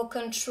 stable,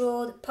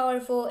 controlled,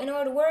 powerful, and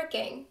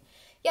hardworking.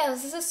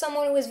 Yes, this is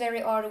someone who is very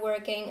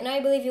hardworking, and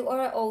I believe you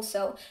are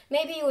also.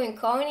 Maybe you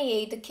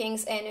incarnate the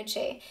King's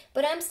energy,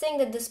 but I'm saying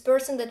that this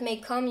person that may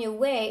come your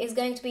way is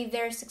going to be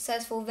very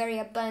successful, very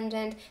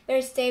abundant,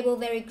 very stable,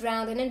 very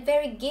grounded, and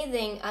very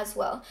giving as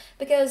well,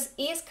 because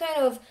he is kind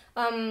of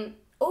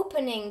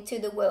opening to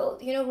the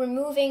world, you know,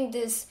 removing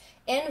this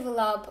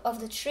envelope of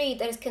the tree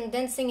that is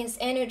condensing his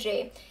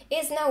energy,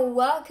 is now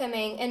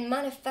welcoming and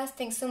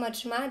manifesting so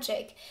much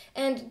magic.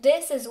 And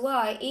this is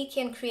why he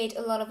can create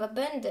a lot of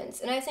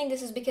abundance. And I think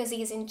this is because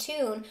he is in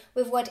tune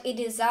with what he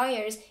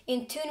desires,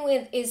 in tune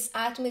with his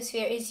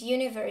atmosphere, his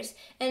universe,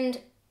 and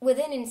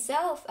within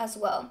himself as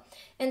well.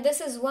 And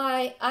this is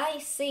why I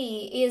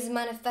see he is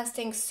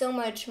manifesting so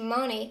much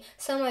money,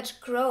 so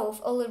much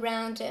growth all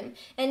around him.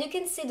 And you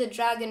can see the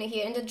dragon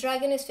here, and the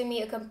dragon is for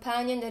me a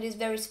companion that is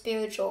very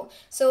spiritual.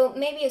 So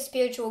maybe a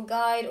spiritual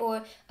guide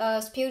or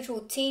a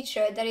spiritual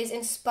teacher that is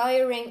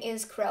inspiring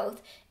his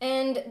growth.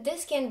 And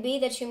this can be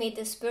that you meet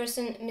this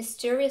person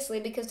mysteriously,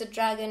 because the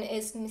dragon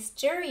is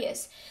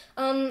mysterious.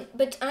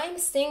 But I'm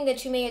seeing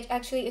that you may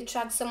actually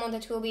attract someone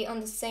that will be on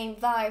the same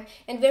vibe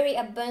and very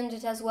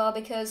abundant as well,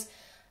 because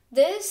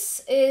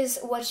this is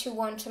what you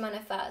want to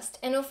manifest.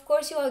 And of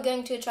course you are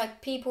going to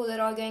attract people that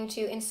are going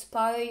to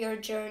inspire your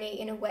journey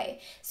in a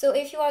way. So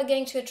if you are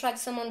going to attract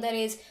someone that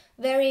is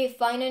very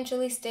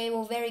financially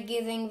stable, very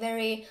giving,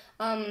 very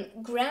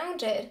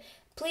grounded,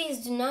 please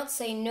do not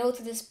say no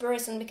to this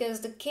person,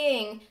 because the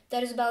king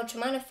that is about to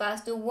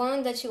manifest, the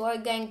one that you are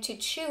going to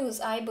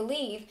choose, I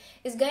believe,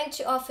 is going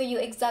to offer you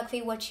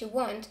exactly what you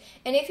want.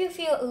 And if you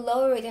feel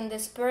lower than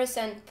this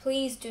person,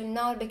 please do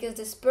not, because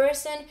this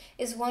person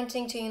is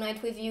wanting to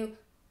unite with you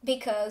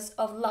because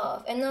of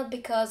love and not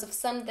because of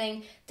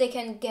something they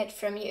can get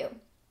from you.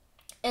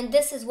 And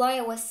this is why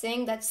I was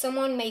saying that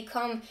someone may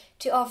come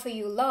to offer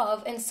you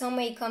love, and some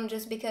may come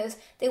just because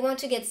they want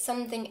to get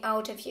something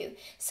out of you.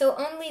 So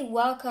only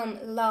welcome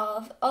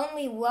love,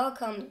 only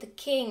welcome the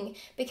king,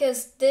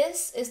 because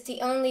this is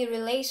the only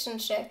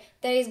relationship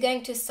that is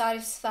going to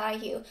satisfy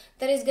you,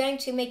 that is going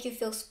to make you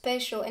feel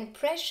special and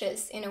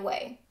precious in a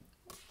way.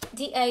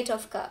 The Eight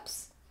of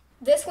Cups.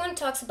 This one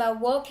talks about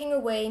walking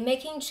away,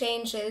 making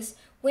changes,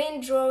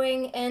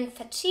 withdrawing, and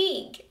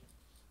fatigue.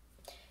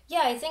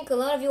 Yeah, I think a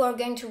lot of you are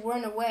going to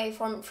run away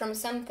from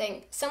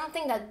something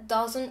that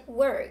doesn't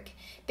work,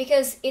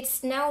 because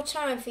it's now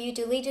time for you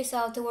to lead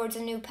yourself towards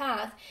a new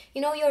path.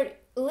 You're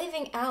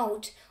living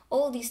out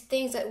all these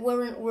things that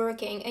weren't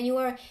working, and you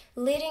are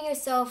leading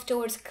yourself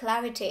towards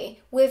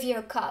clarity with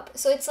your cup.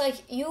 So it's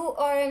like you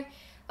are,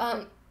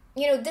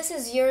 this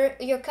is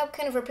your cup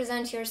kind of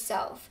represents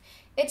yourself.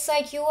 It's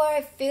like you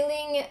are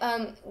feeling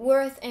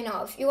worth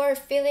enough. You are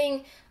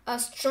feeling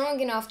strong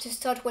enough to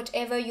start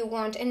whatever you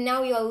want, and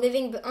now you are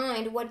leaving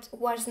behind what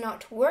was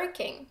not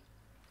working.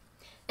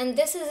 And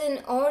this is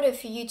in order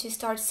for you to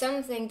start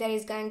something that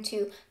is going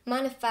to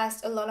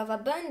manifest a lot of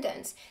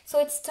abundance. So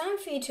it's time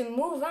for you to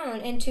move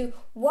on and to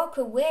walk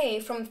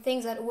away from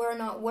things that were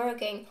not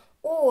working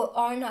or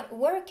are not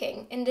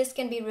working. And this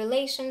can be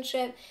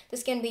relationship,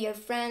 this can be your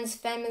friends,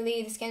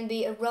 family, this can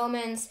be a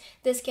romance,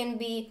 this can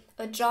be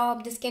a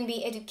job, this can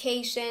be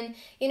education.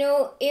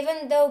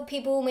 Even though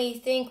people may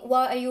think,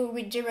 why are you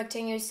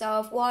redirecting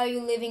yourself? Why are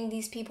you leaving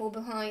these people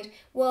behind?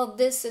 Well,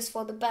 this is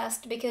for the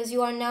best, because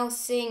you are now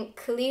seeing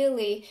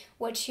clearly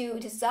what you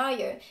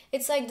desire.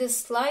 It's like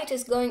this light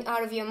is going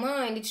out of your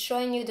mind. It's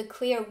showing you the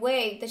clear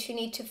way that you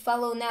need to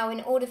follow now in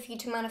order for you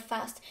to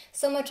manifest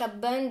so much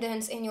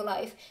abundance in your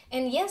life.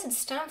 And yes,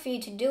 it's time for you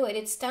to do it.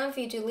 It's time for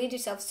you to lead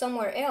yourself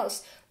somewhere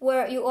else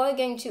where you are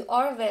going to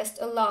harvest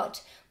a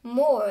lot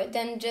more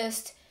than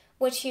just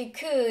what you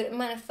could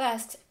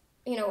manifest,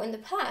 in the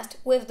past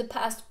with the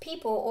past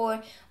people,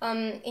 or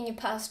in your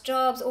past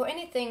jobs or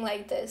anything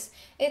like this.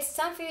 It's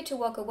time for you to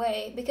walk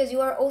away, because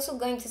you are also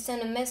going to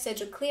send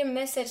a clear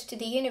message to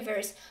the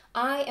universe.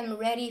 I am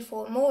ready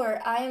for more.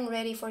 I am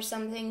ready for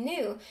something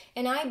new.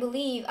 And I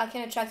believe I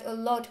can attract a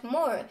lot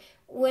more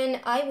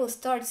when I will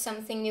start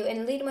something new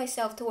and lead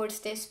myself towards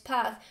this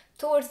path,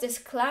 towards this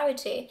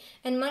clarity,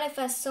 and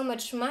manifest so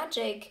much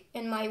magic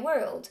in my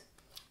world.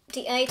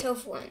 The Eight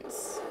of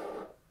Wands.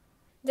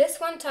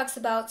 This one talks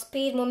about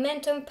speed,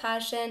 momentum,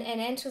 passion,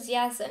 and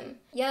enthusiasm.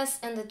 Yes,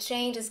 and the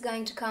change is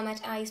going to come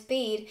at high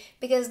speed,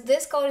 because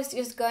this card is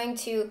just going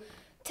to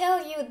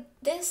tell you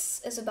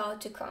this is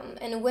about to come.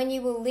 And when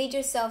you will lead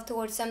yourself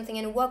towards something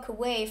and walk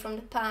away from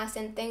the past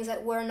and things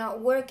that were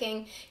not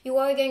working, you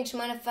are going to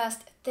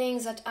manifest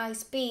things at high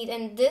speed,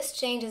 and this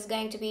change is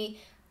going to be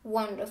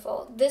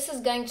wonderful. This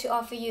is going to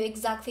offer you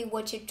exactly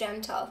what you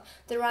dreamt of.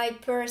 The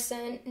right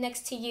person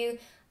next to you,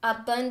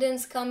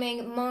 abundance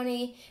coming,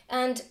 money,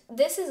 and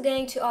this is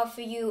going to offer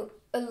you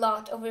a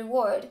lot of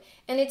reward.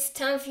 And it's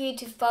time for you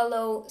to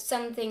follow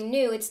something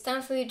new. It's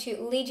time for you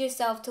to lead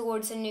yourself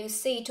towards a new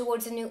sea,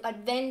 towards a new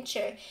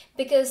adventure,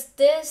 because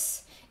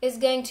this is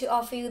going to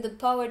offer you the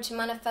power to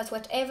manifest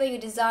whatever you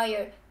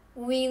desire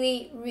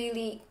really,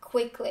 really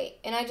quickly.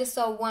 And I just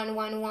saw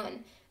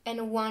 111 and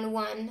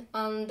 11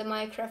 on the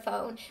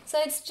microphone. So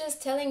it's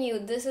just telling you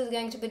this is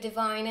going to be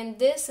divine, and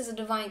this is a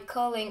divine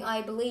calling,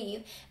 I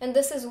believe. And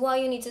this is why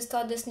you need to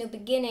start this new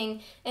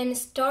beginning and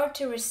start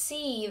to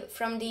receive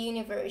from the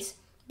universe.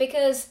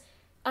 Because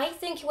I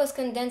think you was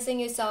condensing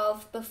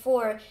yourself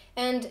before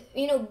and,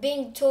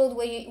 being told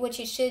what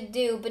you should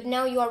do, but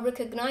now you are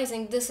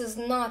recognizing this is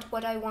not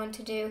what I want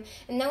to do.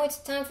 And now it's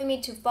time for me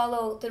to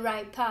follow the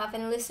right path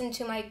and listen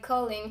to my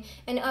calling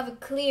and have a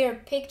clear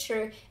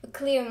picture, a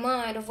clear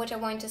mind of what I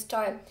want to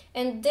start.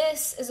 And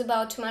this is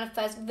about to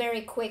manifest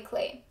very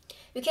quickly.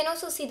 You can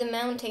also see the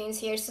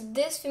mountains here, so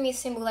this for me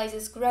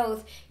symbolizes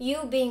growth, you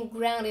being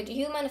grounded,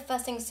 you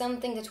manifesting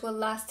something that will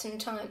last in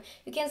time.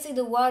 You can see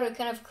the water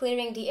kind of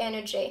clearing the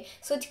energy,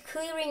 so it's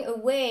clearing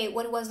away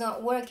what was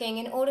not working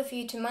in order for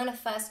you to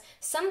manifest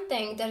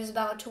something that is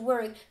about to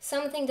work,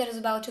 something that is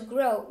about to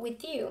grow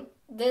with you.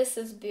 This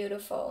is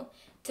beautiful.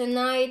 The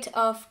Knight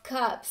of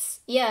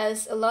Cups.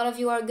 Yes, a lot of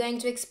you are going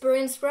to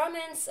experience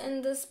romance,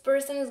 and this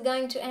person is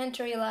going to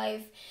enter your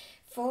life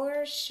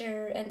for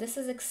sure, and this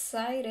is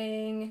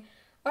exciting.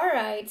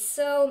 Alright,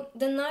 so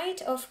the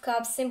Knight of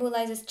Cups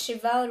symbolizes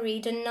chivalry,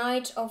 the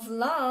Knight of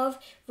Love,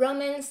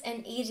 romance,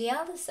 and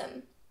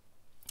idealism.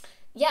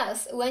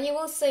 Yes, when you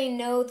will say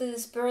no to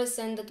this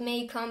person that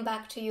may come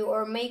back to you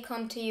or may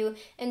come to you,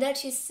 and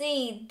that you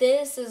see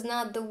this is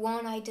not the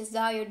one I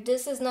desire,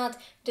 this is not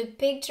the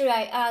picture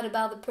I had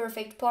about the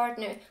perfect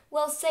partner,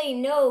 well, say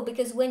no,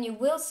 because when you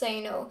will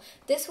say no,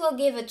 this will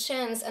give a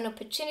chance, an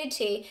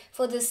opportunity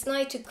for this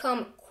knight to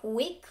come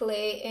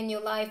quickly in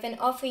your life and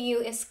offer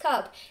you his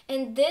cup.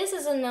 And this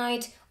is a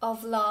knight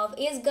of love.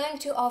 He is going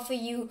to offer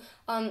you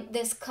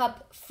this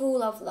cup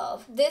full of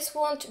love. This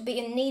won't be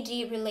a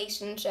needy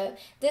relationship.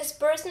 This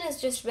person is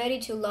just ready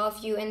to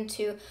love you and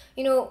to,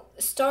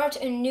 start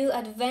a new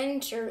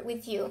adventure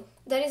with you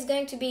that is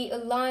going to be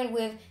aligned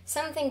with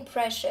something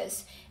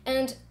precious.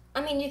 And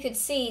you could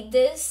see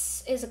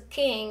this is a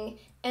king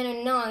and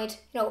a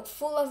knight,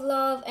 full of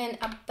love and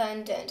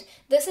abundant.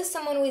 This is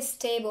someone who is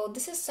stable.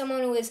 This is someone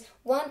who is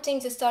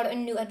wanting to start a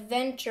new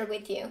adventure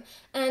with you.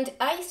 And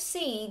I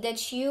see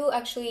that you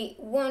actually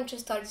want to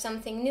start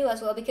something new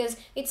as well, because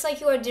it's like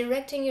you are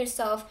directing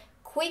yourself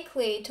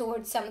quickly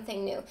towards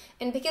something new.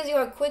 And because you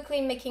are quickly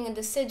making a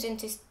decision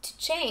to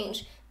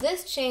change,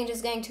 this change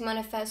is going to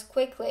manifest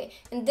quickly,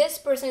 and this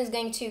person is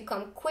going to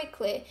come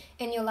quickly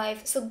in your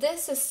life. So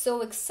this is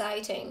so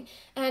exciting,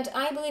 and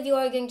I believe you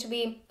are going to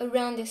be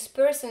around this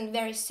person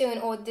very soon,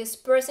 or this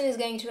person is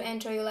going to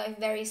enter your life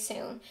very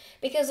soon,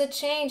 because the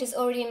change is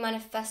already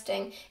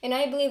manifesting, and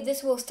I believe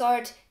this will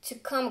start to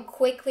come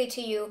quickly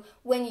to you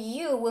when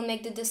you will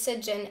make the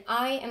decision,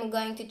 I am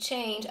going to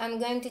change, I'm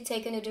going to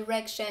take a new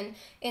direction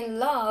in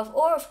love,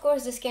 or of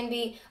course this can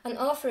be an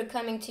offer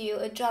coming to you,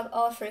 a job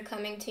offer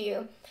coming to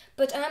you.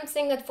 But I'm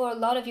saying that for a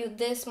lot of you,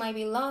 this might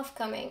be love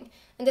coming,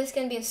 and this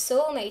can be a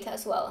soulmate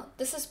as well.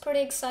 This is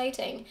pretty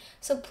exciting.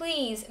 So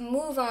please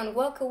move on,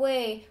 walk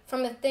away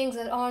from the things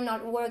that are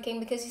not working,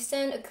 because you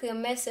send a clear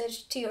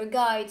message to your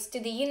guides, to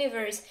the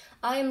universe,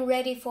 I am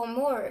ready for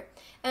more.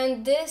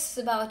 And this is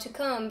about to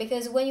come,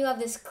 because when you have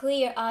this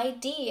clear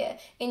idea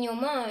in your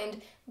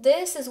mind,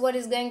 this is what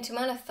is going to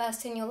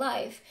manifest in your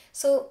life.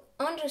 So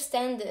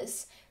understand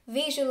this,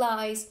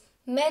 visualize,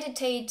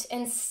 meditate,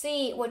 and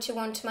see what you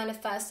want to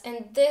manifest,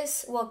 and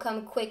this will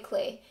come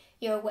quickly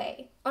your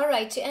way.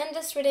 Alright, to end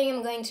this reading,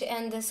 I'm going to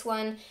end this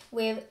one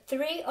with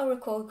 3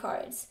 oracle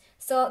cards.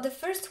 So the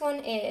first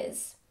one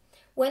is,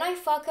 when I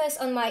focus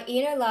on my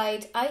inner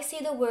light, I see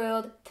the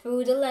world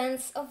through the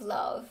lens of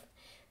love.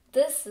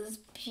 This is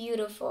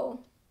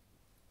beautiful.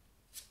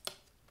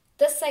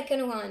 The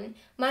second one,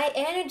 my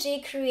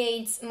energy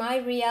creates my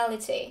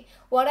reality.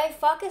 What I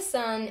focus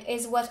on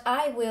is what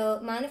I will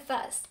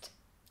manifest.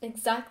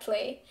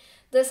 Exactly.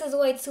 This is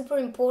why it's super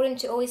important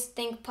to always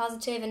think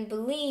positive and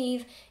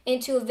believe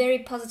into a very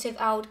positive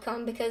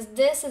outcome, because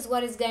this is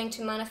what is going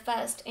to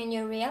manifest in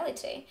your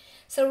reality.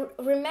 So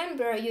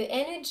remember, your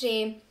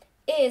energy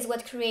is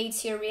what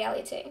creates your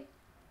reality.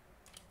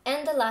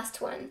 And the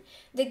last one,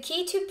 the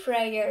key to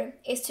prayer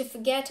is to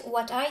forget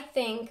what I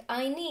think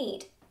I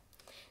need.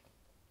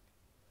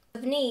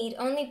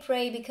 Only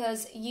pray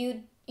because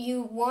you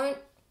want.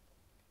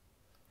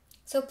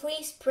 So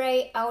please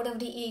pray out of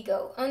the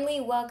ego. Only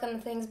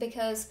welcome things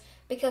because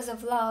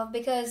of love,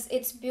 because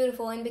it's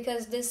beautiful, and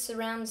because this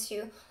surrounds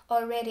you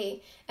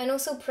already. And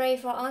also pray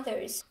for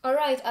others.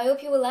 Alright, I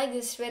hope you will like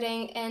this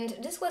reading, and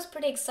this was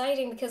pretty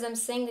exciting because I'm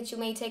saying that you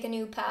may take a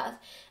new path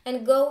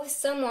and go with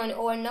someone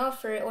or an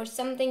offer or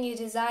something you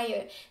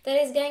desire that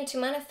is going to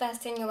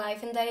manifest in your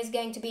life, and that is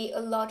going to be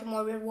a lot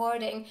more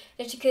rewarding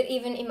than you could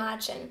even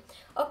imagine.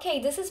 Okay,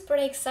 this is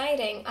pretty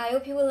exciting. I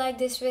hope you will like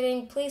this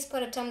reading. Please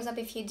put a thumbs up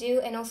if you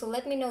do, and also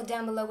let me know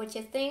down below what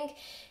you think.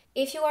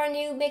 If you are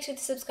new, make sure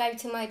to subscribe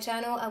to my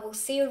channel. I will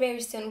see you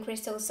very soon,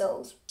 Crystal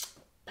Souls.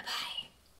 Bye-bye.